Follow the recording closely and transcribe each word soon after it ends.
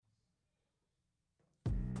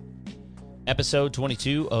Episode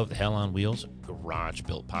 22 of the Hell on Wheels Garage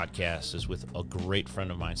Built Podcast is with a great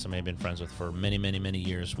friend of mine, somebody I've been friends with for many, many, many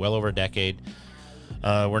years, well over a decade.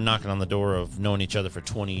 We're knocking on the door of knowing each other for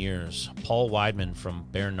 20 years. Paul Weidman from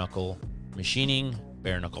Bare Knuckle Machining,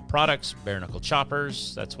 Bare Knuckle Products, Bare Knuckle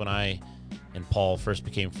Choppers. That's when I and Paul first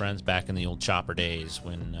became friends back in the old chopper days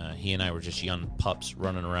when he and I were just young pups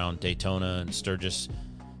running around Daytona and Sturgis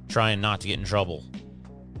trying not to get in trouble.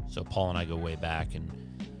 So Paul and I go way back, and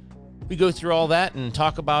we go through all that and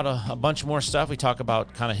talk about a bunch more stuff. We talk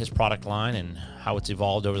about kind of his product line and how it's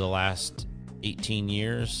evolved over the last 18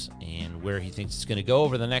 years and where he thinks it's going to go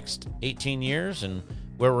over the next 18 years and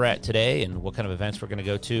where we're at today and what kind of events we're going to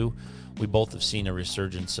go to. We both have seen a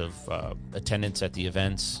resurgence of attendance at the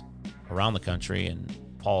events around the country, and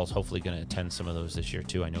Paul's hopefully going to attend some of those this year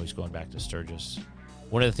too. I know he's going back to Sturgis.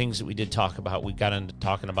 One of the things that we did talk about, we got into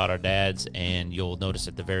talking about our dads, and you'll notice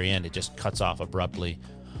at the very end it just cuts off abruptly.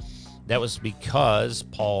 That was because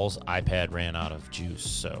Paul's iPad ran out of juice,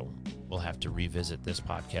 so we'll have to revisit this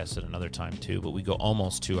podcast at another time too, but we go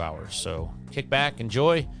almost 2 hours, so kick back,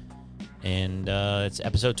 enjoy, and it's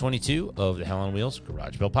episode 22 of the Hell on Wheels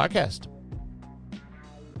Garage Built Podcast.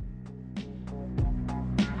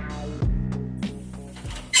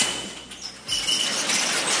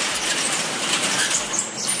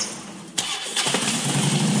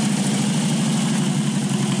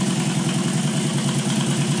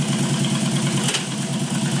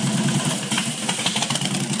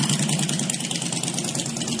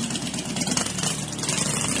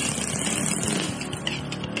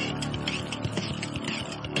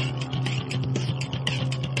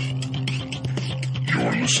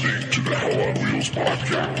 Listening to the Hell on Wheels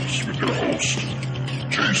podcast with your host,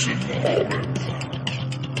 Jason Hallman.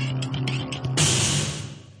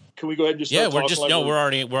 Can we go ahead and just start we're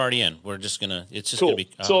already in. We're just gonna. It's just cool. Gonna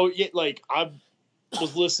be. So yeah, like I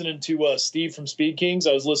was listening to Steve from Speed Kings.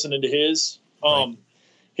 I was listening to his. Right.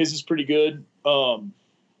 His is pretty good. And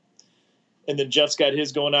then Jeff's got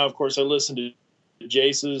his going out. Of course, I listened to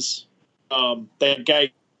Jace's. That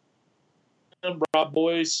guy, Rob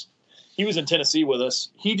Boyce. He was in Tennessee with us.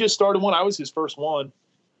 He just started one. I was his first one.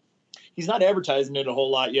 He's not advertising it a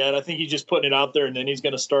whole lot yet. I think he's just putting it out there, and then he's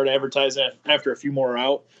going to start advertising it after a few more are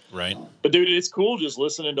out. Right. But, dude, it's cool just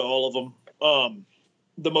listening to all of them.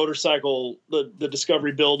 The motorcycle, the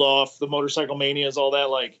Discovery build-off, the Motorcycle Manias, all that.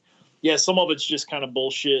 Like, yeah, some of it's just kind of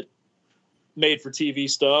bullshit made-for-TV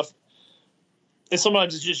stuff. And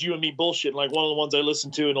sometimes it's just you and me bullshit. Like, one of the ones I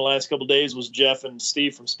listened to in the last couple of days was Jeff and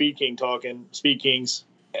Steve from Speed Kings.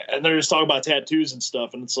 And they're just talking about tattoos and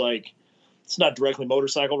stuff. And it's like, it's not directly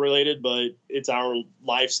motorcycle related, but it's our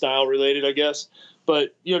lifestyle related, I guess.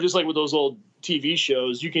 But, you know, just like with those old TV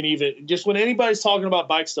shows, you can even, just when anybody's talking about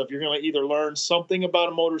bike stuff, you're going to either learn something about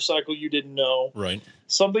a motorcycle you didn't know. Right.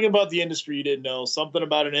 Something about the industry you didn't know. Something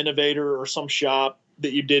about an innovator or some shop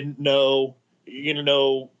that you didn't know. You're going to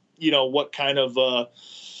know, you know, what kind of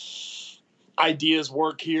ideas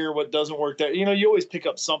work here, what doesn't work there. You know, you always pick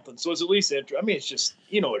up something. So it's at least interesting. I mean, it's just,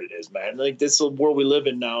 you know what it is, man. Like, this is the world we live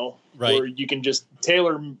in now, right, where you can just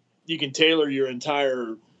tailor your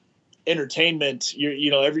entire entertainment.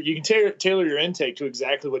 You can tailor your intake to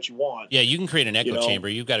exactly what you want. Yeah, you can create an echo chamber.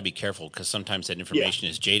 You've got to be careful because sometimes that information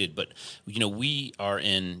is jaded. But, you know,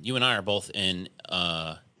 you and I are both in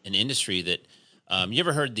an industry that, you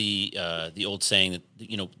ever heard the old saying that,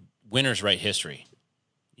 you know, winners write history?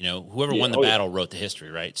 You know, whoever won the battle wrote the history,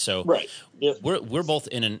 right? So right. Yeah. We're both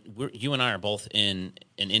you and I are both in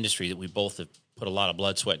an industry that we both have put a lot of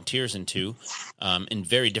blood, sweat, and tears into, in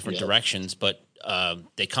very different directions, but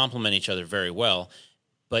they complement each other very well.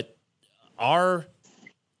 But our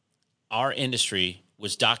industry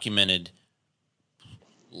was documented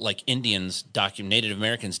like Native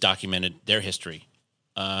Americans documented their history.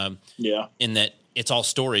 In that it's all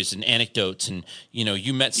stories and anecdotes, and you know,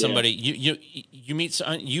 you met somebody,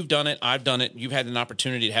 you've done it, I've done it. You've had an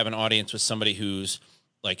opportunity to have an audience with somebody who's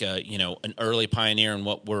like an early pioneer in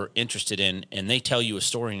what we're interested in, and they tell you a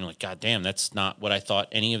story, and you're like, God damn, that's not what I thought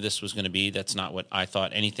any of this was going to be. That's not what I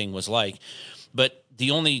thought anything was like. But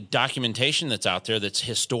the only documentation that's out there that's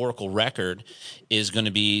historical record is going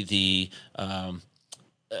to be the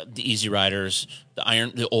Easy Riders,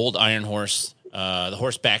 the old Iron Horse, the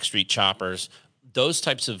Horse Backstreet Choppers, those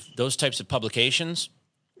types of publications.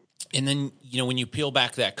 And then, you know, when you peel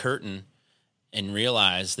back that curtain and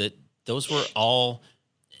realize that those were all,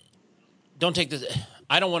 don't take this,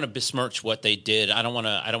 I don't want to besmirch what they did. I don't want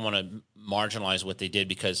to marginalize what they did,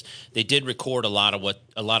 because they did record a lot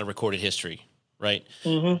of recorded history. Right.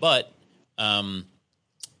 Mm-hmm. But,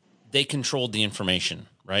 they controlled the information,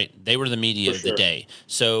 right? They were the media of the day.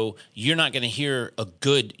 So you're not going to hear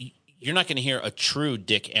you're not going to hear a true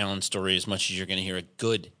Dick Allen story as much as you're going to hear a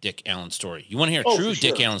good Dick Allen story. You want to hear a true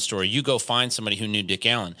Dick Allen story, you go find somebody who knew Dick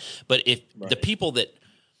Allen. But if the people that,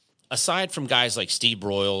 aside from guys like Steve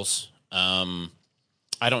Broyles,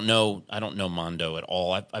 I don't know Mondo at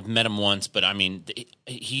all. I've met him once, but I mean,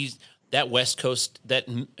 he's that West Coast, that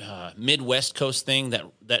Midwest Coast thing.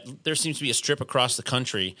 That there seems to be a strip across the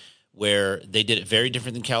country where they did it very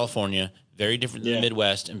different than California, very different than the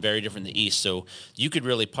Midwest, and very different than the East. So you could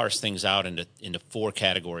really parse things out into 4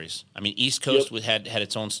 categories. I mean, East Coast had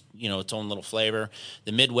its own, its own little flavor.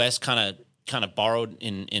 The Midwest kind of borrowed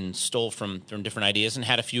and stole from different ideas and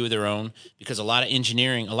had a few of their own, because a lot of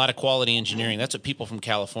engineering, a lot of quality engineering, that's what people from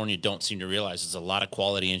California don't seem to realize, is a lot of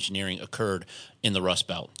quality engineering occurred in the Rust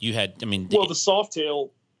Belt. You had, I mean, well, the Softail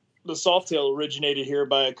originated here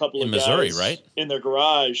by a couple of in Missouri, guys right? In their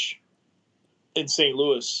garage in St.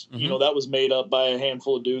 Louis. Mm-hmm. That was made up by a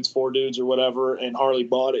handful of dudes, 4 dudes or whatever, and Harley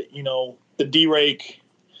bought it. The D-rake,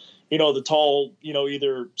 the tall,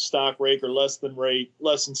 either stock rake or less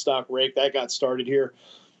than stock rake, that got started here,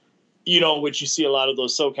 which you see a lot of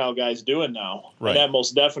those SoCal guys doing now. Right. And that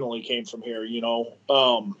most definitely came from here,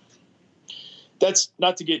 That's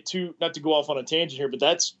not to go off on a tangent here, but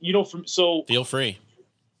that's, feel free.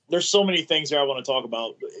 There's so many things there I want to talk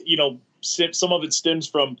about. Some of it stems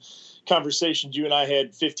from conversations you and I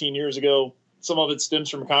had 15 years ago. Some of it stems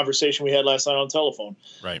from a conversation we had last night on telephone.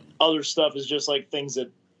 Right. Other stuff is just like things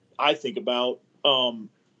that I think about.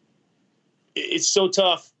 It's so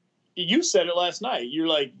tough. You said it last night. You're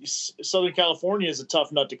like, Southern California is a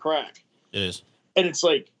tough nut to crack. It is. And it's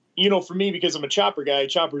like, for me, because I'm a chopper guy,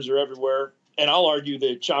 choppers are everywhere. And I'll argue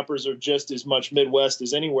that choppers are just as much Midwest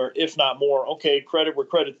as anywhere, if not more. Okay, credit where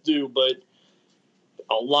credit's due, but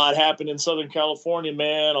a lot happened in Southern California,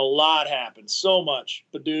 man. A lot happened. So much.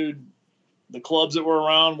 But, dude, the clubs that were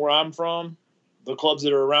around where I'm from, the clubs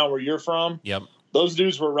that are around where you're from, yep, those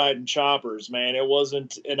dudes were riding choppers, man. It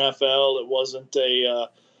wasn't an FL. It wasn't an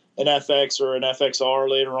FX or an FXR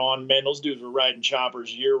later on. Man, those dudes were riding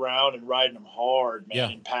choppers year-round and riding them hard,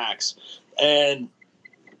 man, in packs. And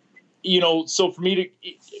so for me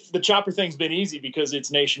the chopper thing's been easy because it's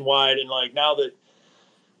nationwide. And like now that,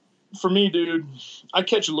 for me, dude, I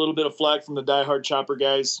catch a little bit of flack from the diehard chopper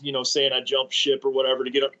guys, saying I jump ship or whatever to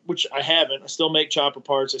get up, which I haven't. I still make chopper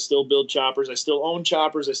parts. I still build choppers. I still own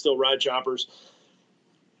choppers. I still ride choppers.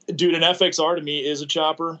 Dude, an FXR to me is a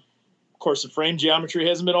chopper. Of course, the frame geometry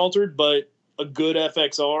hasn't been altered, but a good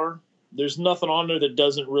FXR, there's nothing on there that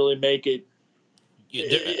doesn't really make it.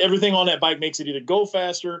 Everything on that bike makes it either go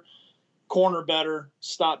faster, corner better,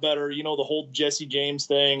 stop better, the whole Jesse James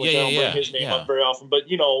thing, which I don't bring his name up very often. But,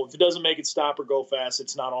 if it doesn't make it stop or go fast,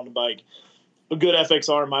 it's not on the bike. A good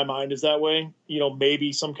FXR in my mind is that way.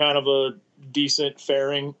 Maybe some kind of a decent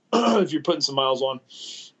fairing if you're putting some miles on.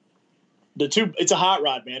 It's a hot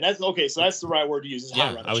rod, man. That's okay. So that's the right word to use. It's a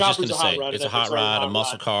hot rod. I was just going to say, it's a hot rod, a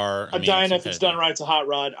muscle car. A dying if it's done right, it's a hot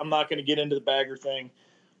rod. I'm not going to get into the bagger thing.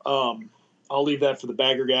 I'll leave that for the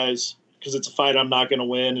bagger guys, because it's a fight I'm not going to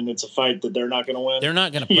win, and it's a fight that they're not going to win. They're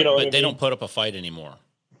not going to, but they don't put up a fight anymore.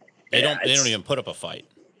 They don't even put up a fight.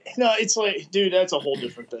 No, it's like, dude, that's a whole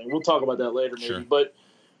different thing. We'll talk about that later, maybe. Sure. But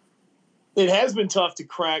it has been tough to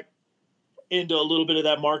crack into a little bit of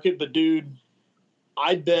that market. But dude,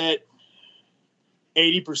 I bet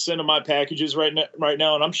 80% of my packages right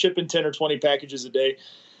now, and I'm shipping 10 or 20 packages a day.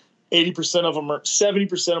 70% of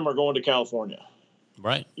them are going to California.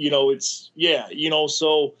 Right.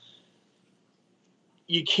 So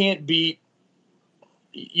you can't beat,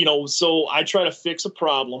 so I try to fix a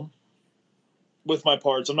problem with my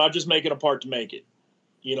parts. I'm not just making a part to make it.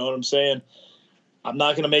 You know what I'm saying? I'm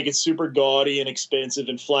not going to make it super gaudy and expensive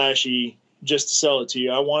and flashy just to sell it to you.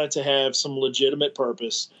 I want it to have some legitimate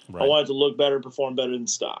purpose. Right. I want it to look better, perform better than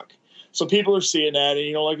stock. So people are seeing that.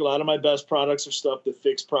 And, like a lot of my best products are stuff that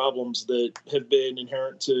fix problems that have been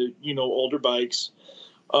inherent to, older bikes.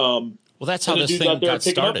 Well, that's how this thing got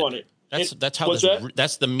started. On it. That's how this, that?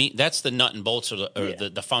 That's the meat. That's the nut and bolts, or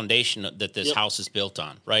the foundation that this house is built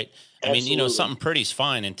on, right? Absolutely. I mean, something pretty's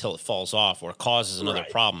fine until it falls off or causes another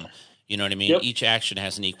problem. You know what I mean? Yep. Each action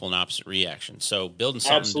has an equal and opposite reaction. So building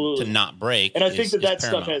something to not break, and I think that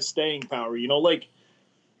stuff has staying power. Like,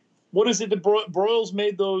 what is it? The Broyles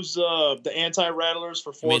made those the anti-rattlers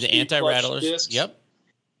for 4-speed. Made the anti-rattlers. Discs. Yep.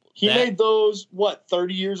 He made those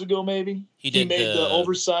 30 years ago, maybe. He made the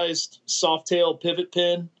oversized Softail pivot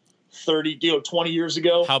pin 20 years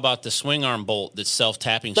ago. How about the swing arm bolt, the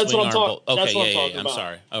self-tapping swing arm bolt? Okay, that's what I'm talking about. I'm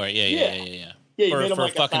sorry. All right, yeah. Yeah, you made them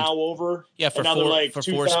like a thou over. Yeah, for another like for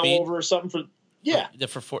 2 4 thou speed over or something for. Yeah,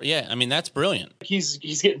 for 4. Yeah, I mean that's brilliant. He's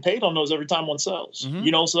getting paid on those every time one sells.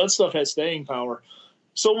 Mm-hmm. So that stuff has staying power.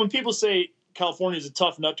 So when people say California is a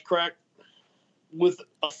tough nut to crack, with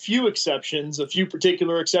a few exceptions, a few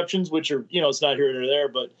particular exceptions, which are, it's not here nor there,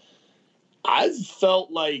 but I've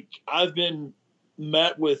felt like I've been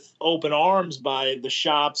met with open arms by the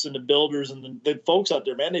shops and the builders and the folks out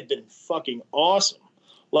there, man. They've been fucking awesome.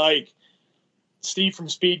 Like Steve from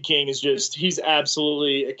Speed King he's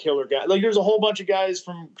absolutely a killer guy. Like there's a whole bunch of guys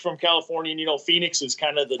from California, and Phoenix is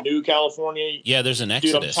kind of the new California. Yeah, there's an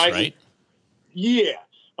exodus, right? Yeah.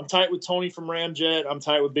 I'm tight with Tony from Ramjet. I'm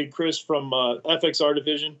tight with Big Chris from FXR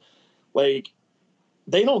Division. Like,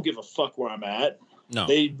 they don't give a fuck where I'm at. No.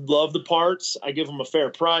 They love the parts. I give them a fair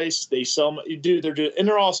price. They sell them. Dude,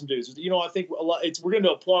 they're awesome dudes. I think we're getting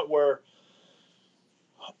to a point where,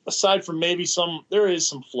 aside from maybe there is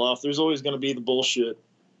some fluff. There's always going to be the bullshit.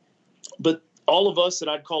 But all of us that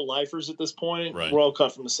I'd call lifers at this point, right, we're all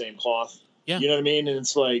cut from the same cloth. Yeah. You know what I mean? And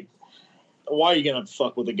it's like, why are you going to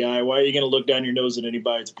fuck with a guy? Why are you going to look down your nose at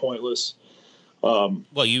anybody? It's pointless.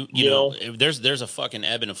 Well, you know, there's a fucking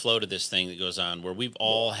ebb and a flow to this thing that goes on where we've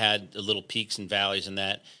all had little peaks and valleys in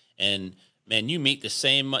that. And man, you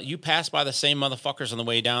pass by the same motherfuckers on the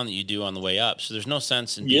way down that you do on the way up. So there's no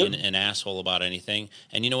sense in being an asshole about anything.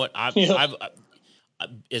 And you know what? I've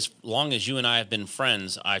as long as you and I have been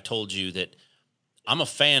friends, I told you that I'm a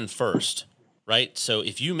fan first, right? So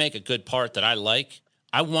if you make a good part that I like,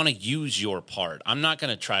 I want to use your part. I'm not going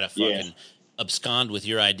to try to fucking abscond with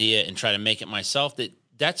your idea and try to make it myself.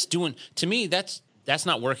 That's doing, to me, that's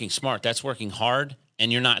not working smart. That's working hard,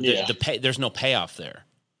 and you're not there's no payoff there.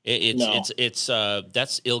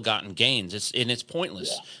 That's ill-gotten gains. It's pointless.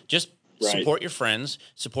 Yeah. Just support your friends,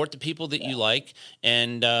 support the people that you like,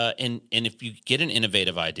 and if you get an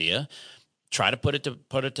innovative idea, try to put it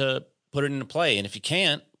into play. And if you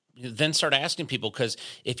can't, then start asking people, because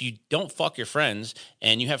if you don't fuck your friends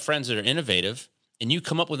and you have friends that are innovative and you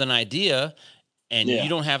come up with an idea and you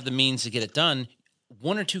don't have the means to get it done,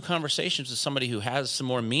 one or two conversations with somebody who has some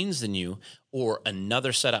more means than you, or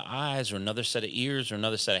another set of eyes or another set of ears or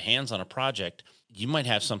another set of hands on a project, you might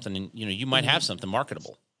have something, you might have something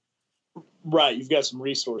marketable. Right. You've got some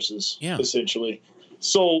resources, essentially.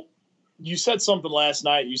 So you said something last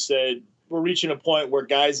night. You said we're reaching a point where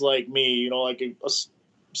guys like me, like a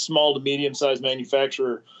small to medium-sized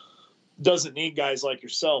manufacturer doesn't need guys like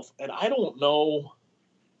yourself. And I don't know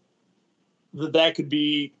that could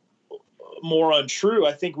be more untrue.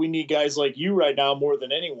 I think we need guys like you right now more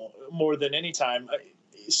than any time.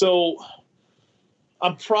 So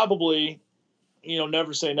I'm probably,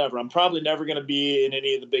 never say never. I'm probably never going to be in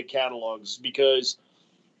any of the big catalogs because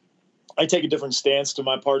I take a different stance to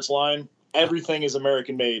my parts line. Everything is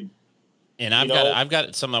American made. And I've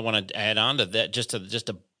got something I want to add on to that, just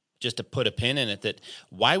to put a pin in it. That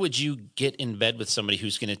why would you get in bed with somebody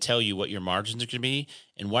who's going to tell you what your margins are going to be,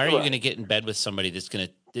 and why are you going to get in bed with somebody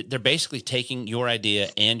they're basically taking your idea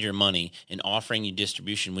and your money and offering you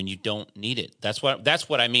distribution when you don't need it? That's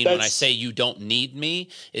what I mean when I say you don't need me,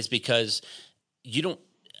 is because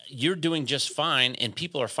you're doing just fine, and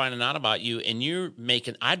people are finding out about you,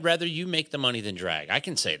 and I'd rather you make the money than drag. I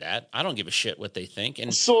can say that. I don't give a shit what they think.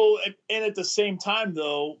 And so, and at the same time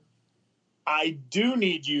though, I do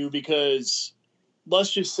need you because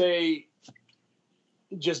let's just say,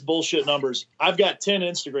 just bullshit numbers. I've got 10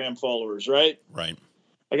 Instagram followers, right? Right.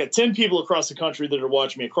 I got 10 people across the country that are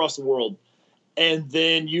watching me, across the world. And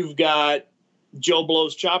then you've got Joe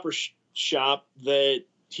Blow's Chopper Shop that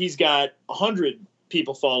he's got 100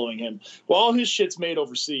 people following him. Well, all his shit's made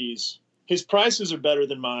overseas. His prices are better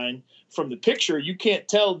than mine. From the picture, you can't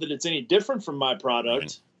tell that it's any different from my product.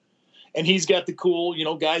 Right. And he's got the cool,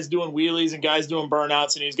 guys doing wheelies and guys doing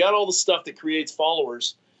burnouts, and he's got all the stuff that creates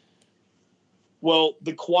followers. Well,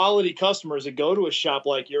 the quality customers that go to a shop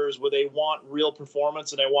like yours where they want real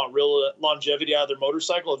performance and they want real longevity out of their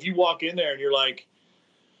motorcycle, if you walk in there and you're like,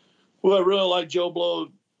 well, I really like Joe Blow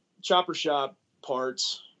Chopper Shop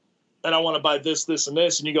parts, and I want to buy this, this, and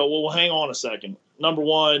this, and you go, well, hang on a second. Number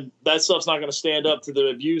one, that stuff's not going to stand up to the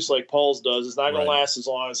abuse like Paul's does. It's not going to last as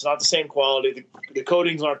long. It's not the same quality. The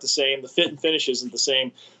coatings aren't the same. The fit and finish isn't the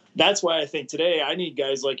same. That's why I think today I need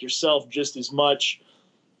guys like yourself just as much,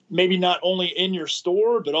 maybe not only in your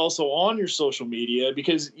store, but also on your social media,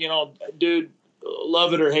 because, dude,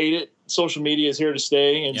 love it or hate it, social media is here to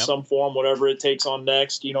stay in some form, whatever it takes on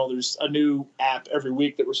next. There's a new app every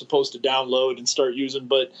week that we're supposed to download and start using,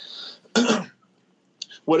 but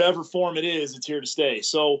whatever form it is, it's here to stay.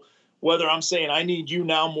 So whether I'm saying I need you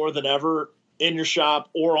now more than ever in your shop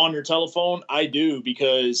or on your telephone, I do,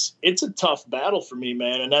 because it's a tough battle for me,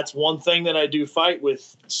 man. And that's one thing that I do fight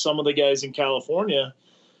with some of the guys in California,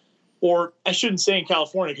 or I shouldn't say in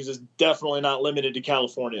California, because it's definitely not limited to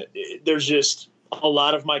California. There's just a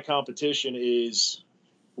lot of my competition is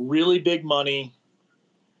really big money,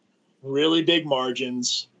 really big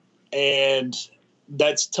margins, and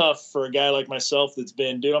that's tough for a guy like myself that's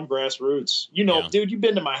been, dude, I'm grassroots. Dude, you've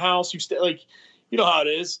been to my house. You know how it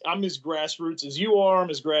is. I'm as grassroots as you are. I'm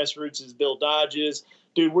as grassroots as Bill Dodge is.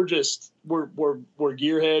 Dude, we're gearheads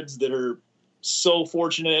that are so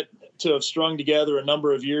fortunate to have strung together a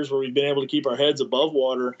number of years where we've been able to keep our heads above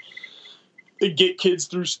water, get kids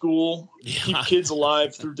through school, keep kids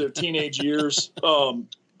alive through their teenage years,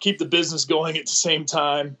 keep the business going at the same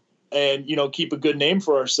time, and, keep a good name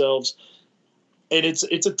for ourselves. And it's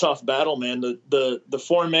a tough battle, man. The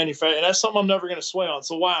foreign manufacturing, and that's something I'm never going to sway on.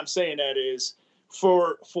 So why I'm saying that is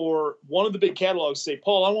for one of the big catalogs to say,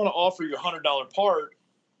 Paul, I want to offer you a $100 part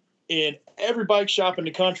in every bike shop in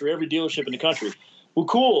the country, every dealership in the country. Well,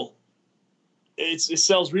 cool. It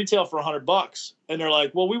sells retail for $100, and they're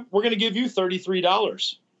like, well, we're going to give you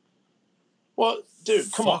 $33. Well,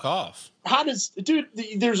 dude, come on. Fuck off.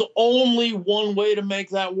 There's only one way to make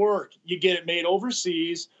that work. You get it made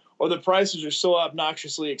overseas, or the prices are so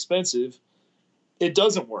obnoxiously expensive, it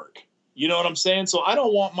doesn't work. You know what I'm saying? So I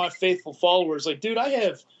don't want my faithful followers. Like, dude,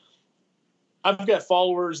 I've got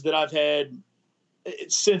followers that I've had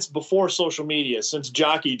since before social media, since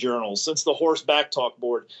jockey journals, since the horseback talk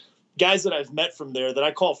board, guys that I've met from there that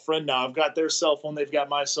I call friend now. I've got their cell phone. They've got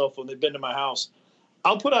my cell phone. They've been to my house.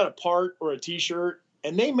 I'll put out a part or a t-shirt,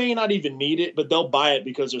 and they may not even need it, but they'll buy it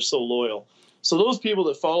because they're so loyal. So those people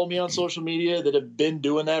that follow me on social media that have been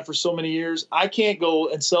doing that for so many years, I can't go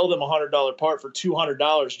and sell them a $100 part for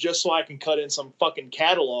 $200 just so I can cut in some fucking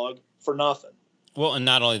catalog for nothing. Well, and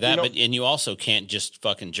not only that, but you also can't just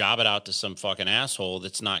fucking job it out to some fucking asshole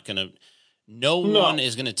that's not going to – no one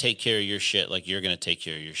is going to take care of your shit like you're going to take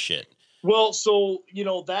care of your shit. Well, so,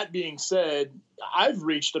 that being said, I've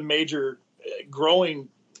reached a major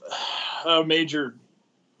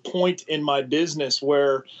point in my business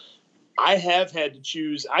where – I have had to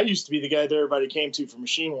choose. I used to be the guy that everybody came to for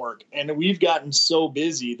machine work, and we've gotten so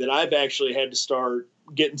busy that I've actually had to start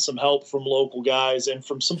getting some help from local guys and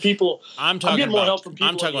from some people. I'm talking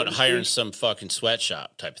about hiring some fucking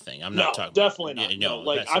sweatshop type of thing. I'm not talking definitely about, not. No,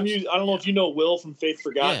 like I don't know if you know Will from Faith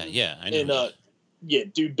Forgotten. Yeah, I know.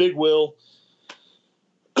 And dude, Big Will.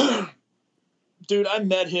 Dude, I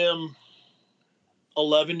met him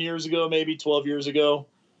 11 years ago, maybe 12 years ago.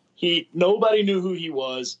 Nobody knew who he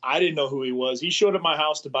was. I didn't know who he was. He showed up at my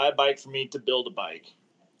house to buy a bike for me to build a bike.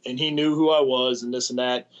 And he knew who I was and this and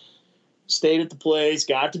that. Stayed at the place,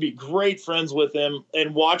 got to be great friends with him,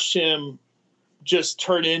 and watched him just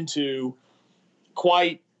turn into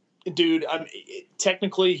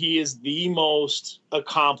technically he is the most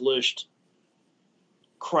accomplished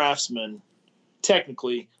craftsman,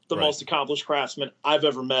 most accomplished craftsman I've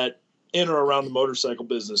ever met in or around the motorcycle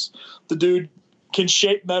business. The dude can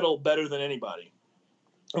shape metal better than anybody.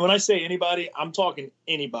 And when I say anybody, I'm talking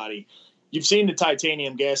anybody. You've seen the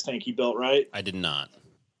titanium gas tank he built, right? I did not.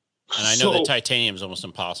 And I know that titanium is almost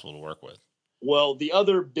impossible to work with. Well, the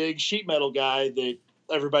other big sheet metal guy that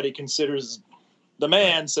everybody considers the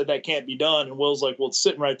man said that can't be done. And Will's like, well, it's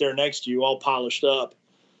sitting right there next to you, all polished up.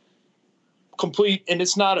 Complete, and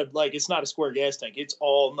it's not a square gas tank. It's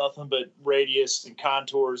all nothing but radius and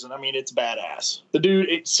contours, and I mean it's badass. The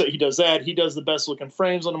dude, he does that. He does the best looking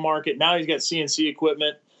frames on the market. Now he's got CNC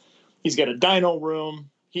equipment. He's got a dyno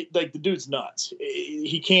room. The dude's nuts.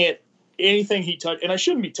 He can't anything he touch. And I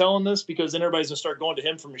shouldn't be telling this because then everybody's gonna start going to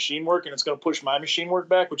him for machine work, and it's gonna push my machine work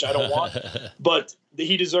back, which I don't want. But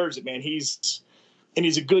he deserves it, man. He's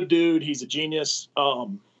a good dude. He's a genius.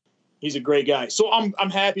 He's a great guy. So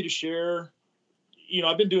I'm happy to share.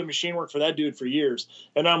 I've been doing machine work for that dude for years.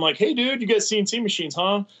 And I'm like, hey, dude, you got CNC machines,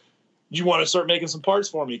 huh? You want to start making some parts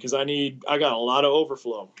for me? Because I got a lot of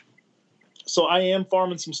overflow. So I am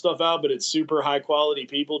farming some stuff out, but it's super high quality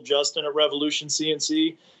people. Justin at Revolution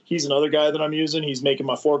CNC, he's another guy that I'm using. He's making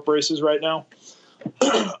my fork braces right now.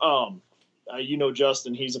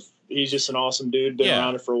 Justin, he's just an awesome dude. Been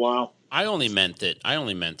around it for a while. I only meant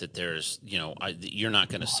that there's, you're not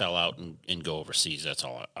going to sell out and go overseas. That's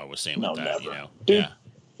all I was saying with that. Never. Dude, yeah.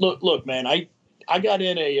 Look, man, I got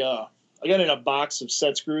in a box of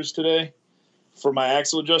set screws today for my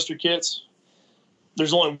axle adjuster kits.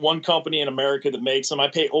 There's only one company in America that makes them. I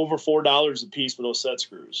pay over $4 a piece for those set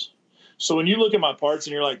screws. So when you look at my parts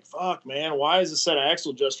and you're like, fuck, man, why is a set of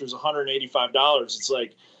axle adjusters $185? It's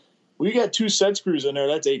like, we got 2 set screws in there.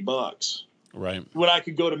 That's $8. Right. When I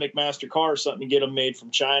could go to McMaster Car or something and get them made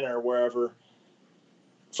from China or wherever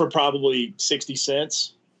for probably 60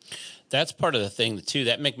 cents. That's part of the thing too.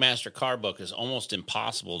 That McMaster Car book is almost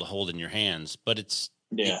impossible to hold in your hands, but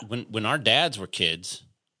when our dads were kids,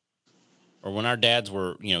 or when our dads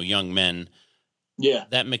were, young men, Yeah.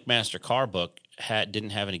 that McMaster car book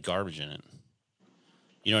didn't have any garbage in it.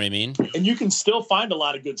 You know what I mean? And you can still find a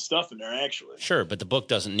lot of good stuff in there, actually. Sure, but the book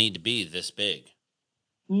doesn't need to be this big.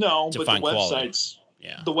 No, To but find the quality. website's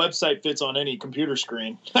Yeah. the website fits on any computer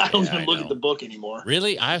screen. I don't even look at the book anymore.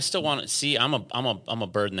 Really? I still want to see. I'm a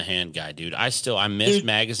bird in the hand guy, dude. I miss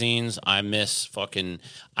magazines. I miss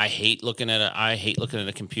I hate looking at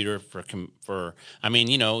a computer for. I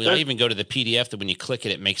mean, I even go to the PDF that when you click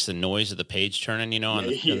it, it makes the noise of the page turning. On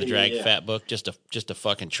the drag fat book just to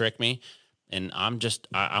fucking trick me. And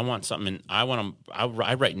I want something.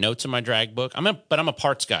 I write notes in my drag book. I'm a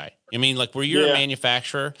parts guy. I mean, like where you're a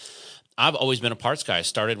manufacturer. I've always been a parts guy. I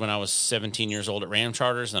started when I was 17 years old at Ram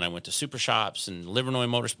Charters. Then I went to Super Shops and Livernois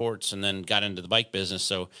Motorsports, and then got into the bike business.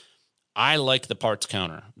 So I like the parts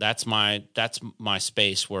counter. That's my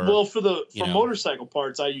space where. Well, for motorcycle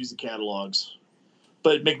parts, I use the catalogs.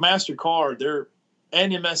 But McMaster Car,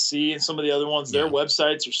 and MSC and some of the other ones, their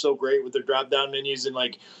websites are so great with their drop down menus, and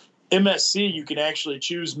like MSC, you can actually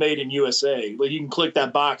choose Made in USA. Like you can click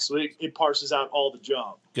that box, so it parses out all the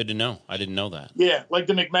junk. Good to know. I didn't know that. Yeah, like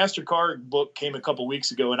the McMaster Car book came a couple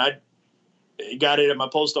weeks ago, and I got it at my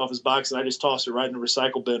post office box, and I just tossed it right in the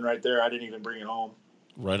recycle bin right there. I didn't even bring it home.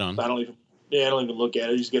 Right on. I don't even look at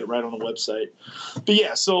it. I just get it right on the website. But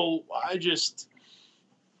yeah, so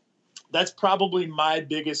that's probably my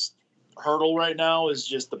biggest hurdle right now is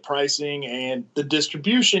just the pricing, and the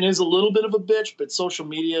distribution is a little bit of a bitch, but social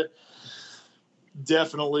media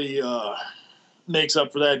definitely makes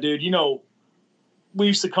up for that, dude. We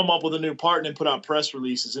used to come up with a new part and then put out press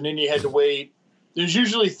releases, and then you had to wait. There's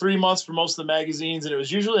usually 3 months for most of the magazines, and it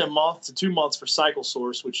was usually a month to 2 months for Cycle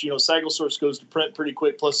Source, which, Cycle Source goes to print pretty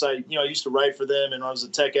quick. Plus I used to write for them, and I was a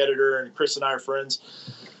tech editor, and Chris and I are friends.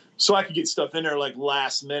 So I could get stuff in there like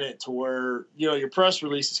last minute to where, your press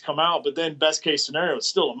releases come out, but then best case scenario, it's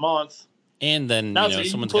still a month. And then,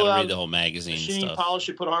 someone's got to read the whole magazine stuff. Polish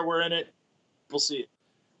it, put hardware in it. We'll see it.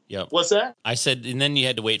 Yep. What's that? I said, and then you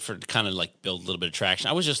had to wait for it to kind of like build a little bit of traction.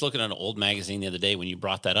 I was just looking at an old magazine the other day when you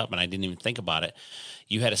brought that up, and I didn't even think about it.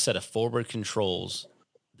 You had a set of forward controls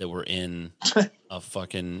that were in a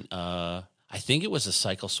fucking, I think it was a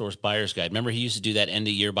Cycle Source buyer's guide. Remember, he used to do that end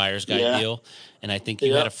of year buyer's guide deal, and I think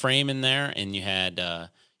you had a frame in there, and you had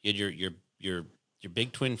your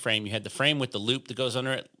big twin frame. You had the frame with the loop that goes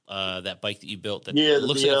under it. That bike that you built that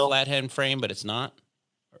looks like a flathead frame, but it's not.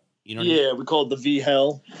 We call it the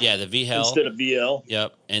V-Hell. Yeah, the V-Hell instead of VL.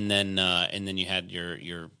 Yep, and then you had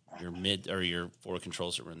your mid or your forward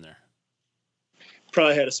controls that were in there.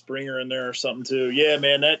 Probably had a Springer in there or something too. Yeah,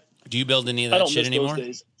 man. Do you build any of that shit anymore? Those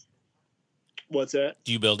days. What's that?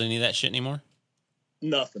 Do you build any of that shit anymore?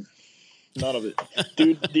 Nothing. None of it,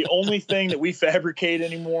 dude. The only thing that we fabricate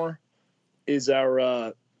anymore is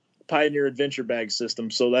our Pioneer Adventure Bag system.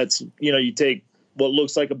 So that's you take what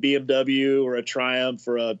looks like a BMW or a Triumph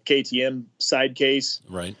or a KTM side case.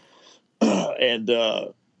 Right. And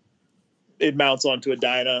it mounts onto a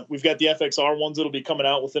Dyna. We've got the FXR ones that'll be coming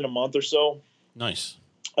out within a month or so. Nice.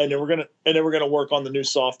 And then we're gonna work on the new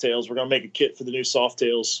Softails. We're gonna make a kit for the new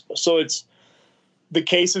Softails. So the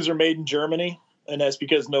cases are made in Germany, and that's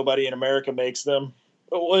because nobody in America makes them.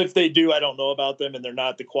 Well, if they do, I don't know about them, and they're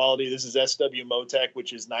not the quality. This is SW Motec,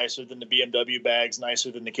 which is nicer than the BMW bags, nicer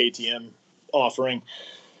than the KTM offering.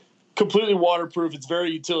 Completely waterproof. It's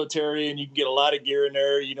very utilitarian. You can get a lot of gear in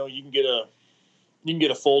there. You can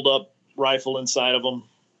get a fold up rifle inside of them,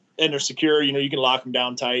 and they're secure. You can lock them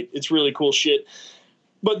down tight. It's really cool shit.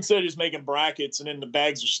 But instead of just making brackets and then the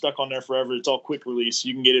bags are stuck on there forever, it's all quick release.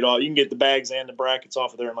 You can get it all. You can get the bags and the brackets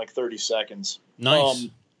off of there in like 30 seconds. Nice.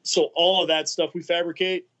 So all of that stuff we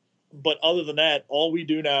fabricate. But other than that, all we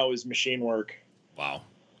do now is machine work. Wow.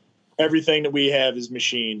 Everything that we have is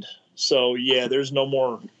machined. So yeah, there's no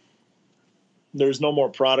more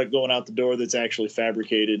product going out the door that's actually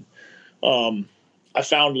fabricated. I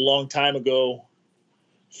found a long time ago,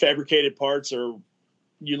 fabricated parts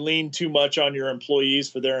you lean too much on your employees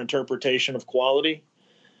for their interpretation of quality.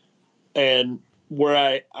 And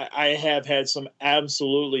where I have had some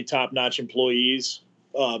absolutely top-notch employees,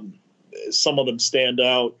 some of them stand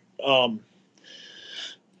out. And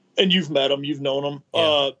you've met them, you've known them.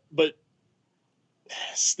 Yeah. But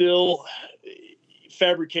still,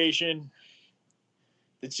 fabrication,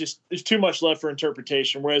 there's too much left for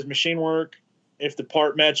interpretation. Whereas machine work, if the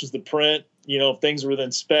part matches the print, if things are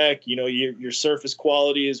within spec, your surface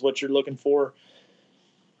quality is what you're looking for,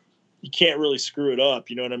 you can't really screw it up.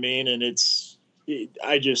 You know what I mean? And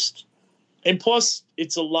and plus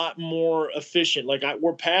it's a lot more efficient. Like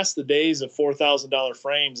we're past the days of $4,000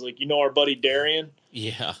 frames. Like, our buddy Darian.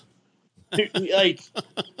 Yeah. Dude,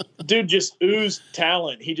 dude just oozed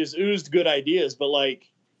talent. He just oozed good ideas. But like,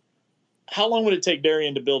 how long would it take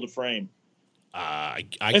Darian to build a frame? I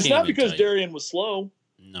It's can't not even because tell you. Darian was slow.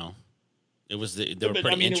 No, they were But,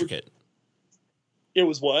 pretty intricate. It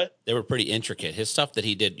was what? They were pretty intricate. His stuff that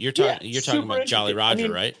he did. You're talking about Jolly intricate.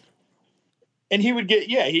 Roger, right? And he would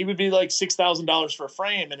be like $6,000 for a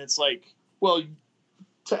frame, and it's like, well,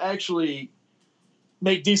 to actually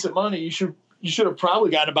make decent money, you should have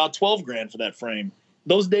probably gotten about 12 grand for that frame.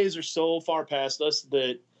 Those days are so far past us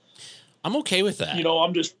that I'm okay with that.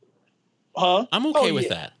 I'm just, huh? I'm okay with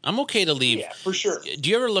that. I'm okay to leave. Yeah, for sure. Do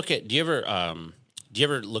you ever look at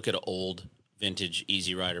an old vintage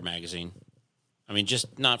Easy Rider magazine? I mean,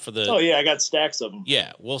 just not for the. Oh yeah, I got stacks of them.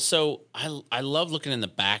 Yeah, well, so I love looking in the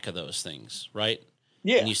back of those things, right?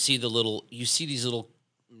 Yeah, and you see these little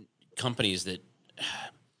companies that,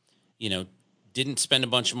 didn't spend a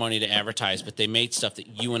bunch of money to advertise, but they made stuff that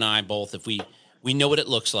you and I both, if we know what it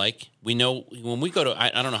looks like, we know when we go to.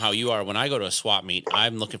 I don't know how you are. When I go to a swap meet,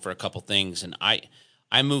 I'm looking for a couple things, and I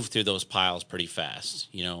move through those piles pretty fast.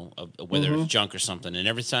 Whether it's junk or something, and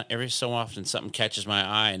every so often something catches my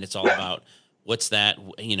eye, and it's all about. What's that?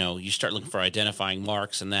 You start looking for identifying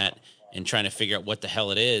marks and that and trying to figure out what the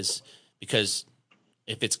hell it is. Because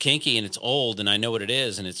if it's kinky and it's old and I know what it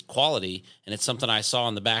is and it's quality and it's something I saw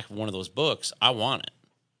in the back of one of those books, I want it.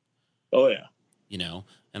 Oh, yeah.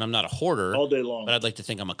 And I'm not a hoarder. All day long. But I'd like to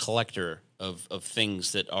think I'm a collector of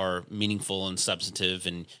things that are meaningful and substantive.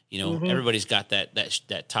 And, everybody's got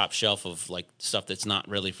that top shelf of, like, stuff that's not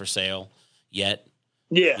really for sale yet.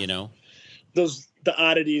 Yeah. The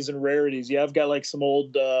oddities and rarities. Yeah, I've got like some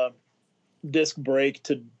old disc brake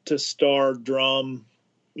to Star drum,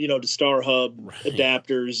 to Star hub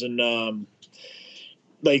adapters, and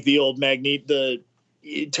like the old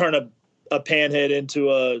you turn a pan head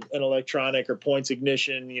into an electronic or points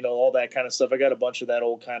ignition, all that kind of stuff. I got a bunch of that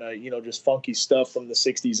old kind of just funky stuff from the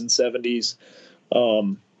 60s and 70s.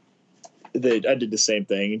 That I did the same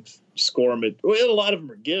thing. Score them a lot of them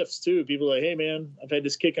are gifts too. People are like, hey man, I've had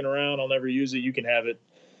this kicking around. I'll never use it. You can have it.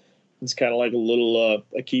 It's kind of like a little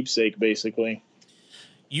a keepsake, basically.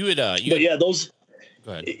 Those.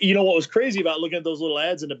 Go ahead. What was crazy about looking at those little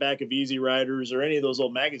ads in the back of Easy Riders or any of those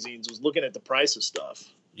old magazines was looking at the price of stuff.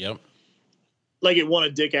 Yep. Like it one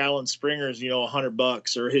of Dick Allen Springer's,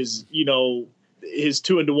 $100, or his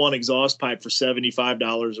 2-into-1 exhaust pipe for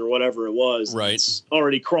 $75 or whatever it was. Right. It's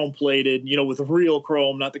already chrome plated, with real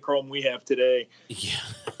chrome, not the chrome we have today. Yeah.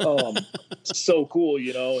 So cool,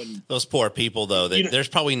 and those poor people though, there's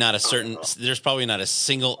probably not a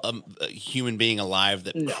single human being alive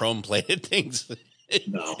that chrome plated things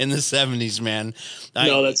in the 70s, man.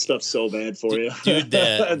 That stuff's so bad for you. Dude,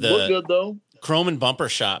 it looked good though. Chrome and Bumper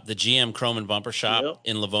Shop, the GM Chrome and Bumper Shop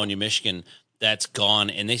in Livonia, Michigan, that's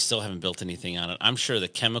gone, and they still haven't built anything on it. I'm sure the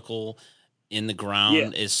chemical in the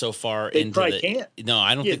ground is so far they into probably can't. No,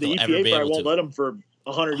 I don't think the they'll EPA ever be able to. Won't let them for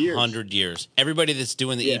 100 years. 100 years. Everybody that's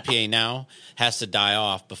doing the EPA now has to die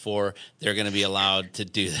off before they're going to be allowed to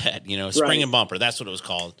do that. Spring and Bumper, that's what it was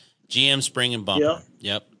called. GM Spring and Bumper.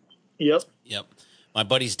 Yep. My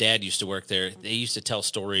buddy's dad used to work there. They used to tell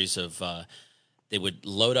stories of they would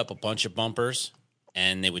load up a bunch of bumpers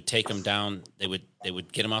and they would take them down. They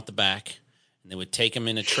would get them out the back. And they would take them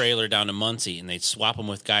in a trailer down to Muncie, and they'd swap them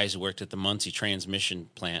with guys who worked at the Muncie transmission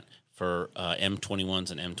plant for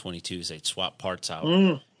M21s and M22s. They'd swap parts out,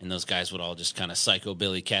 and those guys would all just kind of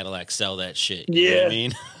psychobilly Cadillac sell that shit. You know what I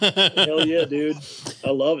mean? Hell yeah, dude!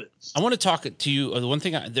 I love it. I want to talk to you. The one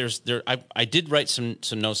thing I did write some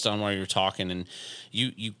notes down while you were talking, and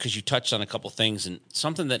because you touched on a couple things, and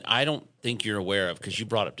something that I don't think you're aware of because you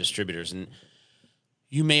brought up distributors, and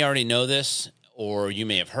you may already know this. Or you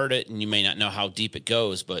may have heard it and you may not know how deep it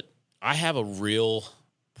goes, but I have a real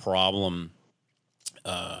problem.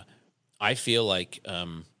 I feel like I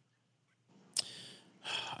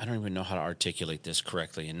don't even know how to articulate this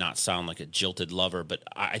correctly and not sound like a jilted lover, but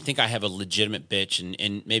I think I have a legitimate bitch,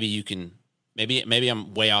 and maybe you can, maybe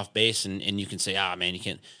I'm way off base and you can say, man, you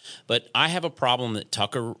can't. But I have a problem that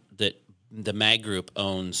that the Mag Group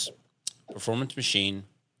owns Performance Machine,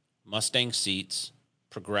 Mustang seats,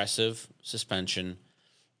 Progressive suspension.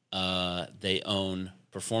 They own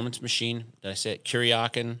Performance Machine. Did I say it?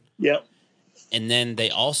 Kuryakin. Yep. And then they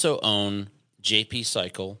also own JP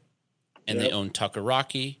Cycle, and they own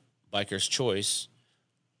Takaraki, Biker's Choice,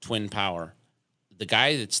 Twin Power. The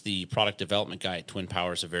guy that's the product development guy at Twin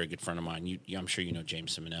Power is a very good friend of mine. I'm sure you know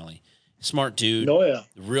James Simonelli. Smart dude. Oh, yeah.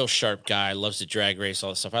 Real sharp guy. Loves to drag race, all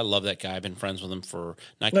that stuff. I love that guy. I've been friends with him for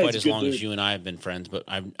not quite as long as you and I have been friends, but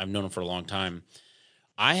I've known him for a long time.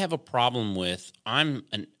 I have a problem with I'm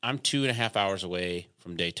 2.5 hours away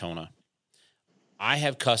from Daytona. I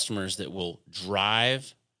have customers that will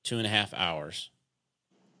drive 2.5 hours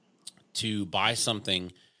to buy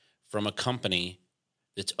something from a company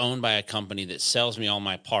that's owned by a company that sells me all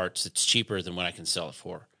my parts that's cheaper than what I can sell it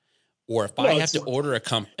for. Or if I have to order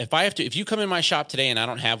if you come in my shop today and I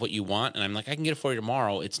don't have what you want and I'm like, I can get it for you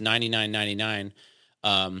tomorrow, it's $99.99.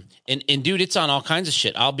 And dude, it's on all kinds of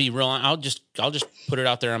shit. I'll be real. I'll just put it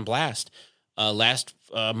out there on blast. Last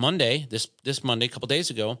Monday, this Monday, a couple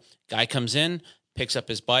days ago, guy comes in, picks up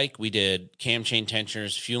his bike. We did cam chain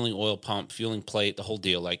tensioners, fueling oil pump, fueling plate, the whole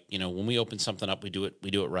deal. Like, you know, when we open something up, we do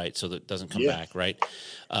it right so that it doesn't come back, right?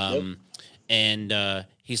 And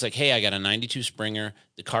he's like, hey, I got a 92 Springer.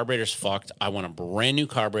 The carburetor's fucked. I want a brand new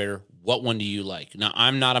carburetor. What one do you like? Now,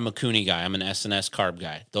 I'm not a Mikuni guy. I'm an S&S carb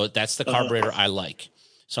guy. Though that's the carburetor I like.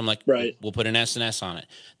 So I'm like, we'll put an S&S on it.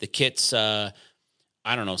 The kit's, I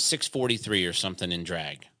don't know, 643 or something in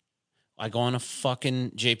drag. I go on a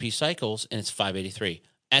fucking JP Cycles and it's 583.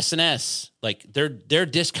 S&S, like they're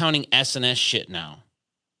discounting S&S shit now.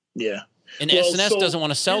 Yeah. And S&S doesn't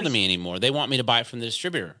want to sell to me anymore. They want me to buy it from the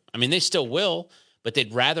distributor. I mean, they still will, but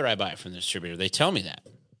they'd rather I buy it from the distributor. They tell me that.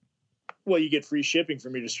 Well, you get free shipping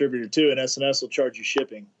from your distributor too, and S&S will charge you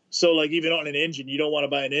shipping. So, like, even on an engine, you don't want to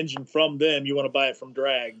buy an engine from them. You want to buy it from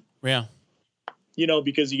Drag. Yeah. You know,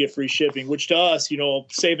 because you get free shipping, which to us, you know,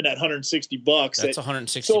 saving that $160. That's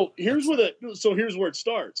 $160. So here's where it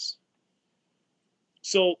starts.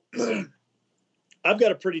 So I've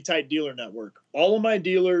got a pretty tight dealer network. All of my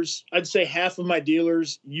dealers, I'd say half of my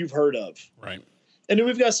dealers you've heard of. Right. And then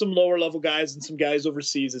we've got some lower level guys and some guys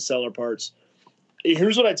overseas that sell our parts.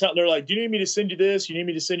 Here's what I tell them. They're like, do you need me to send you this? You need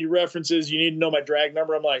me to send you references? You need to know my drag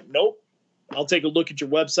number? I'm like, nope. I'll take a look at your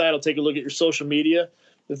website. I'll take a look at your social media.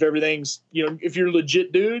 If everything's, you know, if you're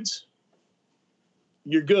legit dudes,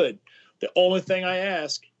 you're good. The only thing I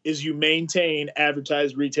ask is you maintain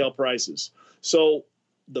advertised retail prices. So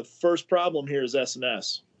the first problem here is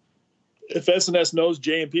S&S. If S&S knows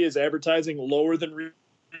J&P is advertising lower than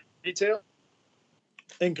retail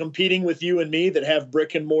and competing with you and me that have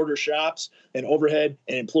brick and mortar shops and overhead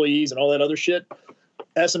and employees and all that other shit,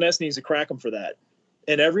 S&S needs to crack them for that.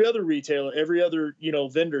 And every other retailer, every other, you know,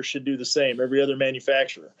 vendor should do the same. Every other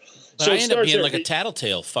manufacturer. But so I end up being like a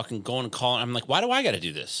tattletale, fucking going and calling. I'm like, why do I got to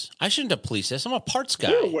do this? I shouldn't have policed this. I'm a parts guy.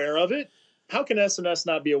 You're aware of it. How can S&S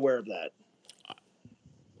not be aware of that?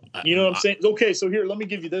 You know what I'm saying? Okay, so here, let me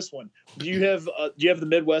give you this one. Do you have the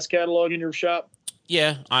Midwest catalog in your shop?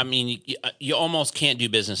 Yeah, I mean, you almost can't do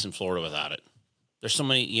business in Florida without it. There's so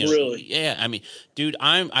many, you know. Really? Yeah, I mean, dude,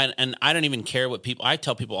 I don't even care what people. I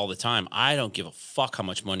tell people all the time, I don't give a fuck how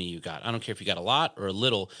much money you got. I don't care if you got a lot or a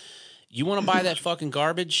little. You want to buy that fucking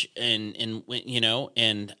garbage, and you know,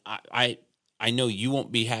 and I know you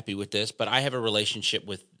won't be happy with this, but I have a relationship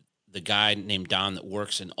with the guy named Don that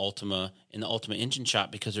works in Ultima, in the Ultima engine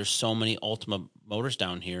shop, because there's so many Ultima motors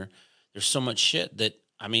down here. There's so much shit that,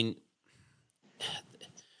 I mean.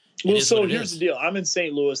 Well, so here's the deal. I'm in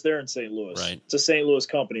St. Louis. They're in St. Louis. Right. It's a St. Louis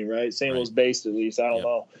company, right? St. Louis based, at least. I don't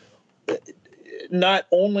know. Not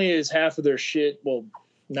only is half of their shit, well,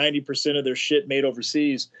 90% of their shit made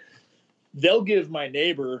overseas, they'll give my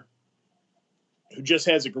neighbor who just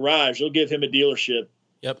has a garage, they'll give him a dealership.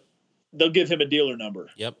 Yep. They'll give him a dealer number.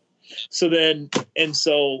 Yep.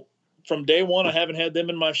 So from day one, I haven't had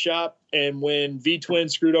them in my shop. And when V-Twin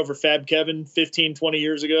screwed over Fab Kevin 15, 20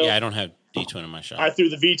 years ago. Yeah, I don't have V-Twin in my shop. I threw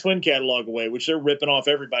the V-Twin catalog away, which they're ripping off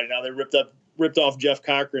everybody now. They ripped off Jeff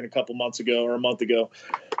Cochran a month ago.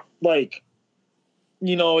 Like,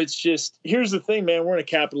 you know, it's just, here's the thing, man. We're in a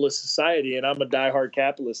capitalist society, and I'm a diehard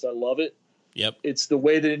capitalist. I love it. Yep. It's the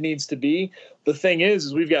way that it needs to be. The thing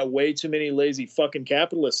is we've got way too many lazy fucking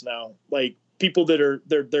capitalists now. Like, people that are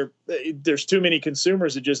there's too many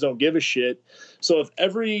consumers that just don't give a shit. So if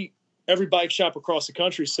every bike shop across the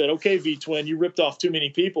country said, okay, V-Twin, you ripped off too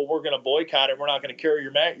many people, we're going to boycott it, we're not going to carry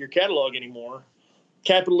your catalog anymore.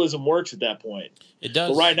 Capitalism works at that point. It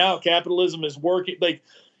does. But right now, capitalism is working. Like,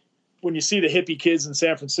 when you see the hippie kids in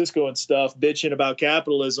San Francisco and stuff bitching about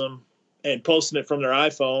capitalism and posting it from their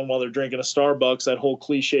iPhone while they're drinking a Starbucks, that whole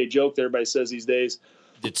cliche joke that everybody says these days.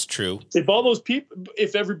 It's true. If all those people,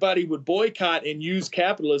 if everybody would boycott and use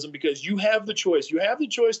capitalism, because you have the choice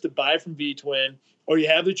to buy from V-Twin, or you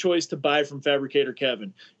have the choice to buy from Fabricator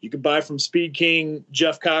Kevin. You can buy from Speed King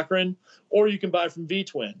Jeff Cochran, or you can buy from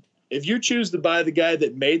V-Twin. If you choose to buy the guy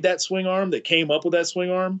that made that swing arm, that came up with that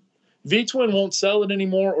swing arm, V-Twin won't sell it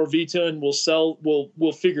anymore, or V-Twin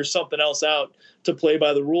will figure something else out to play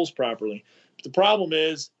by the rules properly. But the problem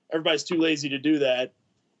is everybody's too lazy to do that.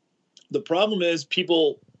 The problem is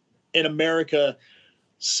people in America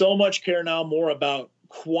so much care now more about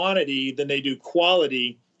quantity than they do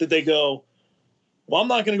quality, that they go, Well, I'm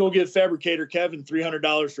not going to go give Fabricator Kevin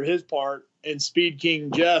 $300 for his part and Speed King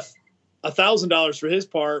Jeff $1,000 for his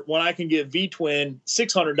part when I can give V-Twin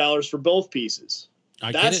 $600 for both pieces.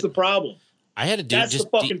 That's the problem. I had a dude That's the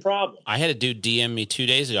fucking problem. I had a dude DM me 2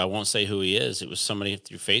 days ago. I won't say who he is. It was somebody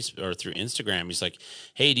through Facebook or through Instagram. He's like,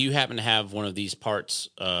 "Hey, do you happen to have one of these parts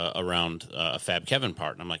around a Fab Kevin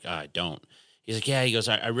part?" And I'm like, "I don't." He's like, "Yeah." He goes,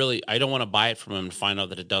 I don't want to buy it from him and find out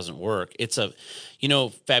that it doesn't work. It's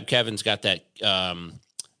Fab Kevin's got that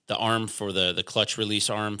the arm for the clutch release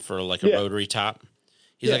arm for like a rotary top.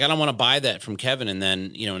 He's like, "I don't want to buy that from Kevin and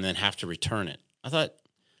then have to return it." I thought,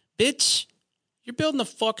 bitch. You're building a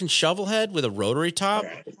fucking shovel head with a rotary top.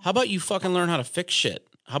 How about you fucking learn how to fix shit?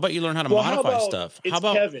 How about you learn how to modify stuff? How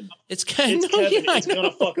about Kevin? It's Kevin. It's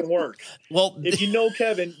gonna fucking work. Well, if you know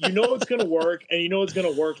Kevin, you know it's gonna work, and you know it's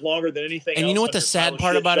gonna work longer than anything. And else you know what the sad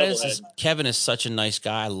part about it is Kevin is such a nice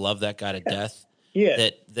guy. I love that guy to death. Yeah.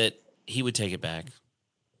 That he would take it back.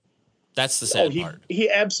 That's the sad part. He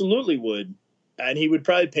absolutely would. And he would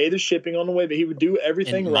probably pay the shipping on the way, but he would do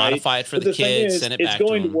everything and right. Modify it for the kids, send it back to him. It's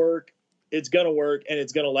going to work. It's going to work, and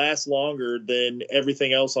it's going to last longer than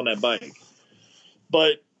everything else on that bike.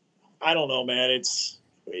 But I don't know, man. It's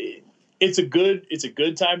a good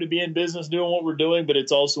time to be in business doing what we're doing, but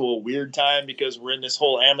it's also a weird time because we're in this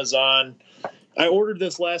whole Amazon. I ordered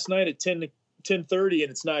this last night at 10:30, and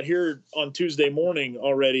it's not here on Tuesday morning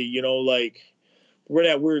already. We're in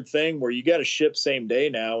that weird thing where you got to ship same day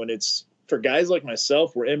now, and it's for guys like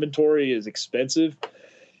myself where inventory is expensive.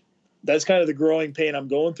 That's kind of the growing pain I'm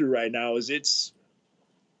going through right now is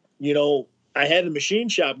I had a machine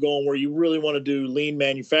shop going where you really want to do lean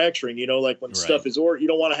manufacturing, like when stuff is ordered, you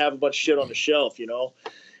don't want to have a bunch of shit on the shelf,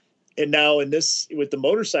 And now with the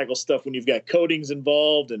motorcycle stuff, when you've got coatings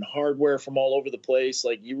involved and hardware from all over the place,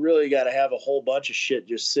 like you really got to have a whole bunch of shit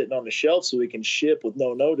just sitting on the shelf so we can ship with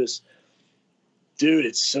no notice. Dude,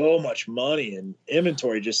 it's so much money and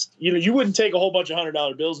inventory. Just, you wouldn't take a whole bunch of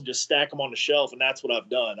 $100 bills and just stack them on the shelf. And that's what I've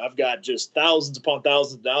done. I've got just thousands upon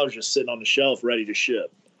thousands of dollars just sitting on the shelf ready to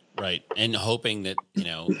ship. Right. And hoping that,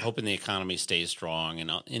 hoping the economy stays strong.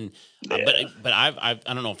 But I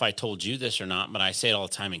don't know if I told you this or not, but I say it all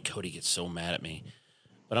the time and Cody gets so mad at me.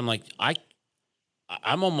 But I'm like,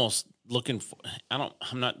 I'm almost looking for,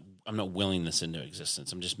 I'm not willing this into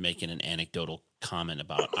existence. I'm just making an anecdotal comment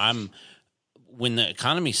about when the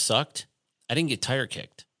economy sucked, I didn't get tire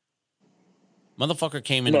kicked. Motherfucker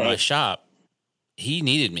came into my shop. He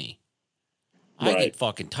needed me. I get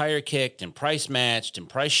fucking tire kicked and price matched and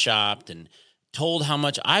price shopped and told how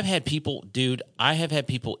much. I have had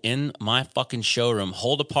people in my fucking showroom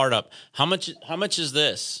hold a part up. How much is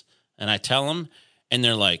this? And I tell them, and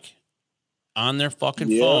they're like on their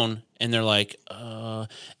fucking phone, and they're like,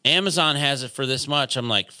 Amazon has it for this much. I'm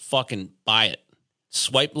like, fucking buy it.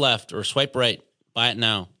 Swipe left or swipe right. Buy it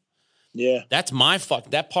now. Yeah. That's my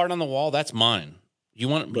that part on the wall, that's mine. You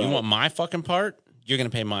want my fucking part? You're going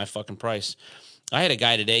to pay my fucking price. I had a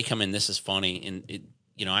guy today come in. This is funny. And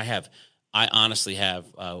I honestly have,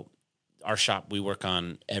 our shop, we work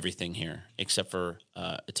on everything here except for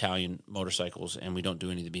Italian motorcycles, and we don't do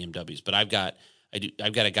any of the BMWs. But I've got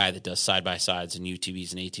a guy that does side-by-sides and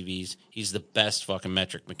UTVs and ATVs. He's the best fucking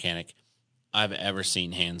metric mechanic I've ever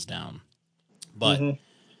seen, hands down. But I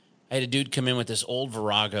had a dude come in with this old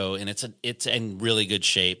Virago, and it's in really good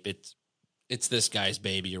shape. It's this guy's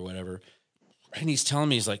baby or whatever. And he's telling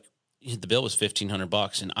me, he's like, the bill was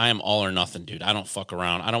 $1,500, and I am all or nothing, dude. I don't fuck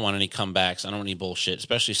around. I don't want any comebacks. I don't want any bullshit,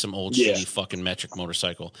 especially some old shitty fucking metric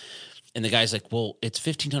motorcycle. And the guy's like, well, it's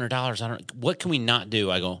 $1,500. What can we not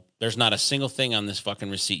do? I go, there's not a single thing on this fucking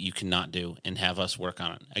receipt you cannot do and have us work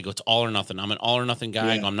on it. I go, it's all or nothing. I'm an all or nothing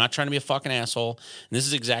guy. I go, I'm not trying to be a fucking asshole. And this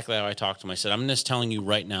is exactly how I talked to him. I said, I'm just telling you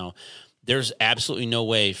right now, there's absolutely no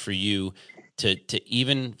way for you to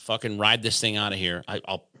even fucking ride this thing out of here.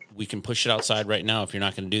 We can push it outside right now if you're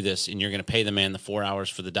not going to do this, and you're going to pay the man the 4 hours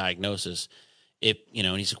for the diagnosis. And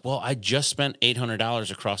he's like, well, I just spent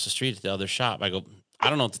 $800 across the street at the other shop. I go, I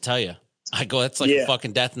don't know what to tell you. I go, that's like a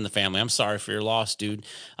fucking death in the family. I'm sorry for your loss, dude.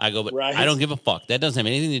 I go, but I don't give a fuck. That doesn't have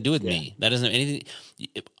anything to do with me. That doesn't have anything.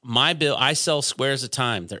 My bill, I sell squares at a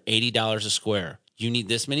time. They're $80 a square. You need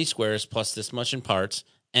this many squares plus this much in parts.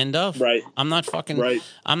 End of. Right. I'm not fucking. Right.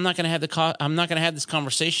 I'm not going to have I'm not going to have this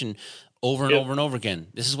conversation over and over and over again.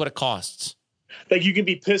 This is what it costs. Like, you can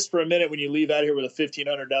be pissed for a minute when you leave out here with a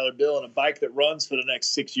 $1,500 bill and a bike that runs for the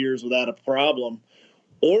next 6 years without a problem.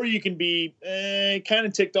 Or you can be kind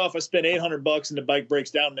of ticked off. I spent $800 and the bike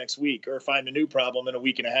breaks down next week, or find a new problem in a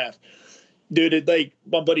week and a half. Dude, like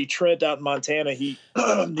my buddy Trent out in Montana,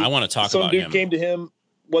 I want to talk about him. Some dude came to him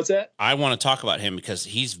What's that? I want to talk about him because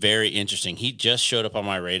he's very interesting. He just showed up on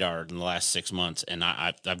my radar in the last 6 months, and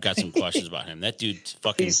I've got some questions about him. That dude's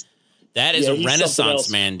fucking. That is a renaissance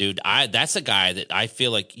man, dude. That's a guy that I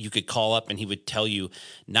feel like you could call up and he would tell you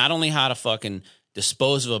not only how to fucking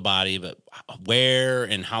dispose of a body, but where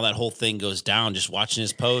and how that whole thing goes down. Just watching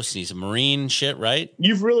his posts, he's a Marine shit, right?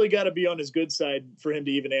 You've really got to be on his good side for him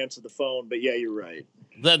to even answer the phone. But yeah, you're right.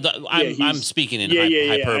 I'm speaking in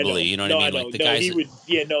hyperbole. You know what I mean? Like the guys.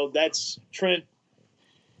 That's Trent.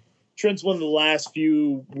 Trent's one of the last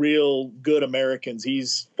few real good Americans.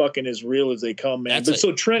 He's fucking as real as they come, man.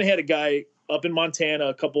 So Trent had a guy up in Montana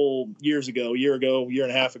a couple years ago, year and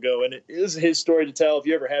a half ago, and it is his story to tell. If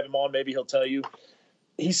you ever have him on, maybe he'll tell you.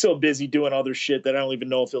 He's so busy doing other shit that I don't even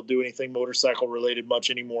know if he'll do anything motorcycle related much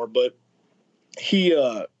anymore. But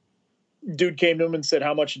dude came to him and said,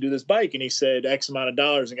 "How much you do this bike?" And he said, "X amount of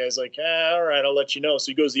dollars." And the guy's like, "All right, I'll let you know."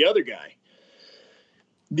 So he goes to the other guy.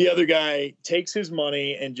 The other guy takes his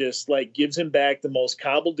money and just like gives him back the most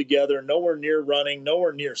cobbled together, nowhere near running,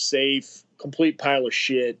 nowhere near safe, complete pile of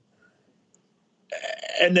shit.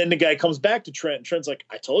 And then the guy comes back to Trent. And Trent's like,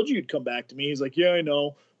 "I told you you'd come back to me." He's like, "Yeah, I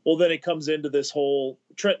know." Well, then it comes into this whole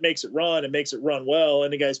Trent makes it run and makes it run well.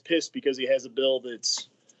 And the guy's pissed because he has a bill that's,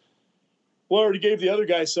 well, I already gave the other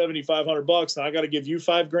guy $7,500. Now I got to give you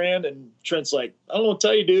 $5,000. And Trent's like, "I don't know what to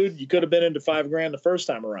tell you, dude. You could have been into $5,000 the first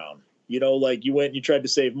time around. You know, like you went and you tried to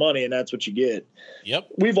save money and that's what you get." Yep.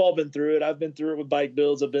 We've all been through it. I've been through it with bike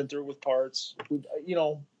builds. I've been through it with parts,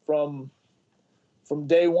 from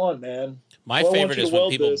day one, man. My favorite is when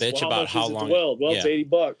people bitch about how long. Well, it's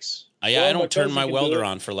 $80. I don't turn my welder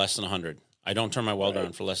on for less than 100. I don't turn my welder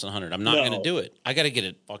on for less than 100. I'm not going to do it. I got to get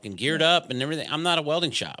it fucking geared up and everything. I'm not a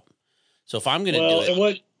welding shop. So if I'm going to do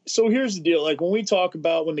it. So here's the deal. Like when we talk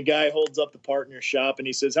about when the guy holds up the part in your shop and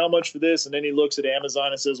he says, "How much for this?" And then he looks at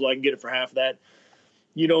Amazon and says, "Well, I can get it for half of that."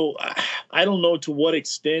 You know, I don't know to what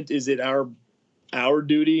extent is it our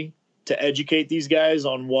duty to educate these guys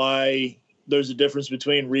on why there's a difference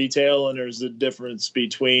between retail and there's a difference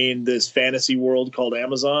between this fantasy world called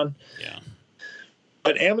Amazon. Yeah.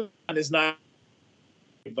 But Amazon is not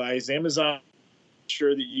advice. Amazon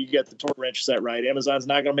sure that you get the torque wrench set right. Amazon's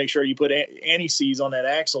not going to make sure you put anti-seize on that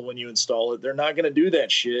axle when you install it. They're not going to do that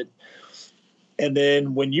shit. And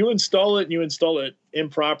then when you install it and you install it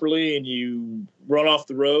improperly and you run off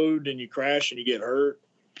the road and you crash and you get hurt,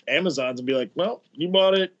 Amazon's going to be like, "Well, you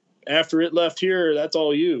bought it after it left here. That's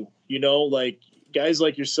all you." You know, like guys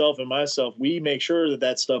like yourself and myself, we make sure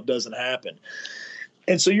that stuff doesn't happen.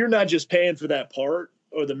 And so you're not just paying for that part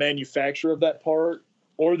or the manufacturer of that part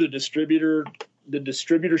or the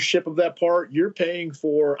distributorship of that part. You're paying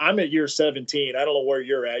for, I'm at year 17. I don't know where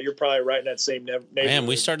you're at. You're probably right in that same neighborhood. Man,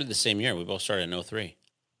 we started the same year. We both started in 03.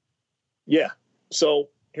 Yeah. So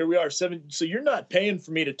here we are, 7. So you're not paying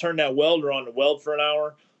for me to turn that welder on to weld for an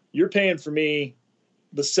hour. You're paying for me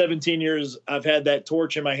the 17 years I've had that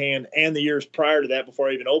torch in my hand and the years prior to that before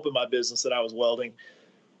I even opened my business that I was welding.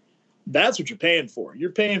 That's what you're paying for. You're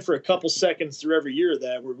paying for a couple seconds through every year of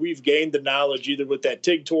that where we've gained the knowledge either with that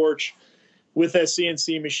TIG torch, with that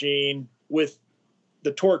CNC machine, with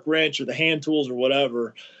the torque wrench or the hand tools or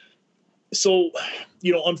whatever. So,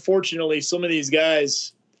 you know, unfortunately, some of these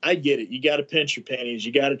guys, I get it. You got to pinch your pennies.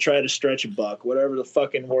 You got to try to stretch a buck, whatever the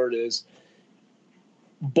fucking word is.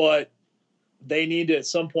 But they need to at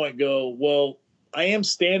some point go, well, I am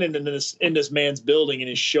standing in this man's building in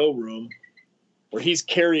his showroom where he's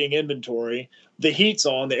carrying inventory. The heat's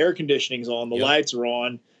on, the air conditioning's on, the lights are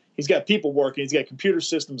on. He's got people working. He's got computer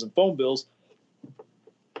systems and phone bills.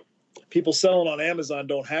 People selling on Amazon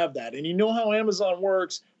don't have that. And you know how Amazon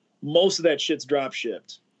works? Most of that shit's drop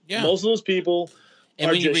shipped. Yeah. Most of those people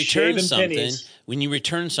are just shaving pennies. When you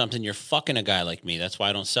return something, you're fucking a guy like me. That's why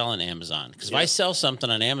I don't sell on Amazon. Because if I sell something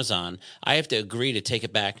on Amazon, I have to agree to take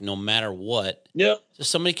it back no matter what. Yep. So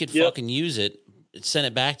somebody could fucking use it, send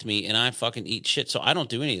it back to me, and I fucking eat shit. So I don't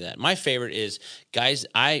do any of that. My favorite is, guys,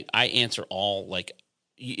 I answer all, like,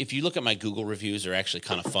 if you look at my Google reviews, they're actually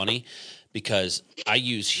kind of funny because I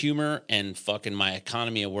use humor and fucking my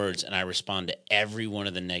economy of words, and I respond to every one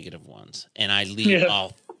of the negative ones. And I leave a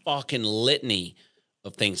fucking litany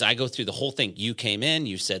of things. I go through the whole thing. You came in,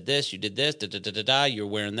 you said this, you did this, you're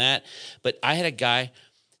wearing that. But I had a guy,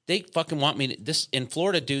 they fucking want me to, this in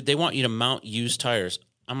Florida, dude, they want you to mount used tires.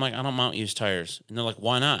 I'm like, I don't mount used tires. And they're like,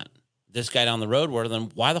 why not? This guy down the road,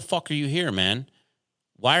 why the fuck are you here, man?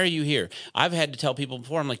 Why are you here? I've had to tell people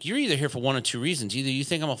before, I'm like, you're either here for one of two reasons. Either you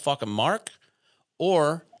think I'm a fucking mark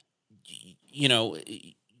or, you know,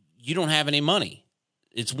 you don't have any money.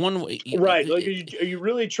 It's one way. Right. Like, are you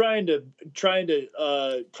really trying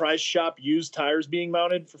to price shop used tires being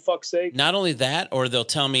mounted, for fuck's sake? Not only that, or they'll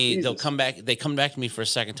tell me, Jesus. they'll come back. They come back to me for a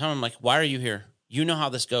second time. I'm like, why are you here? You know how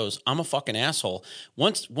this goes. I'm a fucking asshole.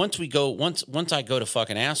 Once I go to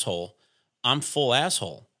fucking asshole, I'm full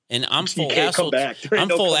asshole. And I'm full asshole. I'm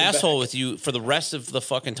full asshole with you for the rest of the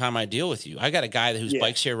fucking time I deal with you. I got a guy whose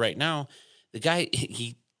bike's here right now. The guy,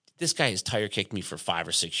 this guy has tire kicked me for 5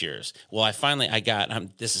 or 6 years. Well,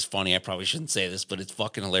 this is funny. I probably shouldn't say this, but it's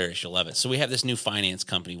fucking hilarious. You'll love it. So we have this new finance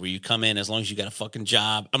company where you come in as long as you got a fucking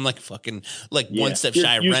job. I'm like fucking one step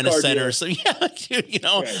shy of Rent-A-Center. So yeah, dude,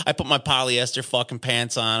 right. I put my polyester fucking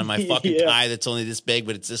pants on and my fucking tie that's only this big,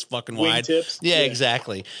 but it's this fucking wide. Wingtips. Yeah,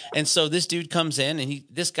 exactly. And so this dude comes in and he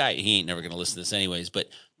ain't never going to listen to this anyways, but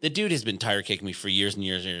the dude has been tire kicking me for years and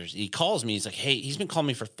years and years. He calls me. He's like, hey, he's been calling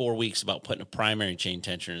me for 4 weeks about putting a primary chain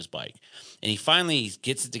tensioner in his bike. And he finally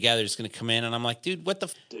gets it together. He's going to come in. And I'm like, dude, what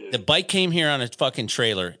the bike came here on a fucking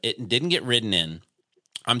trailer. It didn't get ridden in.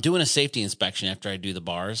 I'm doing a safety inspection after I do the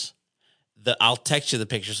bars. I'll text you the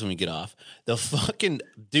pictures when we get off. The fucking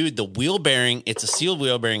dude, the wheel bearing, it's a sealed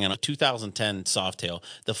wheel bearing on a 2010 Softail.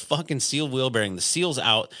 The fucking sealed wheel bearing, the seal's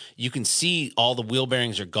out. You can see all the wheel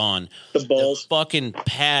bearings are gone. The balls. The fucking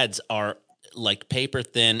pads are like paper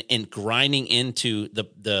thin and grinding into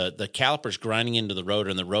the calipers grinding into the rotor,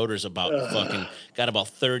 and the rotor's about got about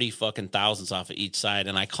 30 fucking thousandths off of each side.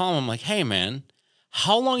 And I call him, I'm like, hey man,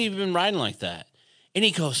 how long have you been riding like that? And he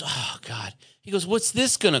goes, oh God. He goes, what's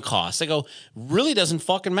this going to cost? I go, really doesn't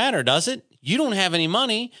fucking matter, does it? You don't have any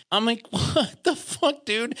money. I'm like, what the fuck,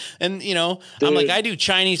 dude? And, dude. I'm like, I do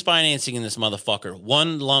Chinese financing in this motherfucker.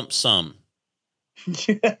 One lump sum.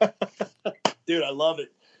 Dude, I love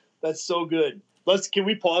it. That's so good. Can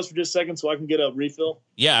we pause for just a second so I can get a refill?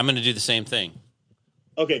 Yeah, I'm going to do the same thing.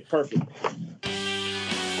 Okay, perfect.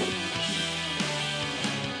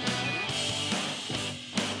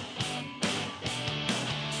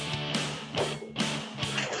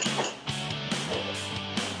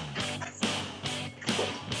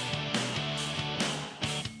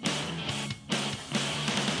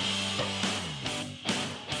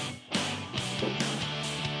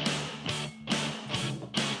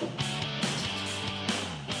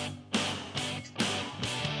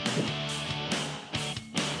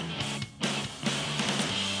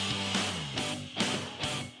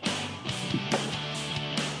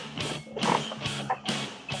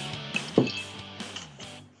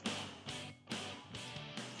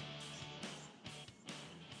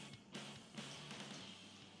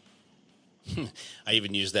 I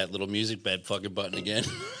even used that little music bed fucking button again.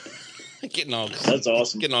 That's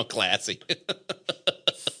awesome. Getting all classy.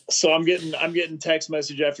 So I'm getting text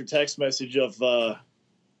message after text message of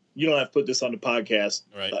you don't have to put this on the podcast.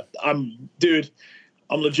 Right. I'm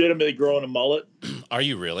legitimately growing a mullet. Are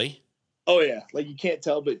you really? Oh yeah. Like you can't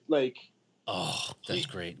tell, but like. Oh, that's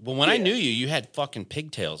great. Well, when I knew you, you had fucking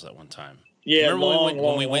pigtails at one time. Yeah. Remember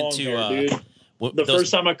when we went to hair, dude.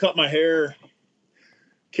 First time I cut my hair.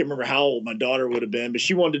 Can't remember how old my daughter would have been, but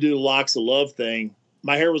she wanted to do the locks of love thing.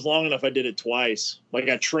 My hair was long enough. I did it twice. Like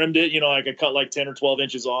I trimmed it, like I cut like 10 or 12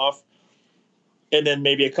 inches off. And then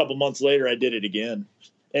maybe a couple months later, I did it again.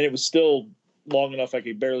 And it was still long enough. I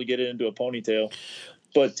could barely get it into a ponytail.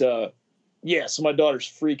 But so my daughter's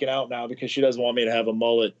freaking out now because she doesn't want me to have a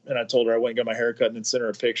mullet. And I told her I went and got my hair cut and then sent her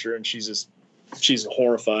a picture. And she's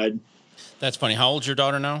horrified. That's funny. How old's your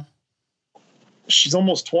daughter now? She's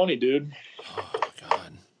almost 20, dude. Oh,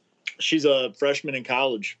 God. She's a freshman in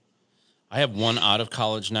college. I have one out of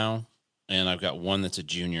college now, and I've got one that's a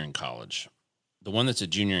junior in college. The one that's a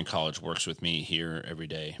junior in college works with me here every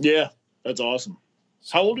day. Yeah, that's awesome.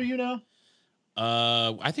 So, how old are you now?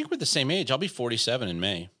 I think we're the same age. I'll be 47 in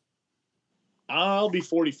May. I'll be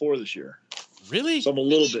 44 this year. Really? So I'm a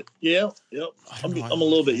little bit. Yeah, yep. I'm a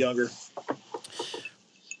little bit younger.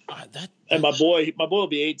 And my boy will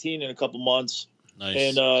be 18 in a couple months.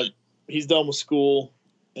 Nice. And he's done with school,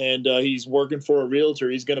 and he's working for a realtor.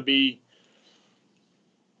 He's going to be,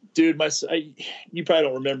 dude. You probably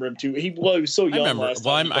don't remember him too. He was so young. I remember. Last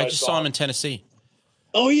time I just saw him in Tennessee.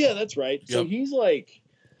 Oh yeah, that's right. Yep. So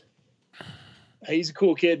he's a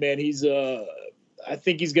cool kid, man. He's I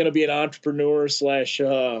think he's going to be an entrepreneur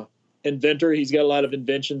 / inventor. He's got a lot of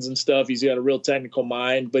inventions and stuff. He's got a real technical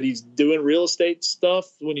mind, but he's doing real estate stuff.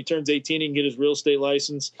 When he turns 18, he can get his real estate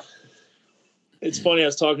license. It's funny. I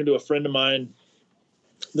was talking to a friend of mine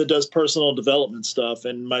that does personal development stuff,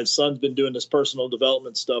 and my son's been doing this personal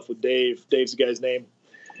development stuff with Dave. Dave's the guy's name.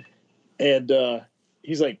 And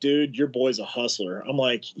he's like, dude, your boy's a hustler. I'm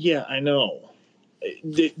like, yeah, I know.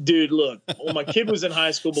 Dude, look, when my kid was in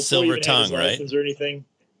high school before he even had his license or anything,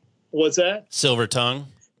 What's that? Silver tongue.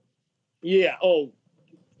 Yeah. Oh,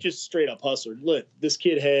 just straight up hustler. Look, this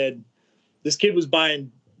kid was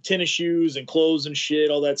buying tennis shoes and clothes and shit,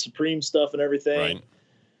 all that Supreme stuff and everything. Right.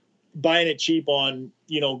 Buying it cheap on,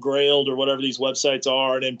 Grailed or whatever these websites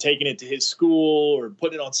are, and then taking it to his school or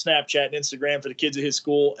putting it on Snapchat and Instagram for the kids at his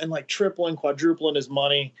school, and like tripling, quadrupling his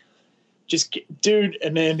money. Just, dude.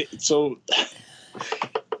 And then, so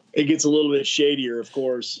it gets a little bit shadier, of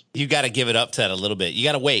course. You got to give it up to that a little bit. You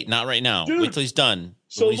got to wait. Not right now. Dude, wait till he's done.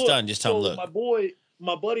 So when he's done, just tell him, look.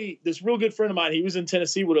 My buddy, this real good friend of mine, he was in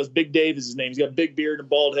Tennessee with us. Big Dave is his name. He's got a big beard and a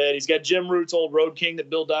bald head. He's got Jim Root's old Road King that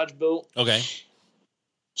Bill Dodge built. Okay.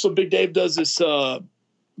 So Big Dave does this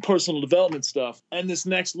personal development stuff. And this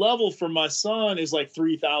next level for my son is like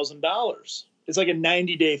 $3,000. It's like a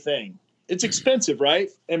 90-day thing. It's expensive, right?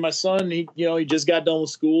 And my son, he just got done with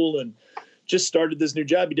school and just started this new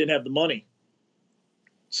job. He didn't have the money.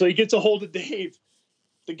 So he gets a hold of Dave,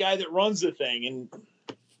 the guy that runs the thing.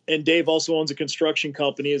 And Dave also owns a construction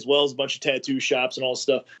company as well as a bunch of tattoo shops and all this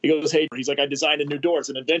stuff. He goes, hey, he's like, I designed a new door. It's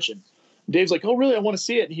an invention. Dave's like, oh, really? I want to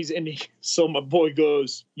see it. And so my boy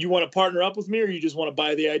goes, you want to partner up with me or you just want to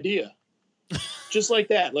buy the idea? Just like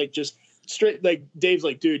that. Like just straight, like Dave's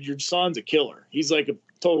like, dude, your son's a killer. He's like a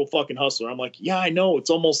total fucking hustler. I'm like, yeah, I know. It's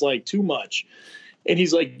almost like too much. And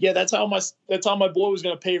he's like, yeah, that's how my boy was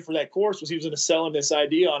going to pay for that course, was he was going to sell him this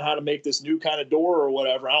idea on how to make this new kind of door or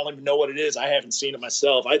whatever. I don't even know what it is. I haven't seen it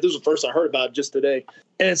myself. This was the first I heard about it just today.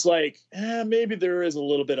 And it's like, maybe there is a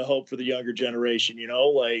little bit of hope for the younger generation,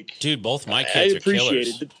 like. Dude, both my kids are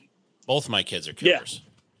killers. Both my kids are killers. Yeah.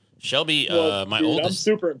 Shelby, my oldest. I'm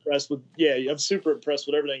super impressed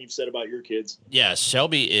with everything you've said about your kids. Yeah,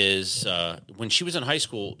 Shelby is, when she was in high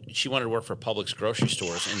school, she wanted to work for Publix grocery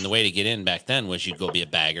stores. And the way to get in back then was you'd go be a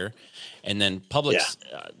bagger. And then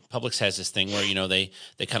Publix has this thing where, they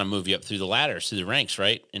kind of move you up through the ladders, through the ranks,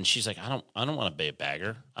 right? And she's like, I don't want to be a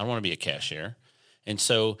bagger. I don't want to be a cashier. And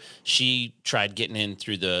so she tried getting in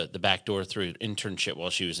through the back door through an internship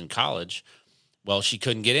while she was in college. Well, she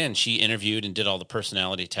couldn't get in. She interviewed and did all the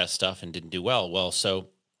personality test stuff and didn't do well. Well, so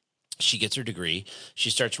she gets her degree. She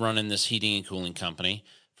starts running this heating and cooling company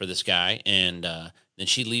for this guy. And then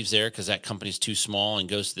she leaves there because that company's too small and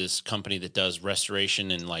goes to this company that does restoration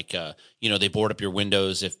and they board up your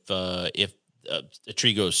windows if a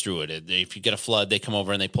tree goes through it. If you get a flood, they come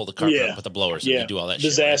over and they pull the carpet up with the blowers and they do all that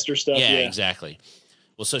disaster shit, right? stuff. Yeah, exactly.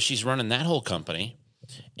 Well, so she's running that whole company.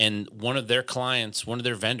 And one of their clients, one of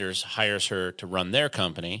their vendors hires her to run their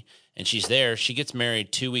company. And she's there. She gets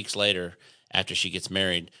married 2 weeks later. After she gets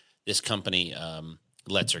married, this company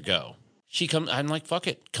lets her go. I'm like, fuck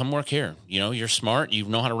it. Come work here. You're smart. You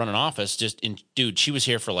know how to run an office. Dude, she was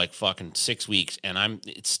here for like fucking 6 weeks. And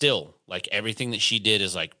it's still like everything that she did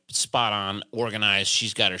is like spot on, organized.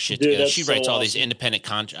 She's got her shit together. She writes all these independent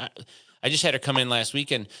contracts. I just had her come in last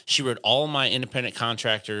week, and she wrote all my independent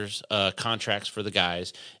contractors contracts for the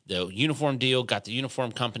guys, the uniform deal, got the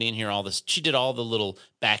uniform company in here, all this. She did all the little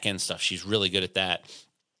back end stuff. She's really good at that.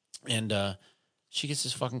 And she gets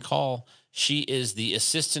this fucking call. She is the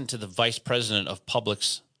assistant to the vice president of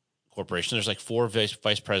Publix Corporation. There's like 4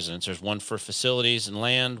 vice presidents. There's one for facilities and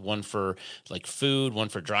land, one for like food, one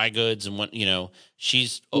for dry goods, and one,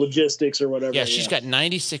 she's logistics or whatever. Yeah, she's got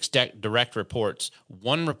 96 direct reports.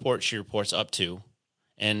 One report she reports up to,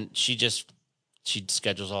 and she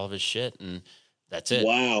schedules all of his shit, and that's it.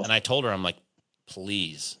 Wow. And I told her, I'm like,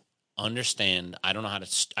 please understand. I don't know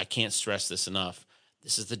I can't stress this enough.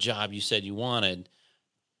 This is the job you said you wanted.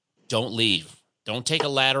 Don't leave. Don't take a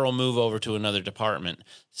lateral move over to another department.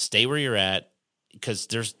 Stay where you're at, because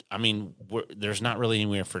there's not really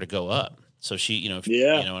anywhere for her to go up. So she, you know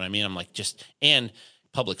what I mean? I'm like, and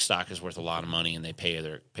public stock is worth a lot of money, and they pay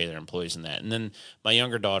their employees in that. And then my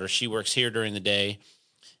younger daughter, she works here during the day,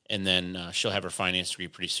 and then she'll have her finance degree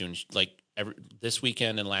pretty soon. This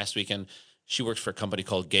weekend and last weekend, she works for a company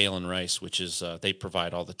called Gale and Rice, which is they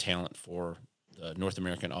provide all the talent for the North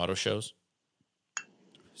American auto shows.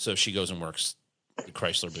 So she goes and works the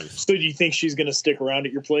Chrysler booth. So do you think she's going to stick around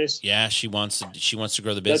at your place? Yeah, she wants to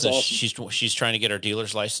grow the business. That's awesome. She's trying to get her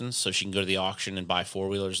dealer's license so she can go to the auction and buy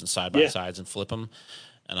 4-wheelers and side-by-sides and flip them.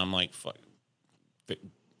 And I'm like, fuck.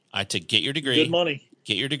 Get your degree. Good money.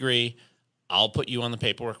 Get your degree. I'll put you on the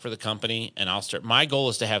paperwork for the company, and I'll start. My goal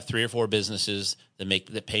is to have 3 or 4 businesses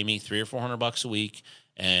that pay me $300 or $400 a week,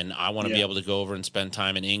 and I want to be able to go over and spend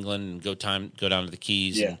time in England and go down to the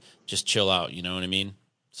Keys and just chill out. You know what I mean?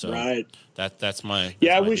 So right. That's my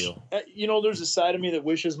I wish deal. There's a side of me that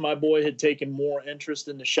wishes my boy had taken more interest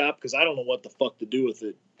in the shop, because I don't know what the fuck to do with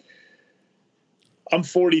it. I'm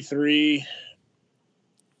 43.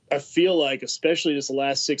 I feel like, especially this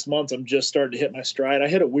last 6 months, I'm just starting to hit my stride. I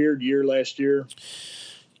had a weird year last year.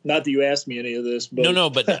 Not that you asked me any of this, but no,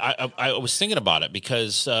 but I was thinking about it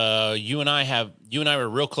because you and I were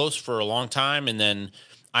real close for a long time, and then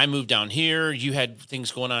I moved down here. You had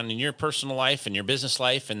things going on in your personal life and your business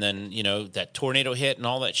life, and then that tornado hit and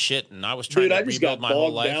all that shit, and I was trying to rebuild my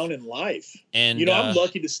whole life. Down in life, and I'm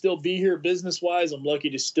lucky to still be here business wise. I'm lucky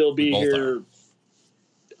to still be here.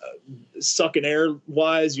 Sucking air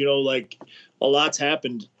wise, like a lot's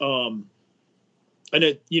happened. And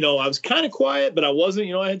it, I was kind of quiet, but I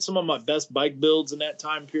wasn't, I had some of my best bike builds in that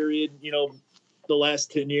time period, the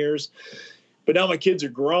last 10 years, but now my kids are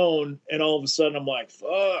grown and all of a sudden I'm like,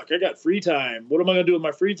 fuck, I got free time. What am I going to do with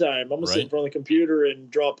my free time? I'm going to sit in front of the computer and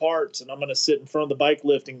draw parts, and I'm going to sit in front of the bike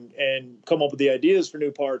lifting and come up with the ideas for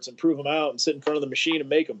new parts and prove them out and sit in front of the machine and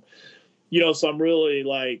make them, so I'm really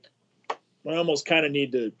like, I almost kind of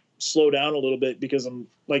need to slow down a little bit because I'm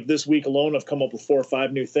like this week alone, I've come up with 4 or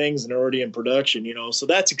 5 new things and they're already in production, so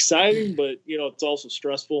that's exciting, but it's also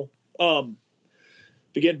stressful. But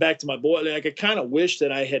getting back to my boy, like I kind of wish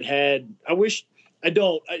that I wish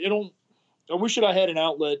that I had an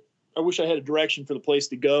outlet. I wish I had a direction for the place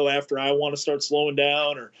to go after I want to start slowing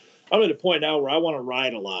down, or I'm at a point now where I want to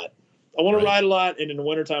ride a lot. I want to ride a lot. And in the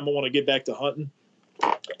wintertime, I want to get back to hunting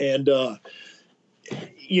and,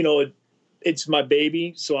 it's my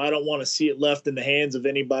baby, so I don't want to see it left in the hands of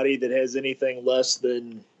anybody that has anything less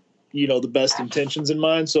than, the best intentions in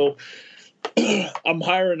mind. So I'm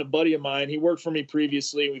hiring a buddy of mine. He worked for me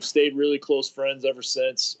previously. We've stayed really close friends ever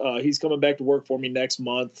since. He's coming back to work for me next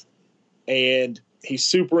month, and he's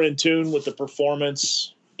super in tune with the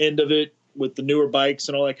performance end of it, with the newer bikes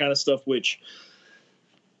and all that kind of stuff, which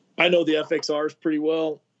I know the FXRs pretty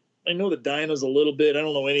well. I know the Dynas a little bit. I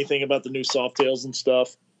don't know anything about the new Softails and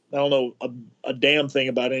stuff. I don't know a damn thing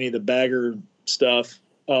about any of the bagger stuff.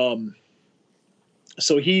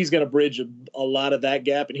 So he's going to bridge a lot of that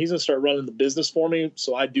gap, and he's going to start running the business for me.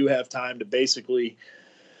 So I do have time to basically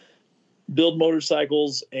build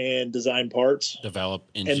motorcycles and design parts, develop,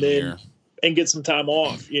 engineer, and get some time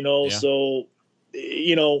off, Yeah. So,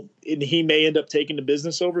 and he may end up taking the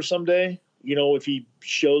business over someday, if he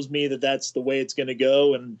shows me that that's the way it's going to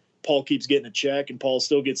go, and Paul keeps getting a check and Paul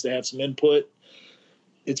still gets to have some input.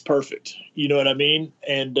 It's perfect. You know what I mean?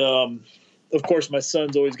 And, of course, my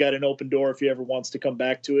son's always got an open door if he ever wants to come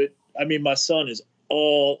back to it. I mean, my son is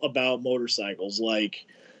all about motorcycles. Like,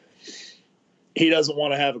 he doesn't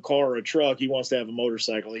want to have a car or a truck. He wants to have a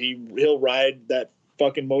motorcycle. He'll ride that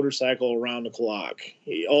fucking motorcycle around the clock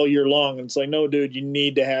all year long. And it's like, no, dude, you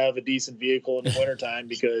need to have a decent vehicle in the wintertime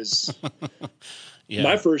because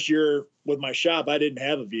my first year with my shop, I didn't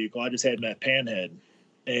have a vehicle. I just had that panhead.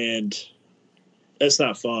 And that's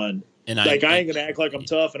not fun. And I ain't going to act like I'm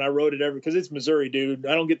tough, and I rode it because it's Missouri, dude.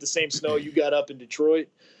 I don't get the same snow you got up in Detroit,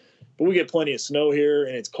 but we get plenty of snow here,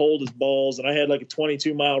 and it's cold as balls. And I had like a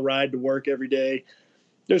 22-mile ride to work every day.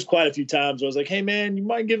 There's quite a few times where I was like, hey, man, you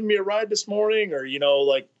mind giving me a ride this morning? Or,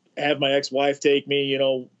 like have my ex-wife take me,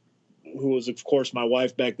 who was, of course, my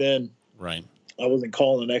wife back then. Right. I wasn't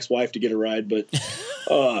calling an ex-wife to get a ride, but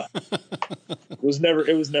it was never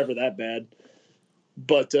that bad.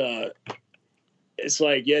 But it's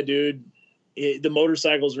like, yeah, dude, the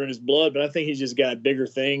motorcycles are in his blood, but I think he's just got bigger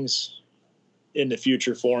things in the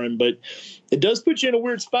future for him. But it does put you in a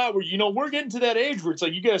weird spot where, we're getting to that age where it's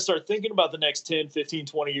like, you got to start thinking about the next 10, 15,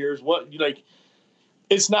 20 years.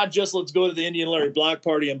 It's not just let's go to the Indian Larry Block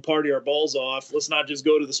party and party our balls off. Let's not just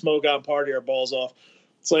go to the smoke out and party our balls off.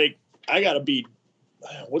 It's like, I got to be,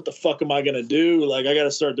 what the fuck am I going to do? Like, I got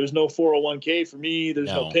to start. There's no 401k for me. There's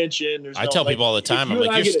no pension. I tell people all the time, I'm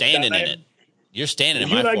like, you're standing in it. You're standing in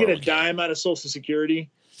my 401k. If I get a dime out of Social Security,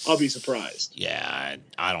 I'll be surprised. Yeah,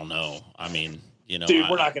 I don't know. I mean, dude,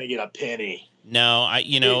 we're not going to get a penny. No,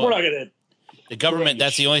 we're not going to. The government,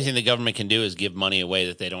 that's the only thing the government can do is give money away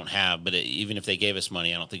that they don't have. But even if they gave us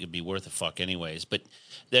money, I don't think it'd be worth a fuck anyways. But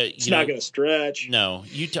it's not going to stretch. No,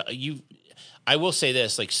 I will say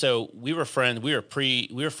this, so we were friends. We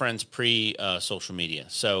were friends pre social media.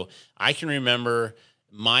 So I can remember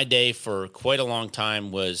my day for quite a long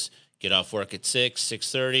time was get off work at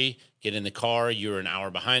 6:30, get in the car. You were an hour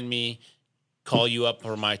behind me. Call you up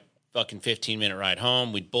for my fucking 15-minute ride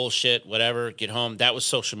home. We'd bullshit, whatever, get home. That was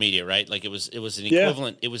social media, right? Like it was an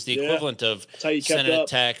equivalent. It was the equivalent of sending a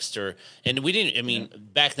text and we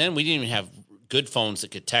didn't, back then we didn't even have good phones that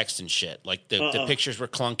could text and shit. Like the pictures were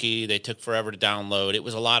clunky. They took forever to download. It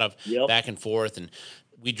was a lot of back and forth. And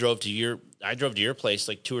I drove to your place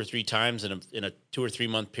like 2 or 3 times in a 2 or 3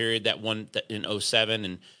 month period, that in 2007.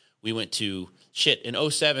 And we went to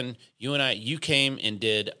in 07, you came and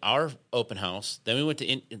did our open house. Then we went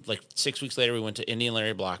to like 6 weeks later, we went to Indian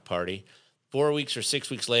Larry Block Party. 4 weeks or 6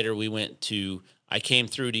 weeks later, I came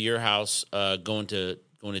through to your house, going to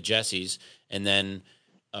Jesse's, and then,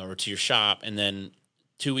 or to your shop. And then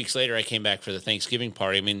 2 weeks later, I came back for the Thanksgiving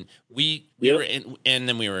party. I mean, we were in, and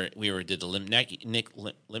then we did the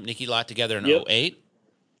Limpnicki lot together in 08.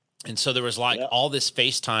 And so there was all this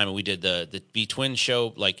FaceTime, and we did the V-Twin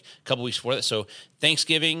show like a couple weeks before that. So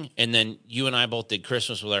Thanksgiving, and then you and I both did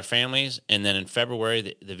Christmas with our families. And then in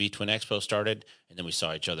February, the V-Twin Expo started, and then we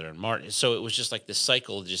saw each other in March. So it was just like this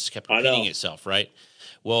cycle just kept repeating itself, right?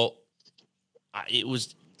 Well,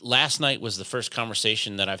 last night was the first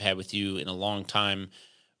conversation that I've had with you in a long time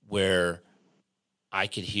where I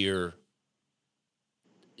could hear.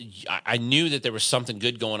 I knew that there was something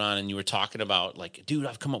good going on, and you were talking about like, dude,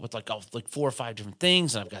 I've come up with like 4 or 5 different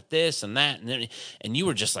things, and I've got this and that, and then, and you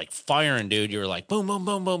were just like firing, dude. You were like, boom, boom,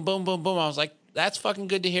 boom, boom, boom, boom, boom. I was like, that's fucking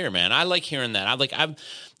good to hear, man. I like hearing that. I've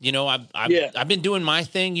been doing my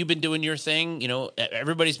thing. You've been doing your thing. You know,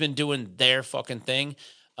 everybody's been doing their fucking thing.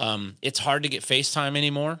 It's hard to get FaceTime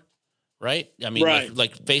anymore, right? I mean,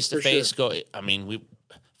 like face to face.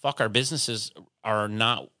 Our businesses are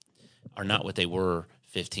not what they were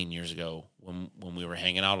 15 years ago when we were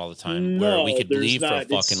hanging out all the time, where we could leave for a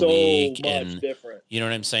fucking week, and different. You know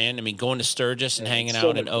what I'm saying? I mean, going to Sturgis and hanging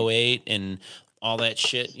out in 08 and all that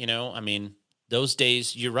shit, you know? I mean, those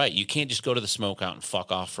days, you're right. You can't just go to the smoke out and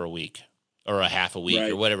fuck off for a week or a half a week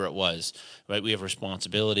or whatever it was, right? We have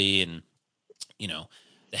responsibility, and, you know,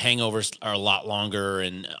 the hangovers are a lot longer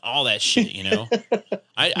and all that shit, you know?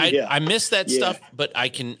 I miss that stuff, but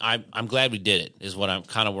I'm glad we did it, is what I'm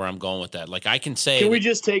kind of where I'm going with that. Like, I can say, can we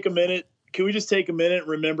just take a minute and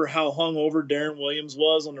remember how hungover Darren Williams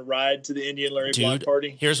was on the ride to the Indian Larry Block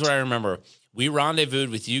Party? Here's what I remember. We rendezvoused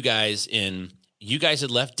with you guys you guys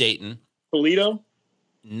had left Dayton. Toledo?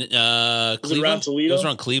 Cleveland? Was it around Toledo? It was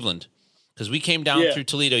around Cleveland. Because we came down through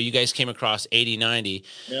Toledo. You guys came across 80, 90.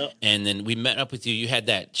 Yep. And then we met up with you. You had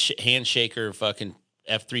that handshaker fucking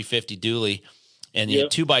F-350 dually. And you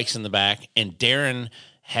had 2 bikes in the back. And Darren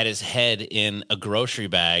had his head in a grocery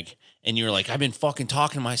bag. And you were like, I've been fucking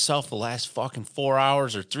talking to myself the last fucking 4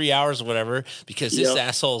 hours or 3 hours or whatever, because this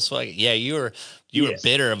asshole's fucking, you were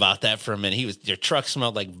bitter about that for a minute. Your truck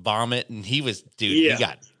smelled like vomit, and he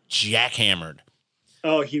got jackhammered.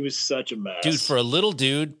 Oh, he was such a mess. Dude, for a little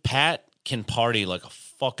dude, Pat can party like a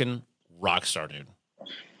fucking rock star, dude.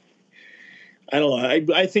 I don't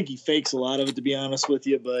know. I think he fakes a lot of it, to be honest with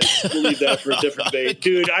you, but we'll leave that for a different day.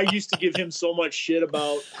 Dude, I used to give him so much shit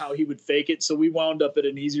about how he would fake it. So we wound up at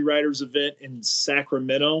an Easy Riders event in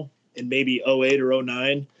Sacramento in maybe 08 or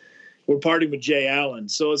 09. We're partying with Jay Allen.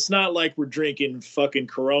 So it's not like we're drinking fucking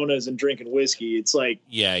Coronas and drinking whiskey. It's like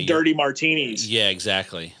dirty martinis. Yeah,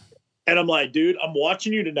 exactly. And I'm like, dude, I'm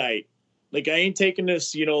watching you tonight. Like, I ain't taking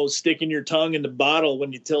this, sticking your tongue in the bottle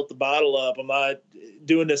when you tilt the bottle up. I'm not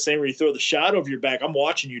doing this thing where you throw the shot over your back. I'm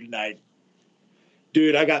watching you tonight.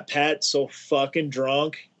 Dude, I got Pat so fucking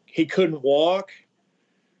drunk. He couldn't walk.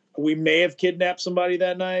 We may have kidnapped somebody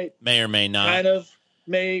that night. May or may not. Kind of.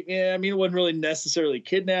 Yeah, I mean, it wasn't really necessarily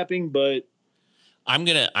kidnapping, but I'm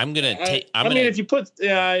gonna if you put,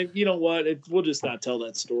 you know what? We'll just not tell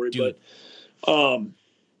that story. Dude. But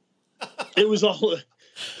it was all...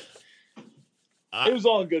 It was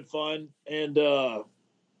all good fun, and so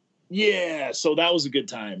that was a good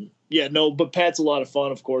time. Yeah, no, but Pat's a lot of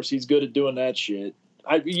fun, of course. He's good at doing that shit.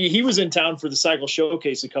 He was in town for the Cycle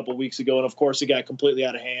Showcase a couple weeks ago, and of course it got completely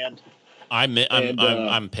out of hand.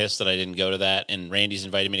 I'm pissed that I didn't go to that, and Randy's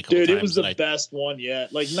invited me a couple times. Dude, it was the best one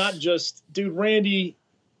yet. Like, not just... Dude, Randy...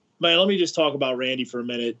 Man, let me just talk about Randy for a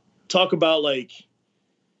minute. Talk about, like...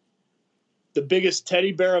 the biggest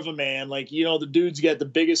teddy bear of a man. Like, the dude's got the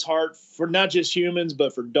biggest heart for not just humans,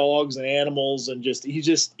 but for dogs and animals. And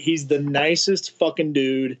he's the nicest fucking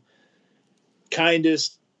dude,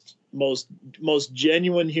 kindest, most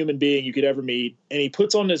genuine human being you could ever meet. And he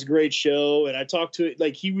puts on this great show. And I talked to it,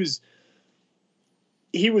 like, he was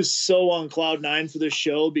so on cloud nine for this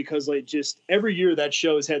show, because like just every year that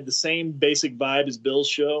show has had the same basic vibe as Bill's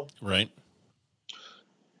show. Right.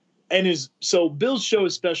 And so Bill's show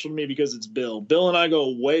is special to me because it's Bill. Bill and I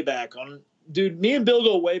go way back on, dude. Me and Bill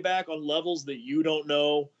go way back on levels that you don't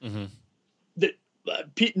know, that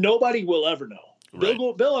nobody will ever know. Right.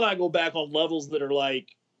 Bill and I go back on levels that are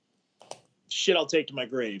like shit I'll take to my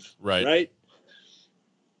grave. Right. Right.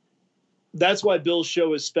 That's why Bill's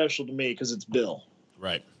show is special to me, because it's Bill.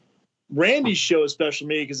 Right. Randy's show is special to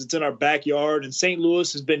me because it's in our backyard, and St.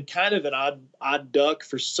 Louis has been kind of an odd duck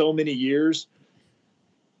for so many years.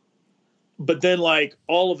 But then, like,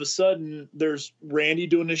 all of a sudden, there's Randy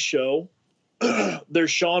doing his show. There's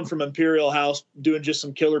Sean from Imperial House doing just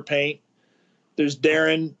some killer paint. There's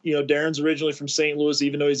Darren. You know, Darren's originally from St. Louis,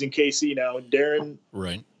 even though he's in KC now. Darren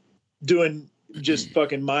doing just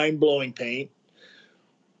fucking mind-blowing paint.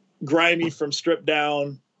 Grimy from Strip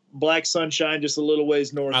Down. Black Sunshine just a little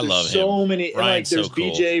ways north. I love so him. many. And like, there's so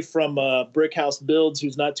cool. BJ from Brick House Builds,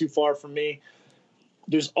 who's not too far from me.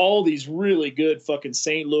 There's all these really good fucking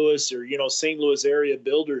St. Louis or, you know, St. Louis area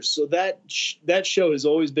builders. So that show has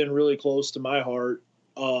always been really close to my heart.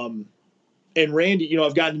 And Randy, you know,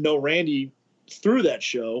 I've gotten to know Randy through that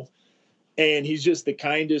show, and he's just the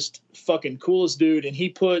kindest, fucking coolest dude. And he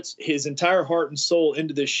puts his entire heart and soul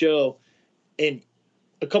into this show. And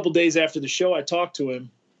a couple days after the show, I talked to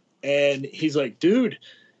him, and he's like, dude,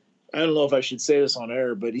 I don't know if I should say this on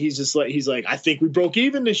air, but he's like, I think we broke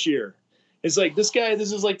even this year. It's like, this guy,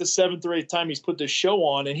 this is like the 7th or 8th time he's put this show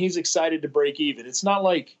on, and he's excited to break even. It's not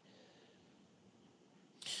like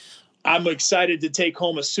I'm excited to take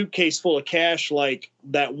home a suitcase full of cash like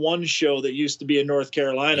that one show that used to be in North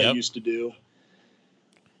Carolina used to do,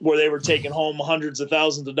 where they were taking home hundreds of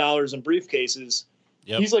thousands of dollars in briefcases.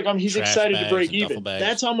 Yep. He's like, he's Trash excited to break even.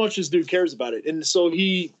 That's how much this dude cares about it. And so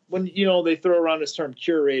when, you know, they throw around this term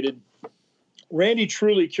curated, Randy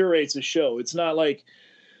truly curates a show. It's not like,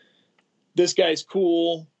 this guy's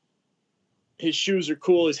cool, his shoes are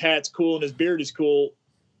cool, his hat's cool, and his beard is cool.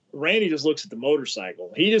 Randy just looks at the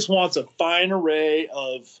motorcycle. He just wants a fine array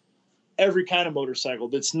of every kind of motorcycle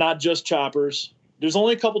that's not just choppers. There's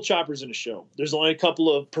only a couple choppers in the show. There's only a couple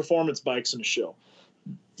of performance bikes in the show.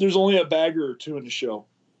 There's only a bagger or two in the show.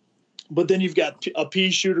 But then you've got a pea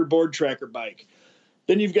shooter board tracker bike.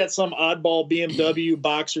 Then you've got some oddball BMW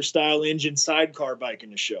boxer-style engine sidecar bike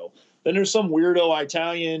in the show. Then there's some weirdo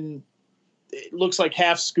Italian, it looks like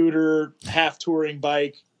half scooter, half touring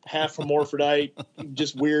bike, half hermaphrodite,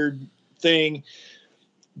 just weird thing.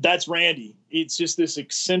 That's Randy. It's just this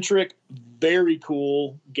eccentric, very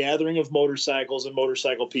cool gathering of motorcycles and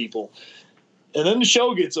motorcycle people. And then the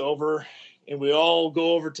show gets over, and we all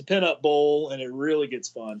go over to Pinup Bowl, and it really gets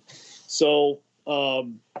fun. So,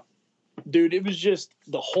 dude, it was just,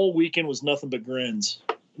 the whole weekend was nothing but grins.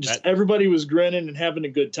 Just everybody was grinning and having a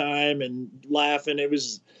good time and laughing. It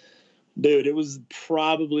was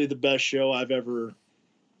probably the best show I've ever.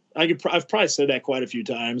 I've probably said that quite a few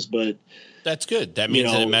times, but that's good. That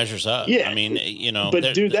means that it measures up. Yeah, I mean, you know,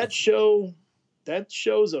 but dude, that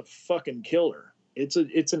show's a fucking killer. It's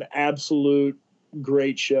an absolute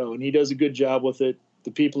great show, and he does a good job with it.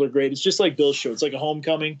 The people are great. It's just like Bill's show. It's like a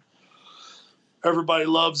homecoming. Everybody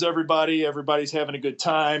loves everybody. Everybody's having a good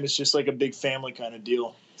time. It's just like a big family kind of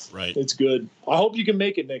deal. Right. It's good. I hope you can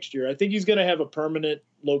make it next year. I think he's going to have a permanent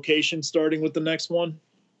location starting with the next one.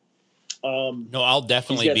 No, I'll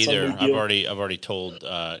definitely be there. I've already told,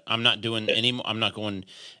 I'm not doing I'm not going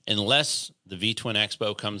unless the V-Twin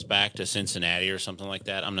Expo comes back to Cincinnati or something like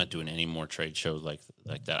that. I'm not doing any more trade shows like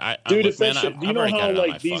that. Dude, if that shit, do you know how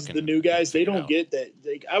like the new guys, they don't get that.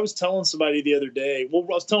 I was telling somebody the other day, I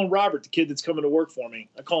was telling Robert, the kid that's coming to work for me.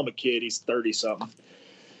 I call him a kid. He's 30 something.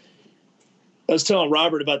 I was telling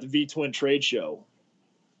Robert about the V-Twin trade show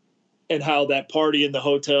and how that party in the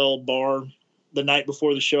hotel bar the night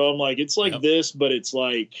before the show, I'm like, it's like this, but it's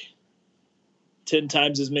like 10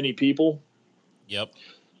 times as many people. Yep.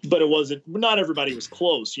 But not everybody was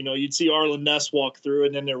close. You know, you'd see Arlen Ness walk through,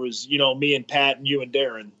 and then there was, you know, me and Pat and you and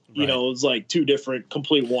Darren. You know, it was like two different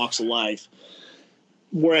complete walks of life.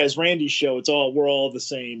 Whereas Randy's show, we're all the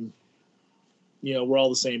same, you know, we're all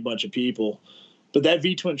the same bunch of people. But that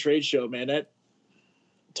V-Twin trade show, man,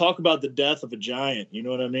 talk about the death of a giant. You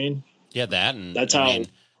know what I mean? Yeah,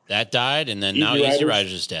 that died, and then now Easy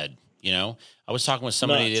Riders is dead. You know, I was talking with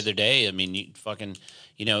somebody the other day. I mean,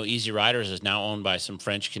 Easy Riders is now owned by some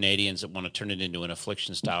French Canadians that want to turn it into an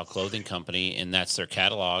Affliction style clothing company, and that's their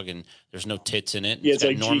catalog. And there's no tits in it. Yeah, it's got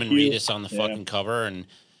like Norman GQ. Reedus on the fucking cover, and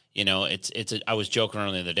you know, I was joking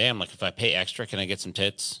around the other day. I'm like, if I pay extra, can I get some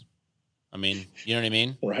tits? I mean, you know what I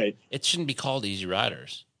mean? Right. It shouldn't be called Easy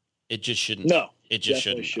Riders. It just shouldn't. No, it just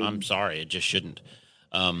shouldn't. I'm sorry, it just shouldn't.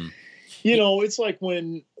 You know, it's like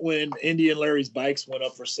when Indy and Larry's bikes went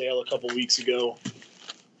up for sale a couple weeks ago.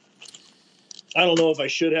 I don't know if I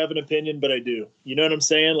should have an opinion, but I do. You know what I'm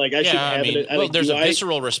saying? Like, I shouldn't have it. Well, there's a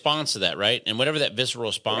visceral response to that, right? And whatever that visceral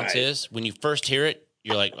response is, when you first hear it,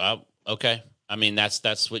 you're like, oh, okay. I mean, that's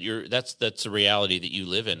the reality that you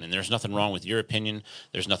live in, and there's nothing wrong with your opinion.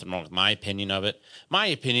 There's nothing wrong with my opinion of it. My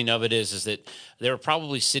opinion of it is that they were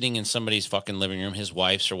probably sitting in somebody's fucking living room, his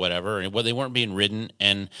wife's or whatever, and they weren't being ridden.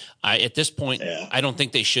 And at this point, I don't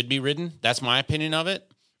think they should be ridden. That's my opinion of it.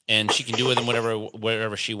 and she can do with him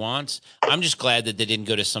whatever she wants. I'm just glad that they didn't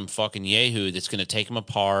go to some fucking yahoo that's going to take him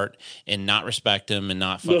apart and not respect him and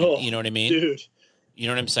not fucking, No, you know what I mean? dude. You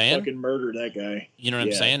know what I'm saying? Fucking murder that guy. You know what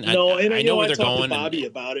I'm saying? No, and I know where I they're talked going. to Bobby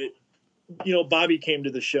about it. You know, Bobby came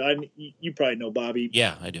to the show. I mean, you probably know Bobby.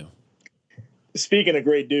 Yeah, I do. Speaking of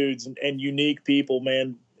great dudes and unique people,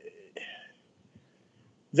 man,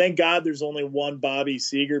 thank God there's only one Bobby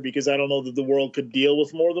Seeger, because I don't know that the world could deal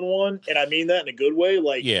with more than one. And I mean that in a good way.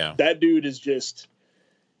 Like, that dude is just...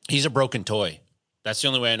 He's a broken toy. That's the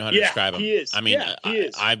only way I know how to describe him. He is. I mean, he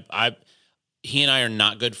is. He and I are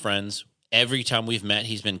not good friends. Every time we've met,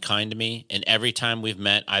 he's been kind to me. And every time we've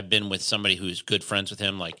met, I've been with somebody who's good friends with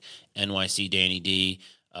him, like NYC Danny D.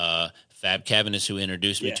 Fab Kevin is who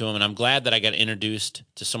introduced me to him. And I'm glad that I got introduced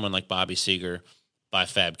to someone like Bobby Seeger by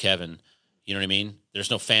Fab Kevin. You know what I mean? There's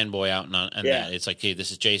no fanboy out on that. It's like, hey,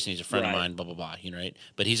 this is Jason. He's a friend of mine, blah, blah, blah. You know, right?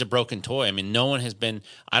 But he's a broken toy. I mean, no one has been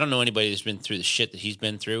 – I don't know anybody that's been through the shit that he's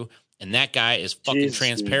been through. And that guy is fucking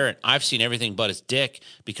transparent. Dude. I've seen everything but his dick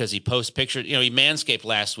because he posts pictures. You know, he manscaped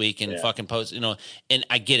last week and fucking posts, you know, and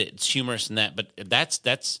I get it. It's humorous and that. But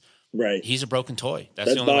that's right. He's a broken toy.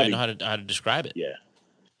 That's the only way I know how to describe it. Yeah.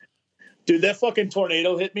 Dude, that fucking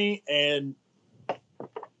tornado hit me, and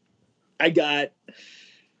I got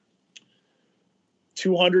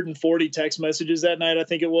 240 text messages that night, I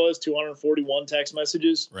think it was, 241 text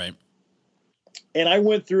messages. Right. And I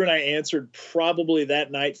went through and I answered probably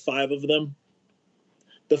that night 5 of them.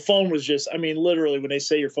 The phone was just, I mean, literally when they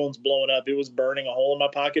say your phone's blowing up, it was burning a hole in my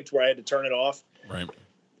pocket to where I had to turn it off. Right.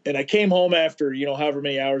 And I came home after, you know, however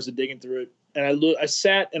many hours of digging through it. And I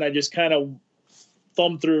sat and I just kind of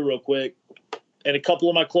thumbed through real quick. And a couple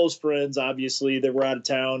of my close friends, obviously, they were out of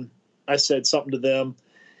town. I said something to them.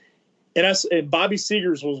 And Bobby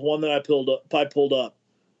Seegers was one that I pulled up.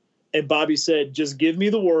 And Bobby said, just give me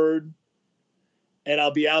the word, and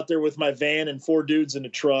I'll be out there with my van and 4 dudes in the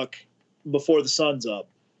truck before the sun's up.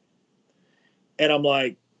 And I'm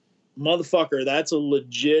like, motherfucker, that's a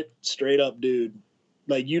legit straight up dude.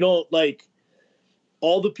 Like, you don't, like,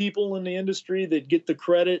 all the people in the industry that get the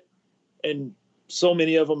credit, and so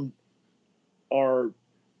many of them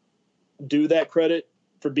do that credit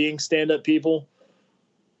for being stand-up people.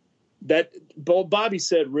 That Bobby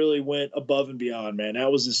said really went above and beyond, man.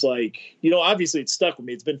 That was just like, you know, obviously it stuck with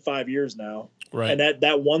me. It's been 5 years now. Right. And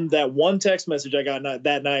that one text message I got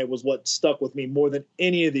that night was what stuck with me more than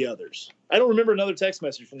any of the others. I don't remember another text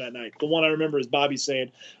message from that night. The one I remember is Bobby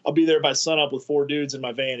saying, I'll be there by sunup with 4 dudes in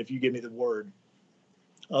my van if you give me the word.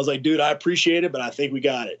 I was like, dude, I appreciate it, but I think we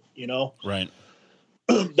got it, you know? Right.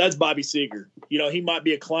 That's Bobby Seeger. You know, he might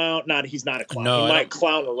be a clown. He's not a clown. No, he might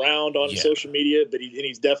clown around on social media, but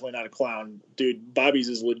he's definitely not a clown. Dude, Bobby's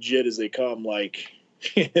as legit as they come. Like,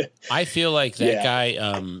 I feel like that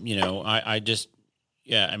guy, you know, I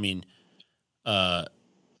mean,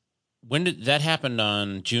 when did that happen?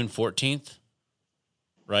 On June 14th,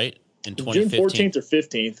 right? In 2015. June 14th or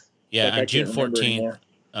 15th. Yeah, like, on June 14th.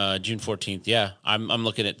 June 14th. Yeah. I'm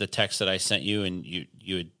looking at the text that I sent you, and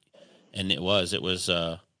you had, and it was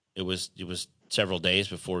several days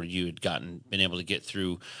before you had been able to get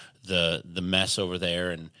through the mess over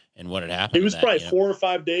there and what had happened. It was probably 4 or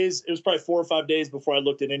 5 days. It was probably 4 or 5 days before I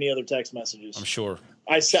looked at any other text messages. I'm sure.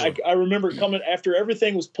 I remember coming after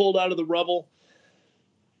everything was pulled out of the rubble.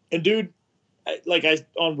 And dude,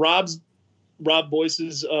 on Rob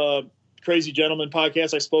Boyce's Crazy Gentleman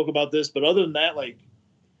podcast, I spoke about this. But other than that, like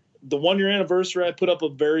the 1-year anniversary, I put up a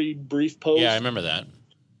very brief post. Yeah, I remember that.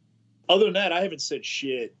 Other than that, I haven't said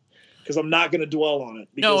shit because I'm not going to dwell on it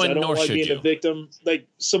because I don't like being a victim. Like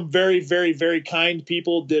some very, very, very kind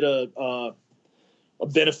people did a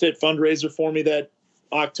benefit fundraiser for me that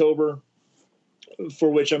October, for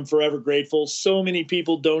which I'm forever grateful. So many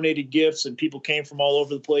people donated gifts and people came from all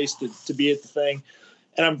over the place to be at the thing.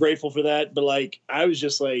 And I'm grateful for that. But like, I was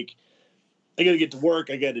just like, I got to get to work.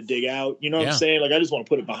 I got to dig out. You know what I'm saying? Like, I just want to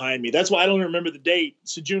put it behind me. That's why I don't remember the date.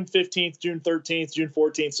 So June 15th, June 13th, June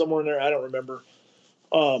 14th, somewhere in there. I don't remember.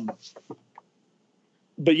 But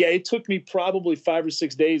yeah, it took me probably 5 or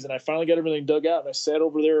 6 days, and I finally got everything dug out, and I sat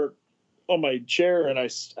over there on my chair, and I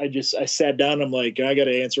sat down. And I'm like, I got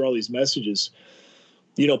to answer all these messages.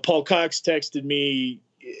 You know, Paul Cox texted me.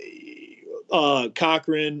 Jeff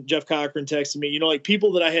Cochran texted me, you know, like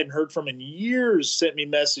people that I hadn't heard from in years sent me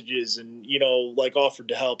messages and, you know, like offered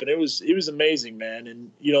to help. And it was amazing, man.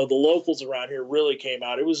 And, you know, the locals around here really came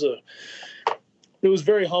out. It was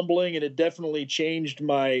very humbling, and it definitely changed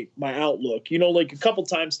my outlook. You know, like a couple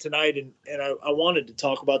times tonight, and I wanted to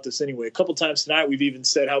talk about this anyway. A couple times tonight, we've even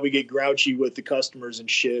said how we get grouchy with the customers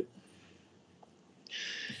and shit.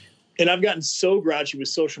 And I've gotten so grouchy with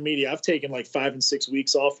social media. I've taken like 5 and 6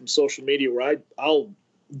 weeks off from social media where I'll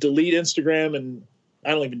delete Instagram, and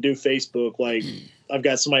I don't even do Facebook. Like, I've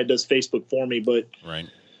got somebody that does Facebook for me, but right.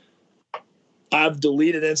 I've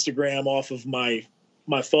deleted Instagram off of my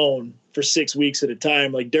phone for 6 weeks at a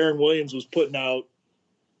time. Like, Darren Williams was putting out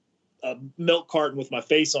a milk carton with my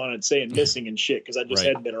face on it saying missing and shit because I just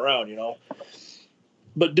hadn't been around, you know.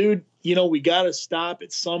 But, dude, you know, we got to stop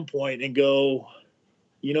at some point and go,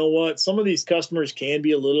 you know what? Some of these customers can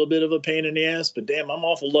be a little bit of a pain in the ass, but damn, I'm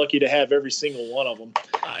awful lucky to have every single one of them.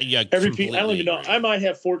 Yeah, I don't even know. I might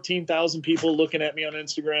have 14,000 people looking at me on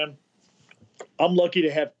Instagram. I'm lucky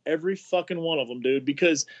to have every fucking one of them, dude,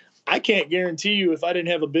 because I can't guarantee you if I didn't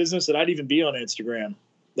have a business that I'd even be on Instagram.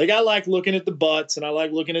 Like, I like looking at the butts and I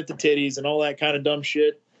like looking at the titties and all that kind of dumb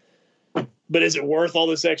shit. But is it worth all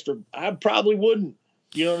this extra? I probably wouldn't.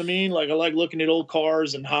 You know what I mean? Like, I like looking at old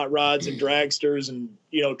cars and hot rods and dragsters and,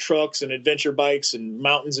 you know, trucks and adventure bikes and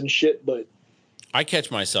mountains and shit. But I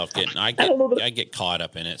catch myself I get caught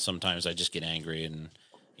up in it. Sometimes I just get angry and,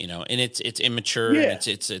 you know, and it's immature and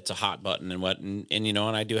it's a hot button and you know,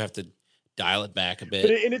 and I do have to dial it back a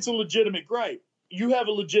bit. And it's a legitimate gripe. You have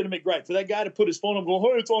a legitimate gripe for that guy to put his phone up and go,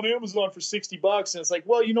 hey, it's on Amazon for $60. And it's like,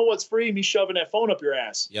 well, you know what's free? Me shoving that phone up your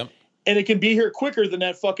ass. Yep. And it can be here quicker than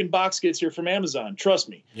that fucking box gets here from Amazon. Trust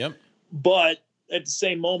me. Yep. But at the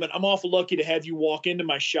same moment, I'm awful lucky to have you walk into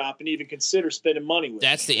my shop and even consider spending money with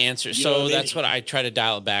That's me. the answer. So that's what I try to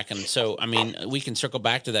dial it back. And so, I mean, we can circle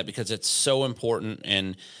back to that because it's so important.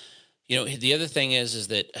 And, you know, the other thing is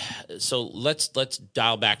that, so let's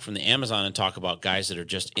dial back from the Amazon and talk about guys that are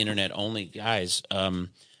just internet only guys.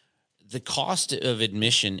 The cost of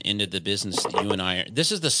admission into the business that you and I are,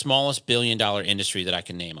 this is the smallest $1 billion industry that I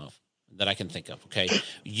can name of, that I can think of. Okay.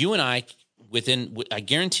 You and I, I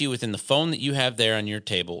guarantee you within the phone that you have there on your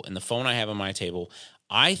table and the phone I have on my table,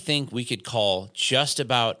 I think we could call just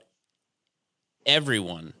about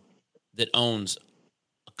everyone that owns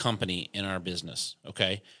a company in our business.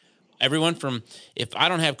 Okay. Everyone from, if I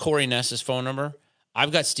don't have Corey Ness's phone number,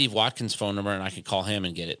 I've got Steve Watkins' phone number and I could call him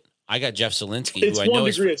and get it. I got Jeff Zielinski, it's who I know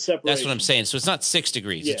is. Of separation. That's what I'm saying. So it's not 6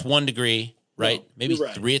 degrees; it's 1 degree, right? No, maybe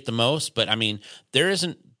 3 at the most. But I mean, there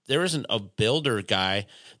isn't a builder guy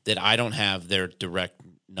that I don't have their direct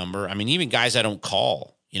number. I mean, even guys I don't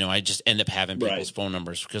call. You know, I just end up having people's phone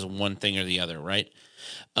numbers because of one thing or the other, right?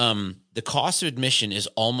 The cost of admission is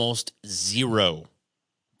almost zero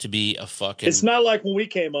to be a fucking. It's not like when we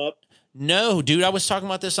came up. No, dude, I was talking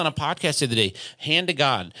about this on a podcast the other day. Hand to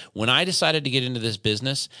God, when I decided to get into this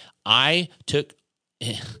business, I took –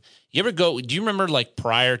 you ever go – do you remember like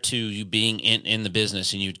prior to you being in the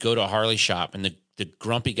business and you'd go to a Harley shop and the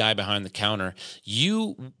grumpy guy behind the counter,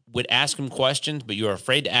 you would ask him questions, but you were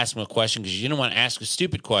afraid to ask him a question because you didn't want to ask a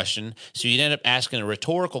stupid question. So you'd end up asking a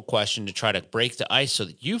rhetorical question to try to break the ice so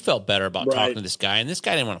that you felt better about talking to this guy. And this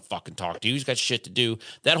guy didn't want to fucking talk to you. He's got shit to do.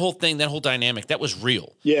 That whole thing, that whole dynamic, that was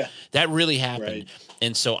real. Yeah. That really happened.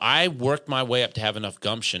 And so I worked my way up to have enough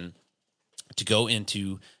gumption to go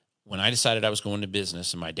into, when I decided I was going to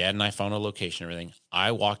business and my dad and I found a location and everything,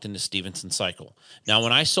 I walked into Stevenson Cycle. Now,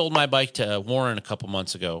 when I sold my bike to Warren a couple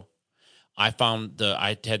months ago, I found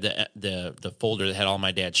I had the folder that had all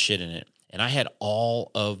my dad's shit in it. And I had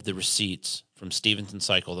all of the receipts from Stevenson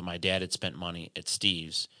Cycle that my dad had spent money at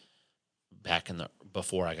Steve's back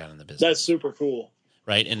before I got in the business. That's super cool.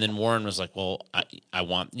 Right. And then Warren was like, well, I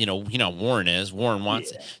want, you know, Warren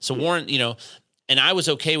wants it. So Warren, you know, and I was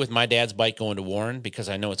okay with my dad's bike going to Warren because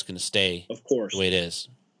I know it's going to stay the way it is.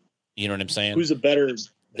 You know what I'm saying? Who's a better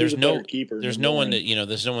keeper? There's no one that, you know,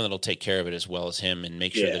 there's no one that'll take care of it as well as him and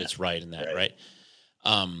make sure that it's right and that, right?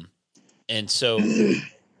 And so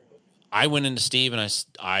I went into Steve and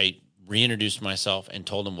I reintroduced myself and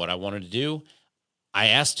told him what I wanted to do. I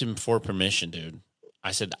asked him for permission, dude.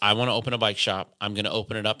 I said, I want to open a bike shop. I'm going to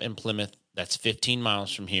open it up in Plymouth. That's 15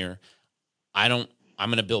 miles from here. I'm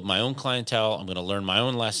going to build my own clientele. I'm going to learn my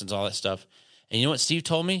own lessons, all that stuff. And you know what Steve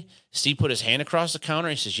told me? Steve put his hand across the counter.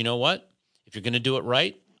 He says, you know what? If you're going to do it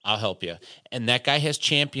right, I'll help you. And that guy has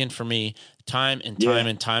championed for me time and time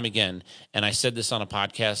and time again. And I said this on a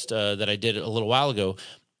podcast that I did a little while ago.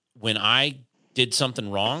 When I did something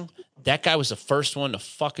wrong, that guy was the first one to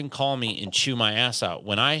fucking call me and chew my ass out.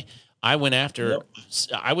 When I went after,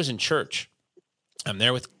 I was in church. I'm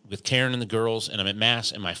there with Karen and the girls, and I'm at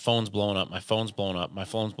mass, and my phone's blowing up.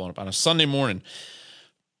 On a Sunday morning,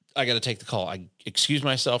 I got to take the call. I excuse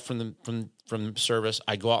myself from the service.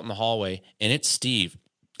 I go out in the hallway, and it's Steve,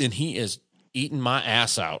 and he is eating my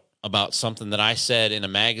ass out about something that I said in a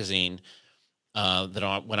magazine.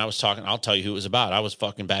 When I was talking, I'll tell you who it was about. I was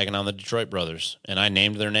fucking bagging on the Detroit Brothers, and I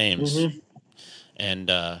named their names. Mm-hmm.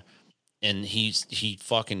 And And he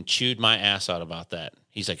fucking chewed my ass out about that.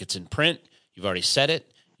 He's like, it's in print. You've already said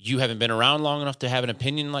it. You haven't been around long enough to have an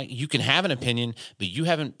opinion. Like, you can have an opinion, but you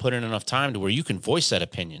haven't put in enough time to where you can voice that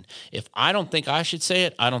opinion. If I don't think I should say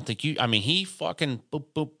it, I don't think you. I mean, he fucking boop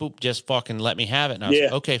boop boop, just fucking let me have it. And I was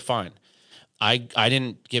like, okay, fine. I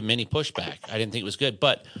didn't give him any pushback. I didn't think it was good.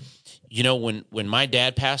 But you know, when my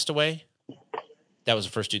dad passed away, that was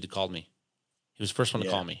the first dude that called me. He was the first one to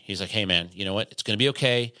call me. He's like, hey man, you know what? It's going to be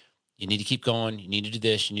okay. You need to keep going. You need to do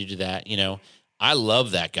this. You need to do that. You know, I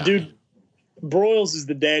love that guy. Dude, Broyles is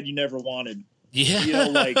the dad you never wanted. Yeah. You know,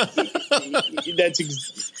 like, and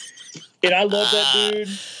I love that dude.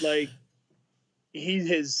 Like,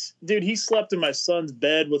 he slept in my son's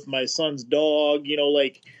bed with my son's dog, you know,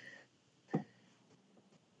 like,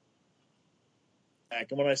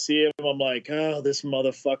 and when I see him, I'm like, oh, this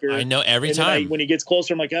motherfucker. I know every and time. When he gets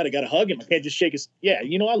closer, I'm like, God, I got to hug him. I can't just shake his. Yeah,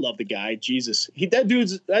 you know, I love the guy. Jesus.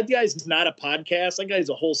 That guy's not a podcast. That guy's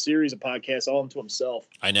a whole series of podcasts all into himself.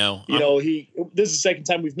 I know. You know, this is the second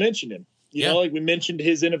time we've mentioned him. You know, like we mentioned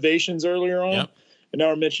his innovations earlier on, and now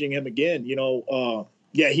we're mentioning him again. You know,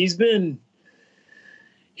 he's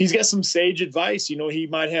got some sage advice. You know, he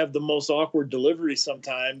might have the most awkward delivery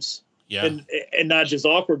sometimes. Yeah. And not just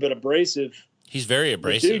awkward, but abrasive. He's very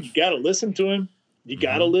abrasive. But dude, you got to listen to him. You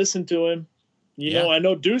got to listen to him. You know, I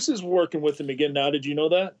know Deuce is working with him again now. Did you know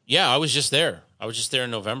that? Yeah, I was just there.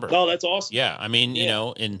 In November. Oh, that's awesome. Yeah, I mean, you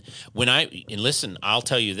know, and listen, I'll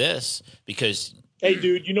tell you this because. Hey,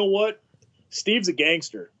 dude, you know what? Steve's a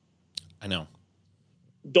gangster. I know.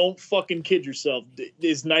 Don't fucking kid yourself.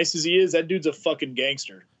 As nice as he is, that dude's a fucking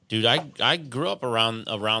gangster. Dude, I grew up around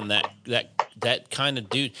that kind of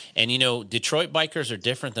dude, and you know, Detroit bikers are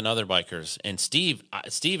different than other bikers. And Steve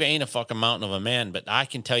ain't a fucking mountain of a man, but I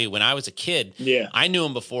can tell you, when I was a kid, I knew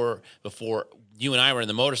him before you and I were in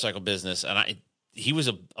the motorcycle business, and he was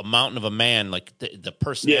a mountain of a man. Like the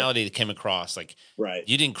personality that came across, like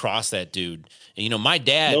you didn't cross that dude. And you know, my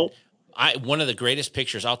dad, one of the greatest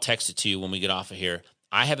pictures. I'll text it to you when we get off of here.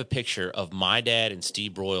 I have a picture of my dad and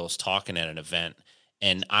Steve Broyles talking at an event.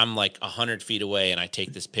 And I'm like 100 feet away, and I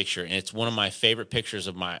take this picture, and it's one of my favorite pictures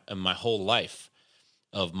of my whole life,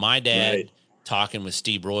 of my dad talking with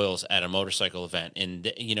Steve Broyles at a motorcycle event.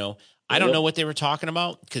 And you know, I don't know what they were talking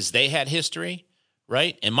about because they had history,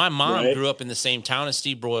 right? And my mom grew up in the same town as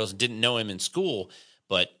Steve Broyles, didn't know him in school,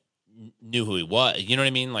 but knew who he was. You know what I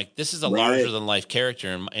mean? Like, this is a larger than life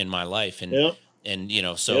character in my life, and you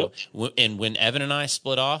know, so and when Evan and I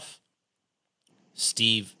split off,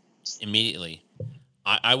 Steve immediately.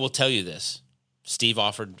 I will tell you this. Steve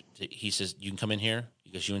offered, he says, you can come in here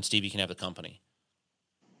because you and Stevie can have the company.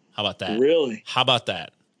 How about that? Really? How about that?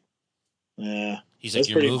 Yeah. He's like,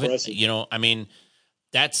 you're moving. Impressive. You know, I mean,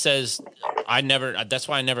 that says, that's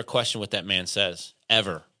why I never question what that man says,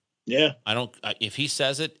 ever. Yeah. I don't, if he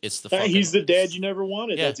says it, it's the he's the dad you never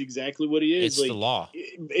wanted. Yeah. That's exactly what he is. It's like, the law.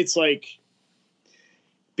 It's like,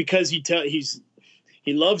 because he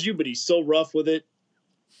loves you, but he's so rough with it.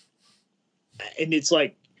 And it's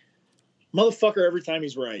like, motherfucker, every time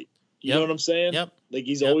he's right. You know what I'm saying? Yep. Like,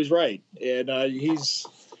 he's always right. And you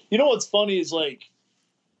know what's funny is, like,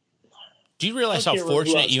 do you realize how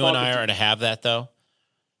fortunate you and I are to have that, though?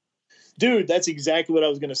 Dude, that's exactly what I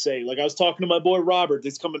was going to say. Like, I was talking to my boy Robert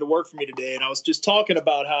that's coming to work for me today, and I was just talking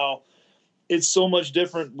about how it's so much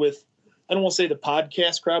different with, I don't want to say the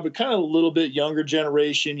podcast crowd, but kind of a little bit younger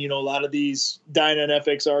generation, you know, a lot of these Dyna and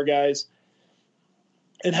FXR guys.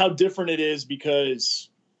 And how different it is because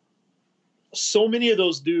so many of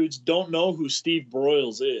those dudes don't know who Steve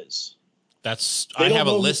Broyles is. I have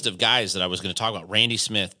a list of guys that I was going to talk about. Randy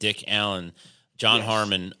Smith, Dick Allen, John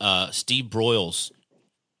Harmon, Steve Broyles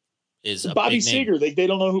is a Bobby big name. Seeger. They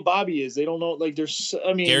don't know who Bobby is. They don't know. Like,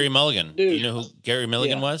 Gary Mulligan. Dude, you know who Gary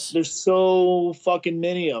Mulligan was? There's so fucking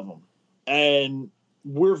many of them. And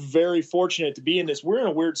we're very fortunate to be in this. We're in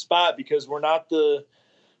a weird spot because we're not the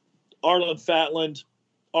Arlen Fatland,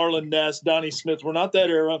 Arlen Ness, Donnie Smith. We're not that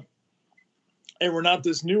era. And we're not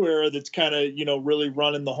this new era that's kind of, you know, really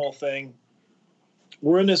running the whole thing.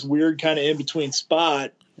 We're in this weird kind of in-between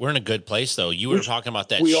spot. We're in a good place, though. You were talking about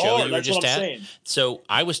that show you were just at. Saying. So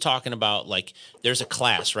I was talking about, like, there's a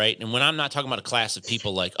class, right? And when I'm not talking about a class of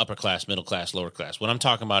people like upper class, middle class, lower class, what I'm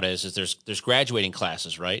talking about is there's graduating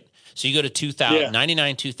classes, right? So you go to 2000,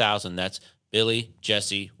 99, 2000, that's Billy,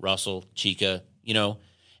 Jesse, Russell, Chica, you know.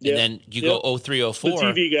 And then you go 03, 04. The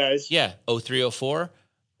TV guys. Yeah, 03, 04.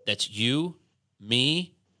 That's you,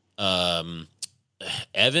 me, Evan,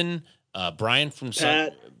 Brian from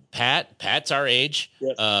Pat. Pat's our age.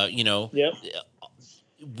 Yep. You know,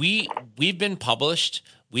 we've been published.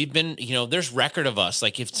 we've been, there's record of us.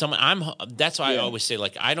 Like if that's why I always say,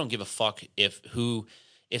 like, I don't give a fuck if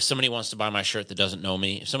somebody wants to buy my shirt that doesn't know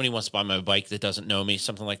me, if somebody wants to buy my bike that doesn't know me,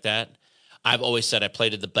 something like that. I've always said I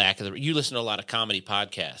played at the back of you listen to a lot of comedy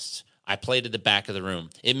podcasts. I played at the back of the room.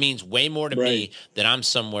 It means way more to me that I'm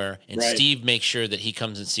somewhere and Steve makes sure that he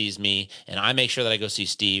comes and sees me, and I make sure that I go see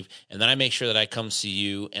Steve, and then I make sure that I come see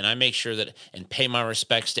you, and I make sure that and pay my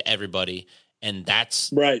respects to everybody. And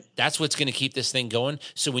that's what's going to keep this thing going.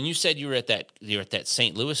 So when you said you were at that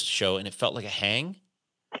St. Louis show and it felt like a hang,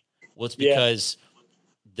 well, it's because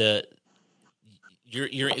you're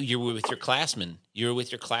with your classmen. You're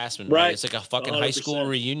with your classmen. Right? It's like a fucking 100%. High school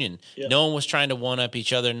reunion. Yeah. No one was trying to one up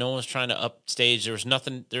each other. No one was trying to upstage. There was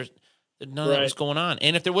nothing. None of that was going on.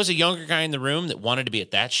 And if there was a younger guy in the room that wanted to be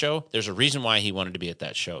at that show, there's a reason why he wanted to be at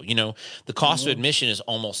that show. The cost of admission is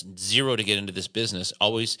almost zero to get into this business.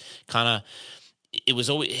 Always kind of. It was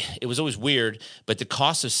always weird, but the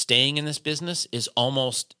cost of staying in this business is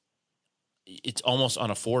almost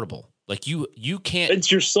unaffordable. Like you can't.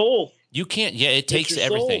 It's your soul. You can't. Yeah, it takes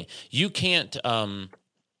everything. Soul.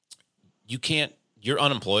 You can't. You're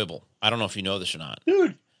unemployable. I don't know if you know this or not,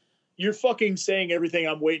 dude. You're fucking saying everything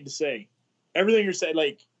I'm waiting to say. Everything you're saying,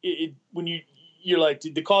 like when you're like,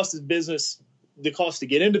 dude, the cost of business, the cost to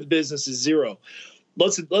get into the business is zero.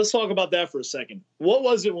 Let's talk about that for a second. What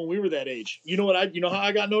was it when we were that age? You know how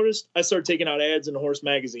I got noticed? I started taking out ads in the Horse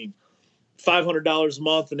magazine. $500 a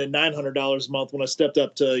month and then $900 a month when I stepped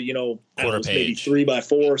up to, maybe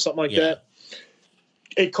 3x4 or something like that.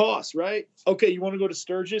 It costs, right? Okay, you want to go to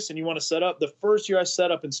Sturgis and you want to set up. The first year I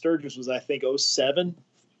set up in Sturgis was, I think, 2007.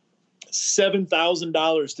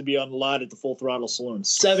 $7,000 to be on the lot at the Full Throttle Saloon.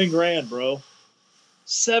 $7,000, bro.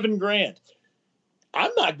 $7,000.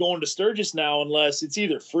 I'm not going to Sturgis now unless it's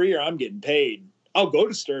either free or I'm getting paid. I'll go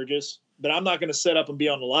to Sturgis, but I'm not going to set up and be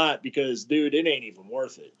on the lot because, dude, it ain't even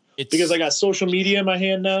worth it. Because I got social media in my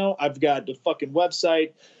hand now. I've got the fucking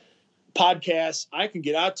website, podcasts. I can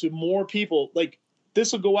get out to more people. Like,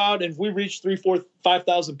 this will go out, and if we reach 3,000, 4,000,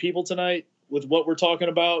 5,000 people tonight with what we're talking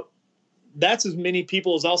about, that's as many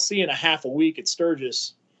people as I'll see in a half a week at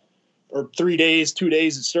Sturgis, or 3 days, 2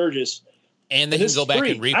 days at Sturgis. And they can go back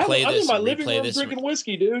and replay I'm this. I'm in my living room drinking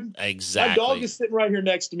whiskey, dude. Exactly. My dog is sitting right here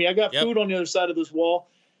next to me. I got food on the other side of this wall.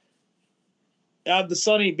 I have the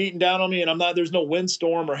sun ain't beating down on me, and there's no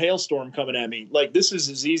windstorm or hailstorm coming at me. Like, this is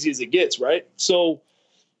as easy as it gets, right? So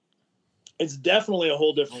it's definitely a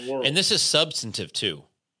whole different world. And this is substantive too.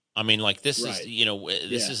 I mean, like, this is,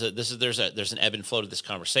 there's an ebb and flow to this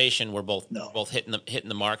conversation. We're both hitting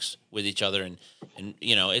the marks with each other, and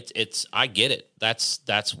it's I get it. That's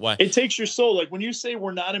why it takes your soul. Like, when you say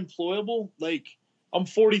we're not employable, like, I'm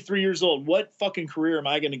 43 years old. What fucking career am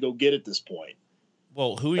I going to go get at this point?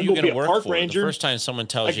 Well, who are you going to work for? Ranger. The first time someone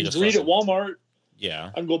tells you to read at Walmart. Yeah.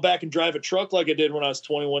 I can go back and drive a truck like I did when I was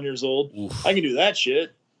 21 years old. Oof. I can do that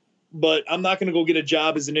shit. But I'm not going to go get a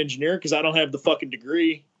job as an engineer because I don't have the fucking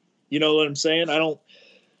degree. You know what I'm saying?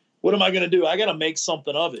 What am I going to do? I got to make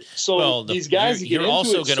something of it. So these guys, you're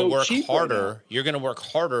also going to work harder. Right, you're going to work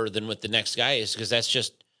harder than what the next guy is, because that's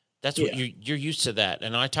what you're used to that.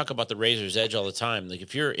 And I talk about the razor's edge all the time. Like,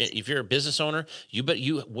 if you're a business owner, what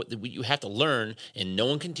you have to learn, and no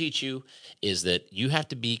one can teach you, is that you have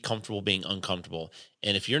to be comfortable being uncomfortable.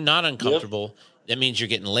 And if you're not uncomfortable, that means you're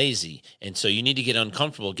getting lazy. And so you need to get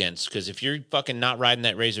uncomfortable against, because if you're fucking not riding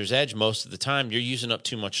that razor's edge most of the time, you're using up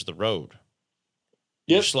too much of the road.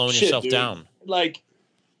 You're slowing yourself down. Like,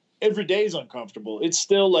 every day is uncomfortable. It's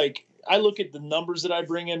still like, I look at the numbers that I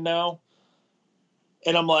bring in now,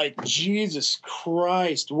 and I'm like, Jesus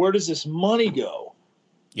Christ, where does this money go?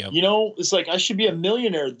 Yeah. It's like, I should be a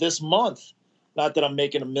millionaire this month. Not that I'm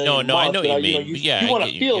making $1 million. No, I know what you mean. You want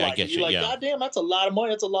to feel like it. You're like, God damn, that's a lot of money.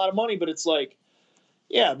 That's a lot of money. But it's like,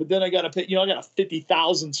 yeah, but then I got to pay, I got a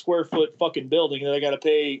 50,000 square foot fucking building that I got to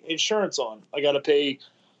pay insurance on. I got to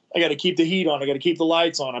keep the heat on. I got to keep the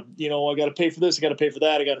lights on. I got to pay for this. I got to pay for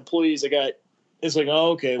that. I got employees. It's like,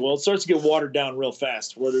 oh, okay, well, it starts to get watered down real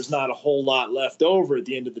fast where there's not a whole lot left over at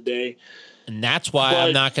the end of the day. And that's why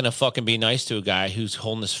I'm not going to fucking be nice to a guy who's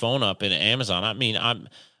holding his phone up in Amazon. I mean, I'm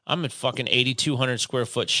a fucking 8,200 square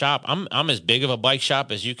foot shop. I'm as big of a bike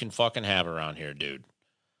shop as you can fucking have around here, dude.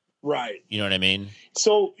 Right. You know what I mean?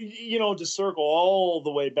 So, to circle all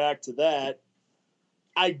the way back to that,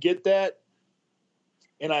 I get that,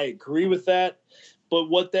 and I agree with that. But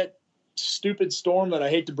what that stupid storm that I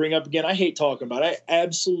hate to bring up again, I hate talking about it. I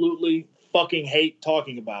absolutely fucking hate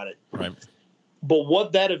talking about it. Right. But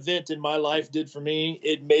what that event in my life did for me,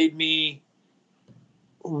 it made me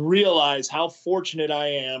realize how fortunate I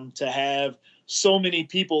am to have so many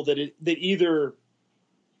people that either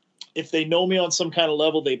if they know me on some kind of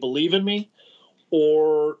level, they believe in me,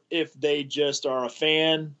 or if they just are a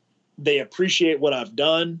fan, they appreciate what I've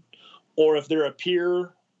done, or if they're a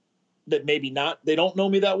peer that maybe not, they don't know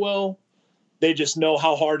me that well, they just know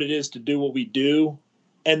how hard it is to do what we do,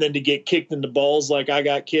 and then to get kicked in the balls like I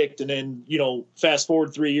got kicked, and then, you know, fast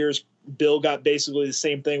forward 3 years, Bill got basically the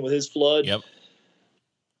same thing with his flood. Yep.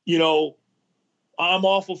 You know, I'm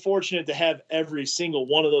awful fortunate to have every single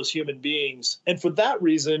one of those human beings. And for that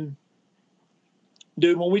reason,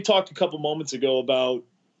 dude, when we talked a couple moments ago about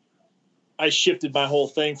I shifted my whole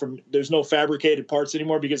thing from there's no fabricated parts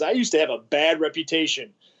anymore, because I used to have a bad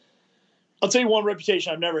reputation. I'll tell you one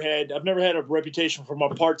reputation I've never had. I've never had a reputation for my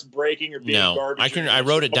parts breaking or being garbage. I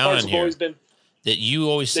wrote it down on here that you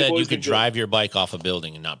always said you could drive good. your bike off a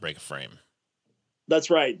building and not break a frame. That's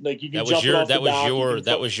right. Like, you can jump it off the dock.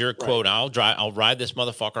 That was your quote. I'll ride this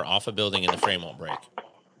motherfucker off a building and the frame won't break.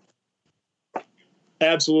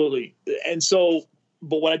 Absolutely. And so,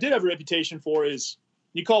 but what I did have a reputation for is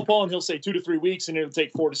you call Paul and he'll say 2 to 3 weeks, and it'll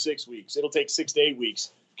take 4 to 6 weeks. It'll take 6 to 8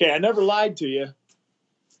 weeks. Okay. I never lied to you.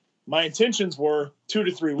 My intentions were 2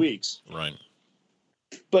 to 3 weeks. Right.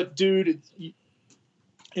 But dude,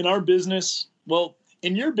 in our business, well,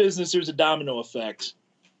 in your business, there's a domino effect,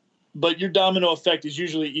 but your domino effect is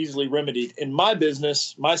usually easily remedied. In my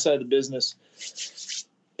business, my side of the business,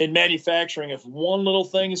 in manufacturing, if one little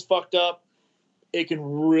thing is fucked up, it can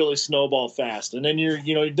really snowball fast. And then your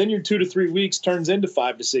 2 to 3 weeks turns into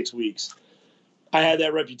 5 to 6 weeks. I had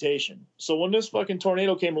that reputation. So when this fucking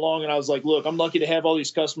tornado came along and I was like, look, I'm lucky to have all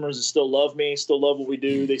these customers that still love me, still love what we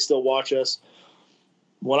do. They still watch us.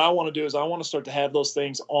 What I want to do is I want to start to have those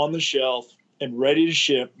things on the shelf and ready to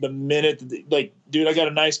ship the minute, like, dude, I got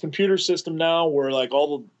a nice computer system now where like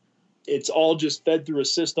it's all just fed through a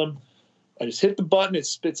system. I just hit the button, it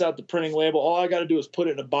spits out the printing label. All I got to do is put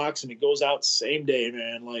it in a box and it goes out same day,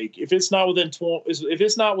 man. Like, if it's not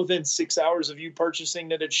within 6 hours of you purchasing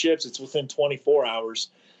that it ships, it's within 24 hours.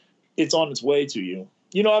 It's on its way to you.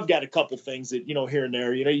 You know, I've got a couple things that, you know, here and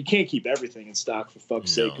there, you know, you can't keep everything in stock for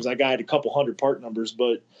fuck's sake, because I got a couple hundred part numbers,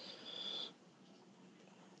 but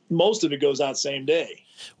most of it goes out same day.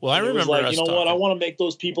 Well, I remember like, you know what? I want to make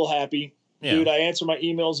those people happy. Yeah. Dude, I answer my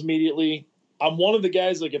emails immediately. I'm one of the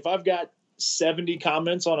guys, like, if I've got 70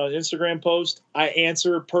 comments on an Instagram post, I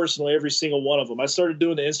answer personally every single one of them. I started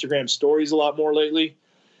doing the Instagram stories a lot more lately,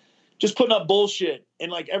 just putting up bullshit.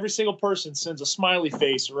 And like every single person sends a smiley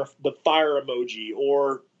face or the fire emoji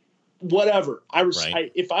or whatever.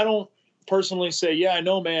 If I don't personally say, yeah, I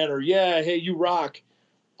know, man, or yeah, hey, you rock,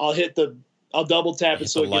 I'll double tap it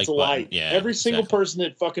so it gets a light. Yeah, every single person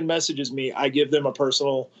that fucking messages me, I give them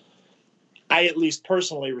I at least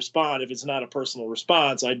personally respond. If it's not a personal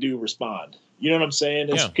response, I do respond. You know what I'm saying?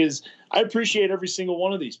 It's because I appreciate every single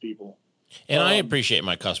one of these people. And I appreciate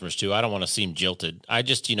my customers too. I don't want to seem jilted. I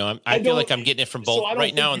just, you know, I feel like I'm getting it from both.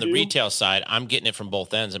 Right now on the retail side, I'm getting it from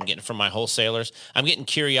both ends. I'm getting it from my wholesalers. I'm getting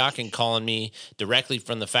Kiryakin calling me directly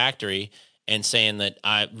from the factory and saying that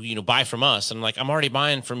buy from us. And I'm like, I'm already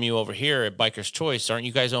buying from you over here at Biker's Choice. Aren't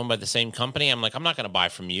you guys owned by the same company? I'm like, I'm not going to buy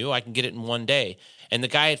from you. I can get it in one day. And the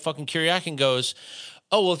guy at fucking Kiryakin goes,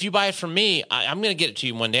 oh, well, if you buy it from me, I'm going to get it to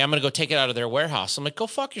you one day. I'm going to go take it out of their warehouse. I'm like, go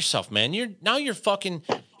fuck yourself, man. You're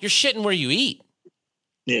shitting where you eat.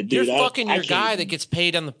 Yeah, dude, you're fucking your guy that gets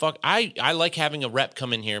paid on the fuck. I like having a rep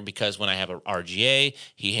come in here because when I have a RGA,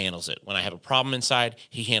 he handles it. When I have a problem inside,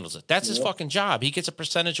 he handles it. That's his fucking job. He gets a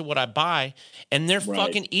percentage of what I buy, and they're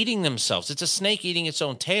fucking eating themselves. It's a snake eating its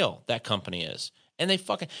own tail, that company is. And they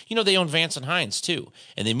fucking, they own Vance and Hines too.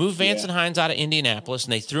 And they moved Vance and Hines out of Indianapolis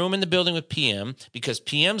and they threw them in the building with PM because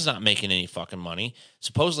PM's not making any fucking money.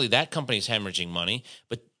 Supposedly that company's hemorrhaging money,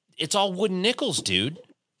 but it's all wooden nickels, dude.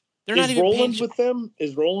 They're not even Roland's with them?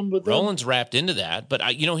 Is Roland with them? Roland's wrapped into that. But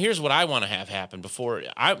here's what I want to have happen before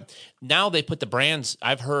now they put the brands.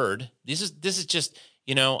 I've heard this is just,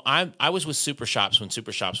 I was with Super Shops when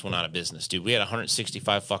Super Shops went out of business, dude. We had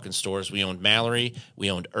 165 fucking stores. We owned Mallory.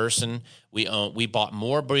 We owned Urson. We bought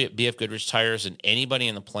more BF Goodrich tires than anybody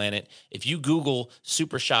on the planet. If you Google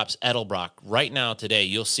Super Shops Edelbrock right now today,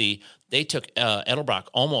 you'll see they took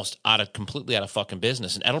Edelbrock completely out of fucking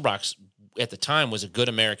business. And Edelbrock's at the time was a good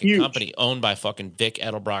American company owned by fucking Vic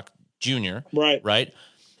Edelbrock Jr. Right.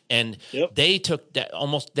 And they took that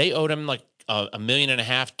they owed him like $1.5 million,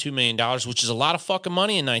 $2 million, which is a lot of fucking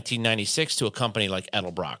money in 1996 to a company like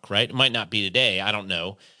Edelbrock, right? It might not be today. I don't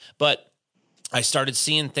know. But I started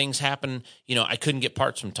seeing things happen. I couldn't get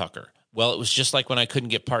parts from Tucker. Well, it was just like when I couldn't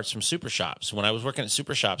get parts from Super Shops. When I was working at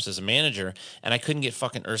Super Shops as a manager and I couldn't get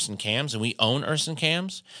fucking Urson cams, and we own Urson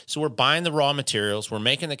cams. So we're buying the raw materials. We're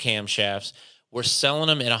making the camshafts. we're selling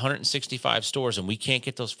them at 165 stores and we can't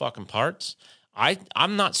get those fucking parts.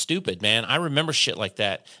 I'm not stupid, man. I remember shit like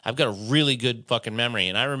that. I've got a really good fucking memory,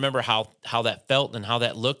 and I remember how that felt and how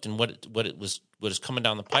that looked and what was coming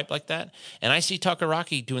down the pipe like that. And I see Tucker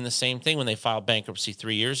Rocky doing the same thing when they filed bankruptcy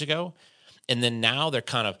 3 years ago. And then now they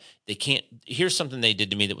can't. Here's something they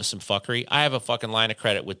did to me that was some fuckery. I have a fucking line of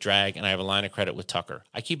credit with Drag, and I have a line of credit with Tucker.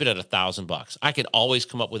 I keep it at $1,000. I could always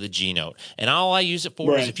come up with a G note, and all I use it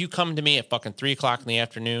for is if you come to me at fucking 3:00 in the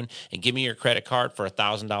afternoon and give me your credit card for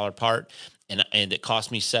 $1,000 part, and it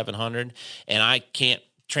cost me $700, and I can't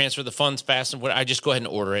transfer the funds fast and I just go ahead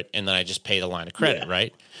and order it, and then I just pay the line of credit,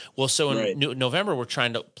 right? Well, so in November we're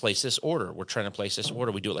trying to place this order. We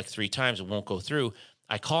do it like 3 times, it won't go through.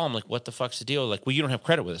 I call them like, what the fuck's the deal? Like, well, you don't have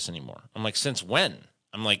credit with us anymore. I'm like, since when?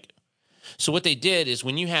 I'm like, so what they did is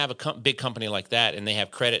when you have a big company like that and they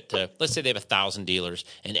have credit to, let's say they have 1,000 dealers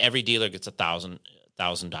and every dealer gets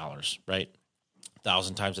 $1,000, right?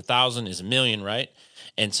 1,000 times 1,000 is $1 million, right?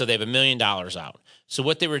 And so they have $1 million out. So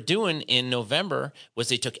what they were doing in November was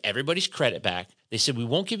they took everybody's credit back. They said, we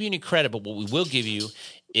won't give you any credit, but what we will give you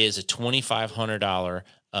is a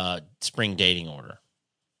 $2,500 spring dating order.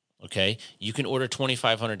 Okay, you can order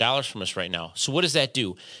 $2,500 from us right now. So what does that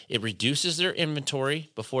do? It reduces their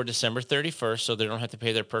inventory before December 31st, so they don't have to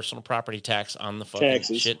pay their personal property tax on the fucking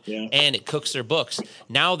taxes, shit. Yeah. And it cooks their books.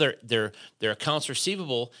 Now their accounts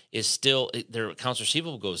receivable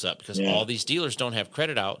goes up because all these dealers don't have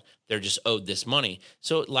credit out. They're just owed this money,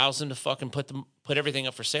 so it allows them to fucking put everything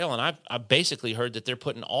up for sale. And I've basically heard that they're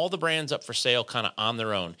putting all the brands up for sale kind of on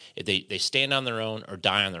their own. They stand on their own or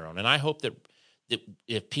die on their own. And I hope that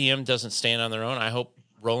if PM doesn't stand on their own, I hope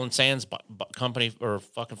Roland Sands company or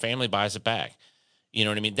fucking family buys it back. You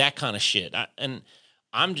know what I mean? That kind of shit.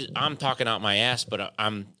 I'm talking out my ass, but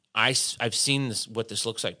I've seen what this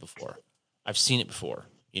looks like before. I've seen it before.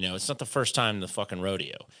 You know, it's not the first time in the fucking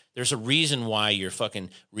rodeo. There's a reason why you're fucking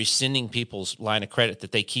rescinding people's line of credit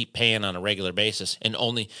that they keep paying on a regular basis, and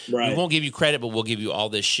we won't give you credit, but we'll give you all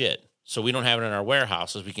this shit. So we don't have it in our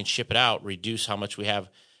warehouses. We can ship it out, reduce how much we have.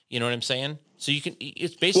 You know what I'm saying? So you can.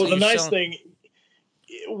 It's basically. Well, the nice thing,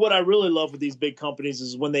 what I really love with these big companies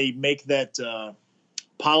is when they make that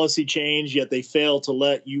policy change, yet they fail to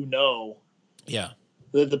let you know. Yeah.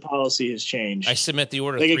 That the policy has changed. I submit the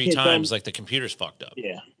order 3 times, like the computer's fucked up.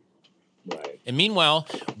 Yeah. Right. And meanwhile,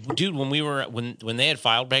 dude, when they had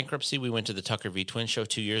filed bankruptcy, we went to the Tucker V Twin show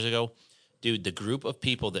 2 years ago. Dude, the group of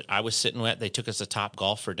people that I was sitting with, they took us to Top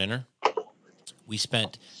Golf for dinner. We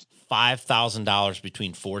spent $5,000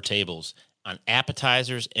 between 4 tables on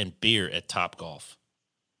appetizers and beer at Top Golf.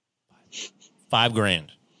 $5,000,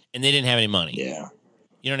 and they didn't have any money. Yeah,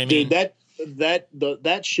 you know what I mean. Dude,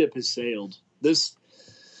 that ship has sailed.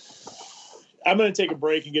 I'm going to take a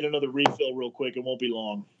break and get another refill real quick. It won't be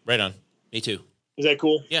long. Right on. Me too. Is that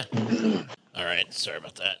cool? Yeah. All right. Sorry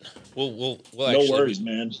about that. We'll no actually, worries,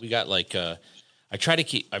 man. We got like I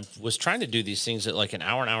was trying to do these things at like an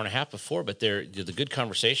hour and a half before, but the good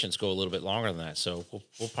conversations go a little bit longer than that. So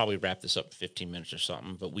we'll probably wrap this up in 15 minutes or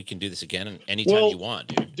something, but we can do this again anytime you want,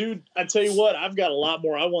 dude. Dude, I tell you what, I've got a lot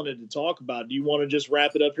more I wanted to talk about. Do you want to just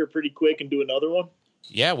wrap it up here pretty quick and do another one?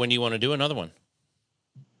 Yeah. When do you want to do another one?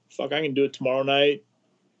 Fuck, I can do it tomorrow night,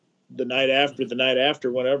 the night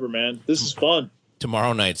after, whatever, man. This is fun.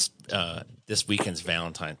 Tomorrow night's, this weekend's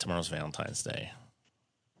tomorrow's Valentine's Day.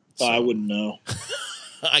 So. I wouldn't know.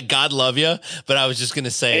 God love you, but I was just going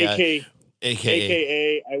to say...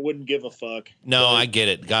 AKA, I wouldn't give a fuck. No, I get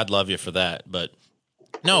it. God love you for that, but...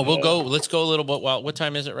 No, let's go a little bit. Well, what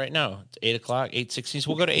time is it right now? It's 8 o'clock, 8:16. So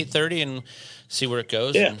we'll go to 8:30 and see where it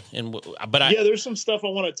goes. Yeah. But there's some stuff I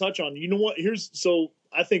want to touch on. You know what?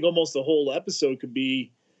 I think almost the whole episode could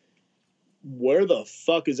be, where the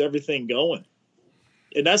fuck is everything going?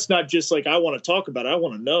 And that's not just like, I want to talk about it. I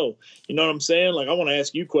want to know, you know what I'm saying? Like, I want to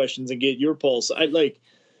ask you questions and get your pulse. So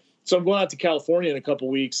I'm going out to California in a couple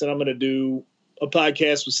weeks, and I'm going to do a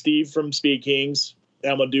podcast with Steve from Speed Kings.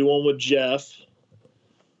 And I'm going to do one with Jeff.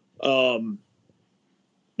 And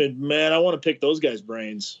man, I want to pick those guys'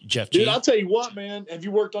 brains. Jeff Dude, G? I'll tell you what, man. Have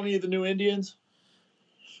you worked on any of the new Indians?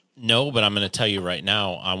 No, but I'm going to tell you right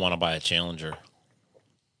now, I want to buy a Challenger.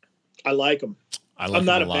 I like them. I'm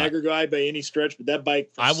not a bagger guy by any stretch, but that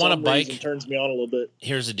bike, I want a bike, turns me on a little bit.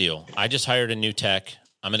 Here's the deal. I just hired a new tech.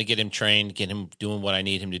 I'm going to get him trained, get him doing what I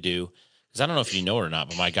need him to do. Because I don't know if you know it or not,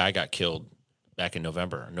 but my guy got killed back in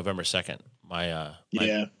November 2nd. My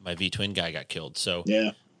V-twin guy got killed. So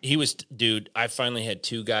yeah. He was, dude, I finally had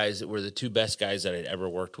 2 guys that were the 2 best guys that I'd ever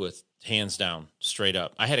worked with, hands down, straight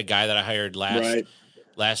up. I had a guy that I hired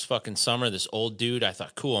last fucking summer, this old dude. I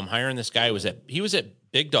thought, cool, I'm hiring this guy. He was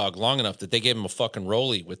at Big Dog long enough that they gave him a fucking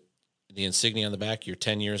rollie with the insignia on the back. You're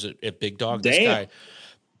 10 years at Big Dog. Damn.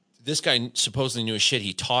 This guy supposedly knew his shit.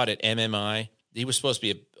 He taught at MMI. He was supposed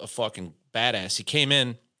to be a fucking badass. He came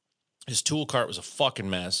in. His tool cart was a fucking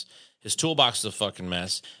mess. His toolbox was a fucking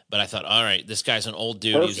mess. But I thought, all right, this guy's an old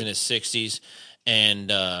dude. Perfect. He's in his 60s.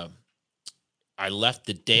 And I left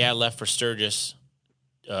the day I left for Sturgis.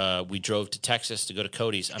 We drove to Texas to go to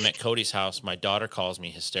Cody's. I'm at Cody's house. My daughter calls me,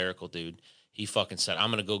 hysterical, dude. He fucking said,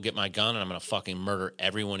 I'm going to go get my gun, and I'm going to fucking murder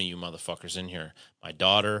every one of you motherfuckers in here. My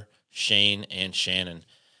daughter, Shane, and Shannon.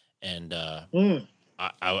 And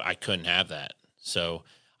I couldn't have that. So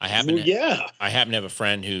I happen to have a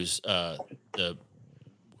friend who's a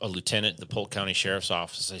lieutenant at the Polk County Sheriff's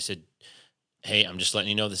Office. I said, hey, I'm just letting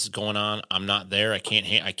you know this is going on. I'm not there. I can't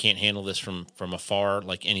handle this from afar,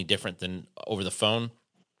 like any different than over the phone.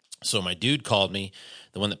 So my dude called me,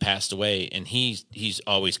 the one that passed away, and he's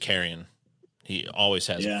always carrying. He always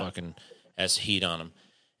has has heat on him.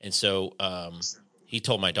 And so he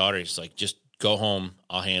told my daughter, he's like, just go home.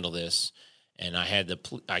 I'll handle this. And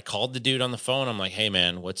I called the dude on the phone. I'm like, hey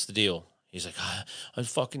man, what's the deal? He's like, I'm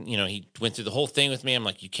fucking, he went through the whole thing with me. I'm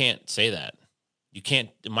like, you can't say that. You can't,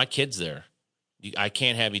 my kid's there. I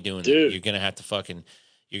can't have you doing that. You're going to have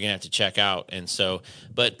to check out. And so,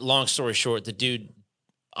 but long story short, the dude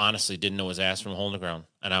honestly didn't know his ass from a hole in the ground.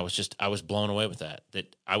 And I was blown away with that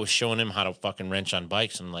I was showing him how to fucking wrench on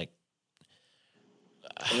bikes. And I'm like,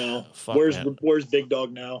 where's Big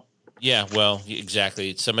Dog now? Yeah, well, exactly.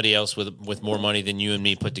 It's somebody else with more money than you and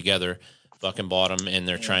me put together fucking bought them, and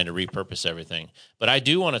they're trying to repurpose everything. But I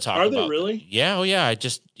do want to talk about... Are they really? Yeah, oh yeah.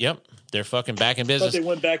 They're fucking back in business. I thought they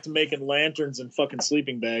went back to making lanterns and fucking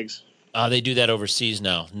sleeping bags. They do that overseas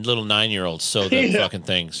now. Little 9-year-olds sew them fucking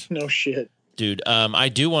things. No shit. Dude, I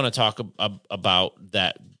do want to talk about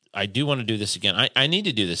that. I do want to do this again. I need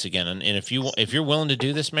to do this again. And if you're willing to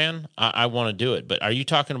do this, man, I want to do it. But are you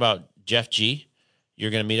talking about Jeff G? You're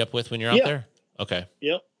going to meet up with when you're out there? Okay.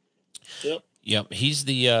 Yep. He's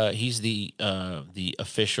the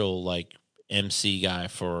official like MC guy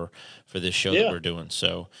for this show that we're doing.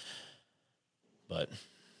 So, but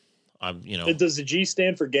I'm Does the G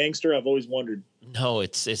stand for gangster? I've always wondered. No,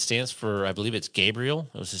 it stands for, I believe it's Gabriel.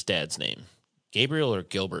 It was his dad's name, Gabriel or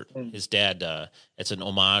Gilbert. His dad. It's an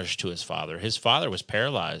homage to his father. His father was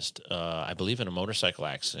paralyzed, I believe, in a motorcycle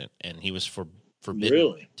accident, and he was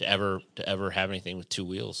forbidden to ever have anything with two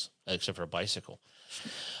wheels except for a bicycle.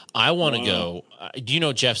 I want to go. Do you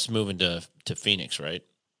know Jeff's moving to Phoenix, right?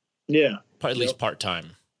 Yeah, at least part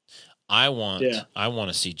time. I want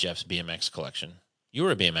to see Jeff's BMX collection. You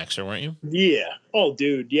were a BMXer, weren't you? Yeah. Oh,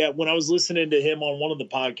 dude. Yeah. When I was listening to him on one of the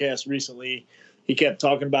podcasts recently, he kept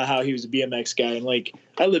talking about how he was a BMX guy, and like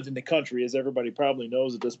I lived in the country, as everybody probably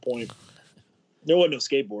knows at this point. There wasn't no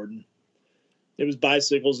skateboarding. It was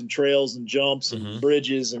bicycles and trails and jumps and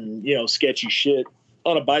bridges and, sketchy shit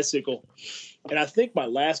on a bicycle. And I think my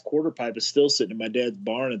last quarter pipe is still sitting in my dad's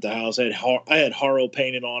barn at the house. I had Haro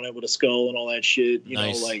painted on it with a skull and all that shit.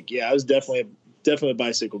 I was definitely a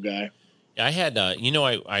bicycle guy. I had, I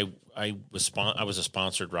was a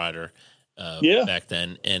sponsored rider back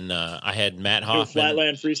then. And I had Matt Hoffman.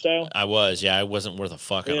 Flatland freestyle? I was, I wasn't worth a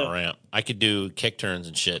fuck on a ramp. I could do kick turns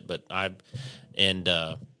and shit, but I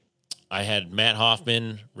had Matt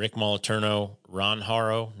Hoffman, Rick Moliterno, Ron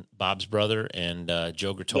Haro, Bob's brother, and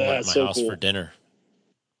Joe Gratola at my house for dinner.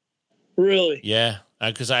 Really? Yeah,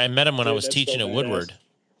 because I met him when I was teaching at Woodward.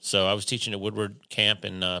 So I was teaching at Woodward Camp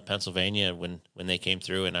in Pennsylvania when they came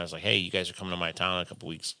through, and I was like, hey, you guys are coming to my town in a couple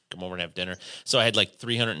weeks. Come over and have dinner. So I had like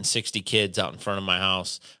 360 kids out in front of my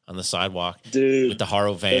house on the sidewalk. Dude, with the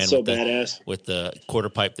Haro van. That's so badass. With the quarter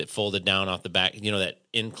pipe that folded down off the back. That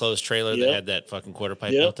enclosed trailer that had that fucking quarter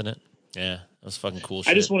pipe built in it. Yeah, that was fucking cool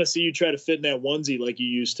shit. I just want to see you try to fit in that onesie like you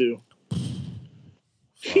used to.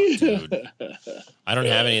 Fuck, dude. I don't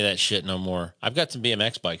have any of that shit no more. I've got some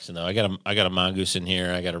BMX bikes though. I got a Mongoose in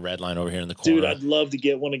here. I got a Redline over here in the corner. Dude, I'd love to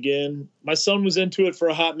get one again. My son was into it for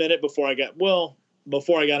a hot minute before I got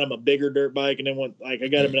him a bigger dirt bike, and then I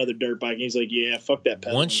got him another dirt bike, and he's like, yeah, fuck that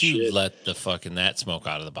pedal. Once you let the fucking that smoke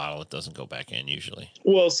out of the bottle, it doesn't go back in usually.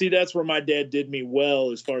 Well, see, that's where my dad did me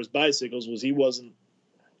well as far as bicycles was he wasn't.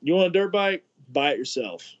 You want a dirt bike? Buy it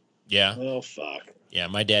yourself. Yeah. Oh, fuck. Yeah,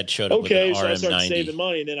 my dad showed up with an RM90. So I started saving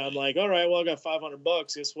money, and then I'm like, all right, well, I got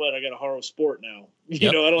 $500. Guess what? I got a Haro Sport now. I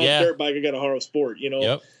don't have a dirt bike. I got a Haro Sport,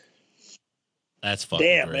 Yep. That's fucking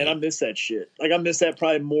damn, great. Man, I miss that shit. Like, I miss that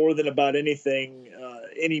probably more than about anything,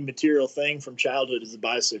 any material thing from childhood is the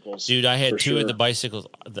bicycles. Dude, I had two of the bicycles.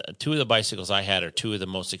 Two of the bicycles I had are two of the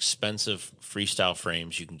most expensive freestyle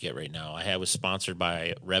frames you can get right now. I was sponsored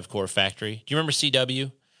by Revcore Factory. Do you remember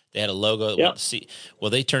CW? They had a logo. Yep.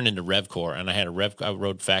 Well, they turned into RevCore, and I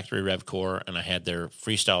rode factory RevCore, and I had their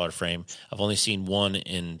Freestyler frame. I've only seen one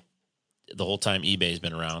in the whole time eBay's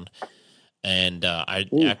been around. And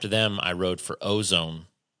after them, I rode for Ozone.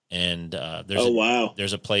 And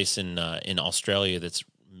there's a place in Australia that's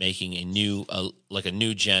making a new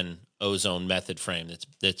new gen Ozone method frame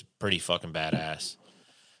that's pretty fucking badass.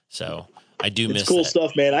 So I do miss cool that.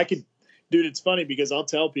 stuff, man. Dude, it's funny because I'll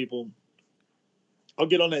tell people, I'll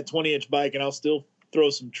get on that 20-inch bike and I'll still throw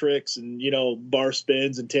some tricks and, bar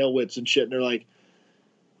spins and tail whips and shit. And they're like,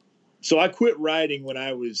 so I quit riding when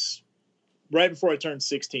I was right before I turned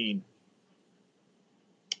 16.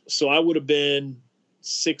 So I would have been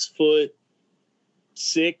 6'6",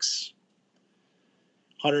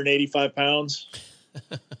 185 pounds.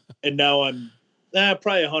 And now I'm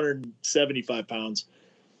probably 175 pounds.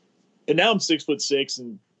 And now I'm 6'6"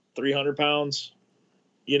 and 300 pounds,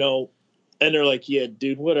 and they're like, yeah,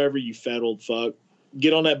 dude, whatever, you fat old fuck.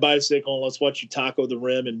 Get on that bicycle and let's watch you taco the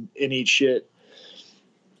rim and eat shit.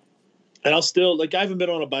 And I'll still, I haven't been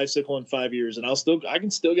on a bicycle in 5 years, and I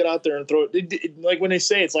can still get out there and throw it. Like when they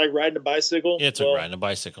say it's like riding a bicycle. Yeah, it's like riding a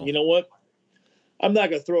bicycle. You know what? I'm not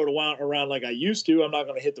going to throw it around like I used to. I'm not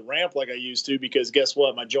going to hit the ramp like I used to because guess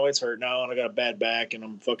what? My joints hurt now and I got a bad back and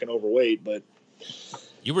I'm fucking overweight. But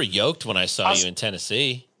you were yoked when I saw you in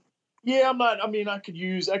Tennessee. Yeah, I'm not. I mean, I could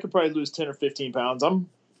probably lose 10 or 15 pounds. I'm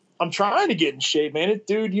trying to get in shape, man.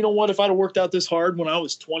 Dude, you know what? If I'd have worked out this hard when I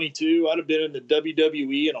was 22, I'd have been in the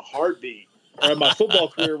WWE in a heartbeat. Or my football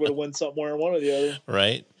career would have went somewhere, one or the other.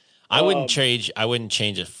 Right. I wouldn't change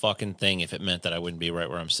a fucking thing if it meant that I wouldn't be right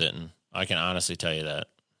where I'm sitting. I can honestly tell you that.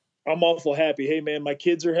 I'm awful happy. Hey, man, my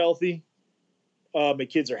kids are healthy. My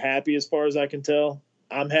kids are happy as far as I can tell.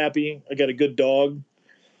 I'm happy. I got a good dog.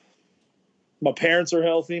 My parents are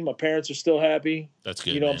healthy. My parents are still happy. That's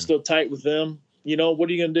good. Man. I'm still tight with them. What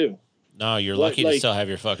are you going to do? No, you're lucky to still have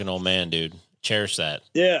your fucking old man, dude. Cherish that.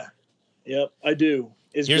 Yeah. Yep, I do.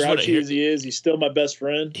 As grouchy as he is, he's still my best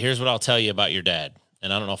friend. Here's what I'll tell you about your dad.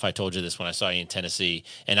 And I don't know if I told you this when I saw you in Tennessee.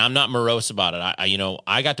 And I'm not morose about it.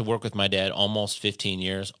 I got to work with my dad almost 15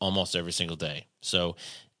 years, almost every single day. So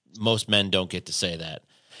most men don't get to say that.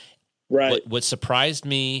 Right. What surprised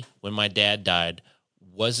me when my dad died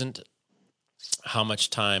wasn't how much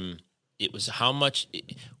time it was,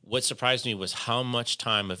 what surprised me was how much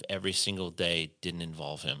time of every single day didn't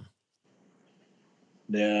involve him.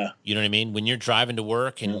 Yeah. You know what I mean? When you're driving to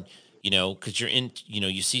work and, because you're in,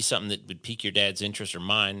 you see something that would pique your dad's interest or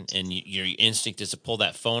mine, and your instinct is to pull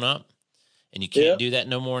that phone up, and you can't do that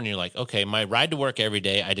no more. And you're like, okay, my ride to work every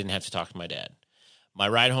day, I didn't have to talk to my dad. My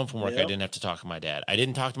ride home from work, I didn't have to talk to my dad. I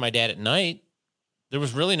didn't talk to my dad at night. There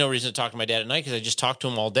was really no reason to talk to my dad at night because I just talked to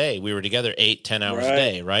him all day. We were together 8-10 hours a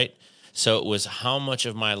day, right? So it was how much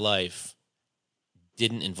of my life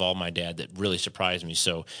didn't involve my dad that really surprised me.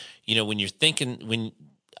 So, when you're thinking,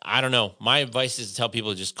 I don't know, my advice is to tell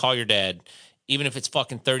people just call your dad, even if it's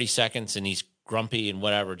fucking 30 seconds and he's grumpy and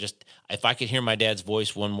whatever. Just if I could hear my dad's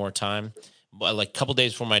voice one more time, like a couple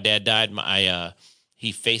days before my dad died,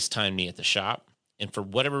 he FaceTimed me at the shop. And for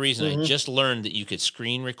whatever reason, I just learned that you could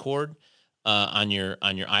screen record on your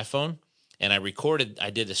iPhone. And I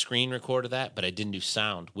did a screen record of that, but I didn't do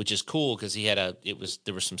sound, which is cool because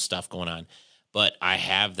there was some stuff going on. But I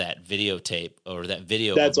have that videotape or that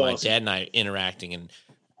video of my dad and I interacting, and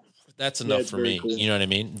that's enough for me. Cool. You know what I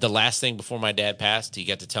mean? The last thing before my dad passed, he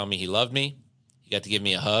got to tell me he loved me. He got to give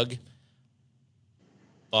me a hug.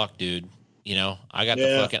 Fuck, dude. I got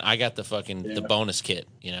the bonus kit,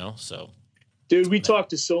 so. Dude, we talk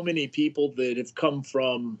to so many people that have come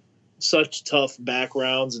from such tough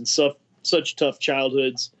backgrounds and such tough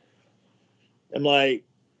childhoods. I'm like,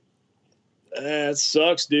 it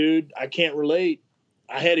sucks, dude. I can't relate.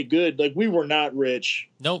 I had it good. Like, we were not rich.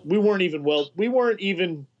 Nope. We weren't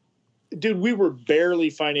even, dude, we were barely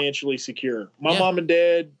financially secure. My mom and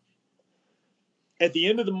dad, at the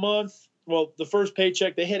end of the month, the first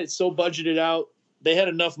paycheck, they had it so budgeted out. They had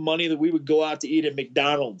enough money that we would go out to eat at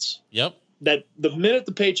McDonald's. Yep. That the minute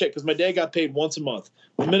the paycheck, because my dad got paid once a month.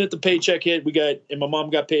 The minute the paycheck hit, and my mom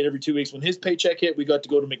got paid every 2 weeks. When his paycheck hit, we got to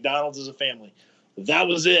go to McDonald's as a family. That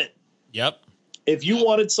was it. Yep. If you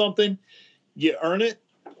wanted something, you earn it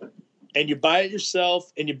and you buy it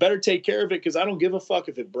yourself, and you better take care of it because I don't give a fuck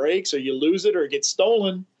if it breaks or you lose it or it gets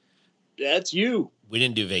stolen. That's you. We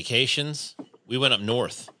didn't do vacations. We went up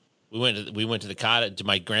north. We went to the cottage, to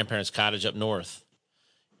my grandparents' cottage up north.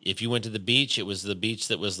 If you went to the beach, it was the beach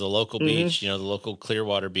that was the local beach, the local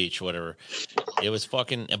Clearwater beach, whatever. It was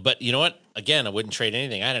fucking, but you know what? Again, I wouldn't trade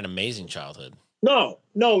anything. I had an amazing childhood. No,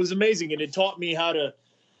 it was amazing. And it taught me how to,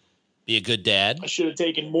 Be a good dad. I should have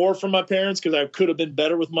taken more from my parents because I could have been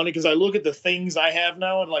better with money. Because I look at the things I have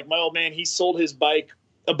now, and like my old man, he sold his bike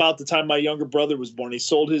about the time my younger brother was born.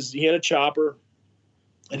 He had a chopper,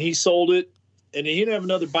 and he sold it, and he didn't have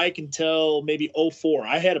another bike until maybe 04.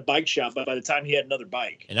 I had a bike shop by the time he had another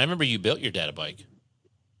bike. And I remember you built your dad a bike.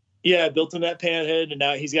 Yeah, I built him that Panhead, and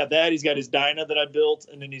now he's got that. He's got his Dyna that I built,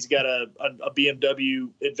 and then he's got a BMW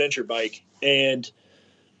adventure bike.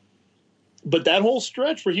 But that whole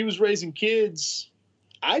stretch where he was raising kids,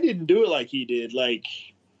 I didn't do it like he did. Like,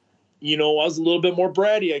 I was a little bit more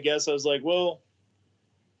bratty, I guess. I was like, well,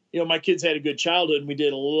 my kids had a good childhood, and we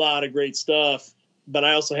did a lot of great stuff. But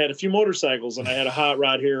I also had a few motorcycles, and I had a hot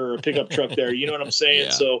rod here or a pickup truck there. You know what I'm saying?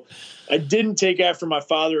 Yeah. So I didn't take after my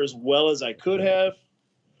father as well as I could have.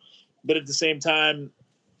 But at the same time,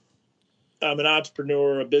 I'm an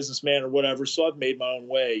entrepreneur, a businessman, or whatever, so I've made my own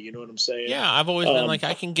way. You know what I'm saying? Yeah, I've always been like,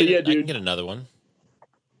 I can get another one.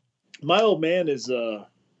 My old man is, I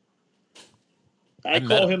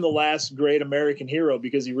call him the last great American hero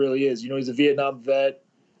because he really is. He's a Vietnam vet.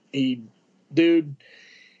 I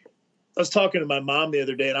was talking to my mom the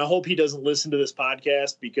other day, and I hope he doesn't listen to this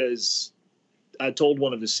podcast because I told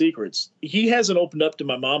one of his secrets. He hasn't opened up to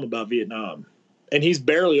my mom about Vietnam, and he's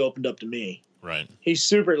barely opened up to me. Right. He's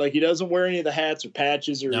super, like, he doesn't wear any of the hats or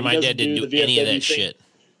patches. Now, my dad didn't do any of that shit.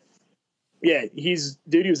 Yeah, he was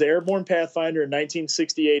the Airborne Pathfinder in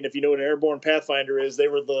 1968. And if you know what an Airborne Pathfinder is, they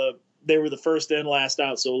were the first in, last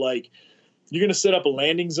out. So, like, you're going to set up a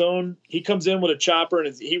landing zone. He comes in with a chopper,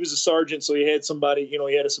 and he was a sergeant, so he had somebody, he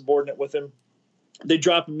had a subordinate with him. They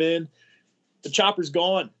drop him in. The chopper's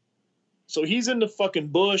gone. So he's in the fucking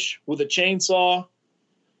bush with a chainsaw.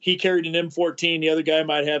 He carried an M14. The other guy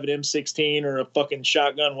might have an M16 or a fucking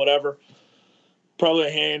shotgun, whatever. Probably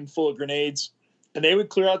a handful of grenades. And they would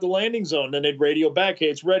clear out the landing zone. Then they'd radio back, hey,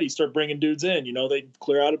 it's ready. Start bringing dudes in. They'd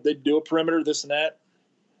clear out, they'd do a perimeter, this and that.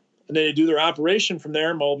 And then they'd do their operation from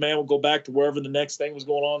there. My old man would go back to wherever the next thing was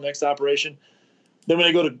going on, next operation. Then when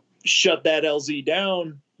they go to shut that LZ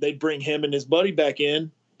down, they'd bring him and his buddy back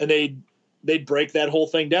in, and they'd break that whole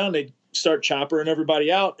thing down. They'd start choppering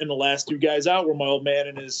everybody out, and the last two guys out were my old man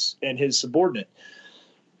and his subordinate.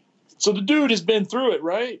 So the dude has been through it,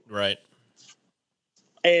 right? Right.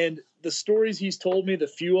 And the stories he's told me, the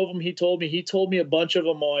few of them he told me a bunch of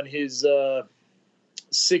them on his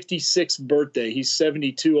 66th birthday. He's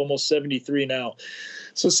 72, almost 73 now.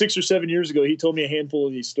 So 6 or 7 years ago, he told me a handful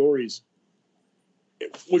of these stories,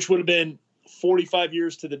 which would have been 45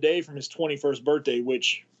 years to the day from his 21st birthday,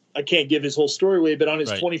 which I can't give his whole story away, but on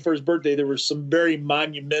his 21st birthday, there were some very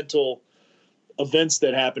monumental events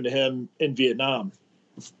that happened to him in Vietnam.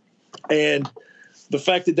 And the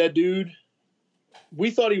fact that dude,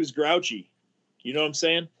 we thought he was grouchy. You know what I'm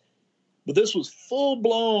saying? But this was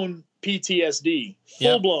full-blown PTSD.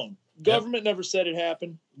 Full-blown. Yep. Government never said it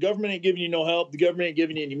happened. Government ain't giving you no help. The government ain't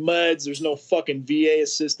giving you any meds. There's no fucking VA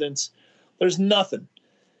assistance. There's nothing.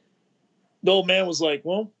 The old man was like,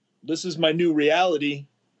 well, this is my new reality.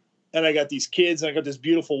 And I got these kids, and I got this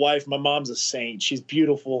beautiful wife. My mom's a saint. She's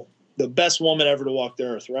beautiful. The best woman ever to walk the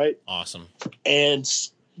earth, right? Awesome. And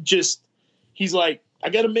he's like, I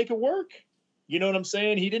got to make it work. You know what I'm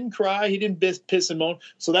saying? He didn't cry. He didn't piss and moan.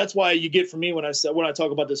 So that's why you get from me when I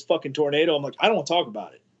talk about this fucking tornado, I'm like, I don't want to talk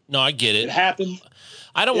about it. No, I get it. It happened.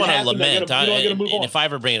 I don't want to lament. And if I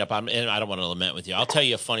ever bring it up, I don't want to lament with you. I'll tell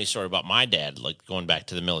you a funny story about my dad, like going back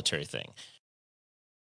to the military thing.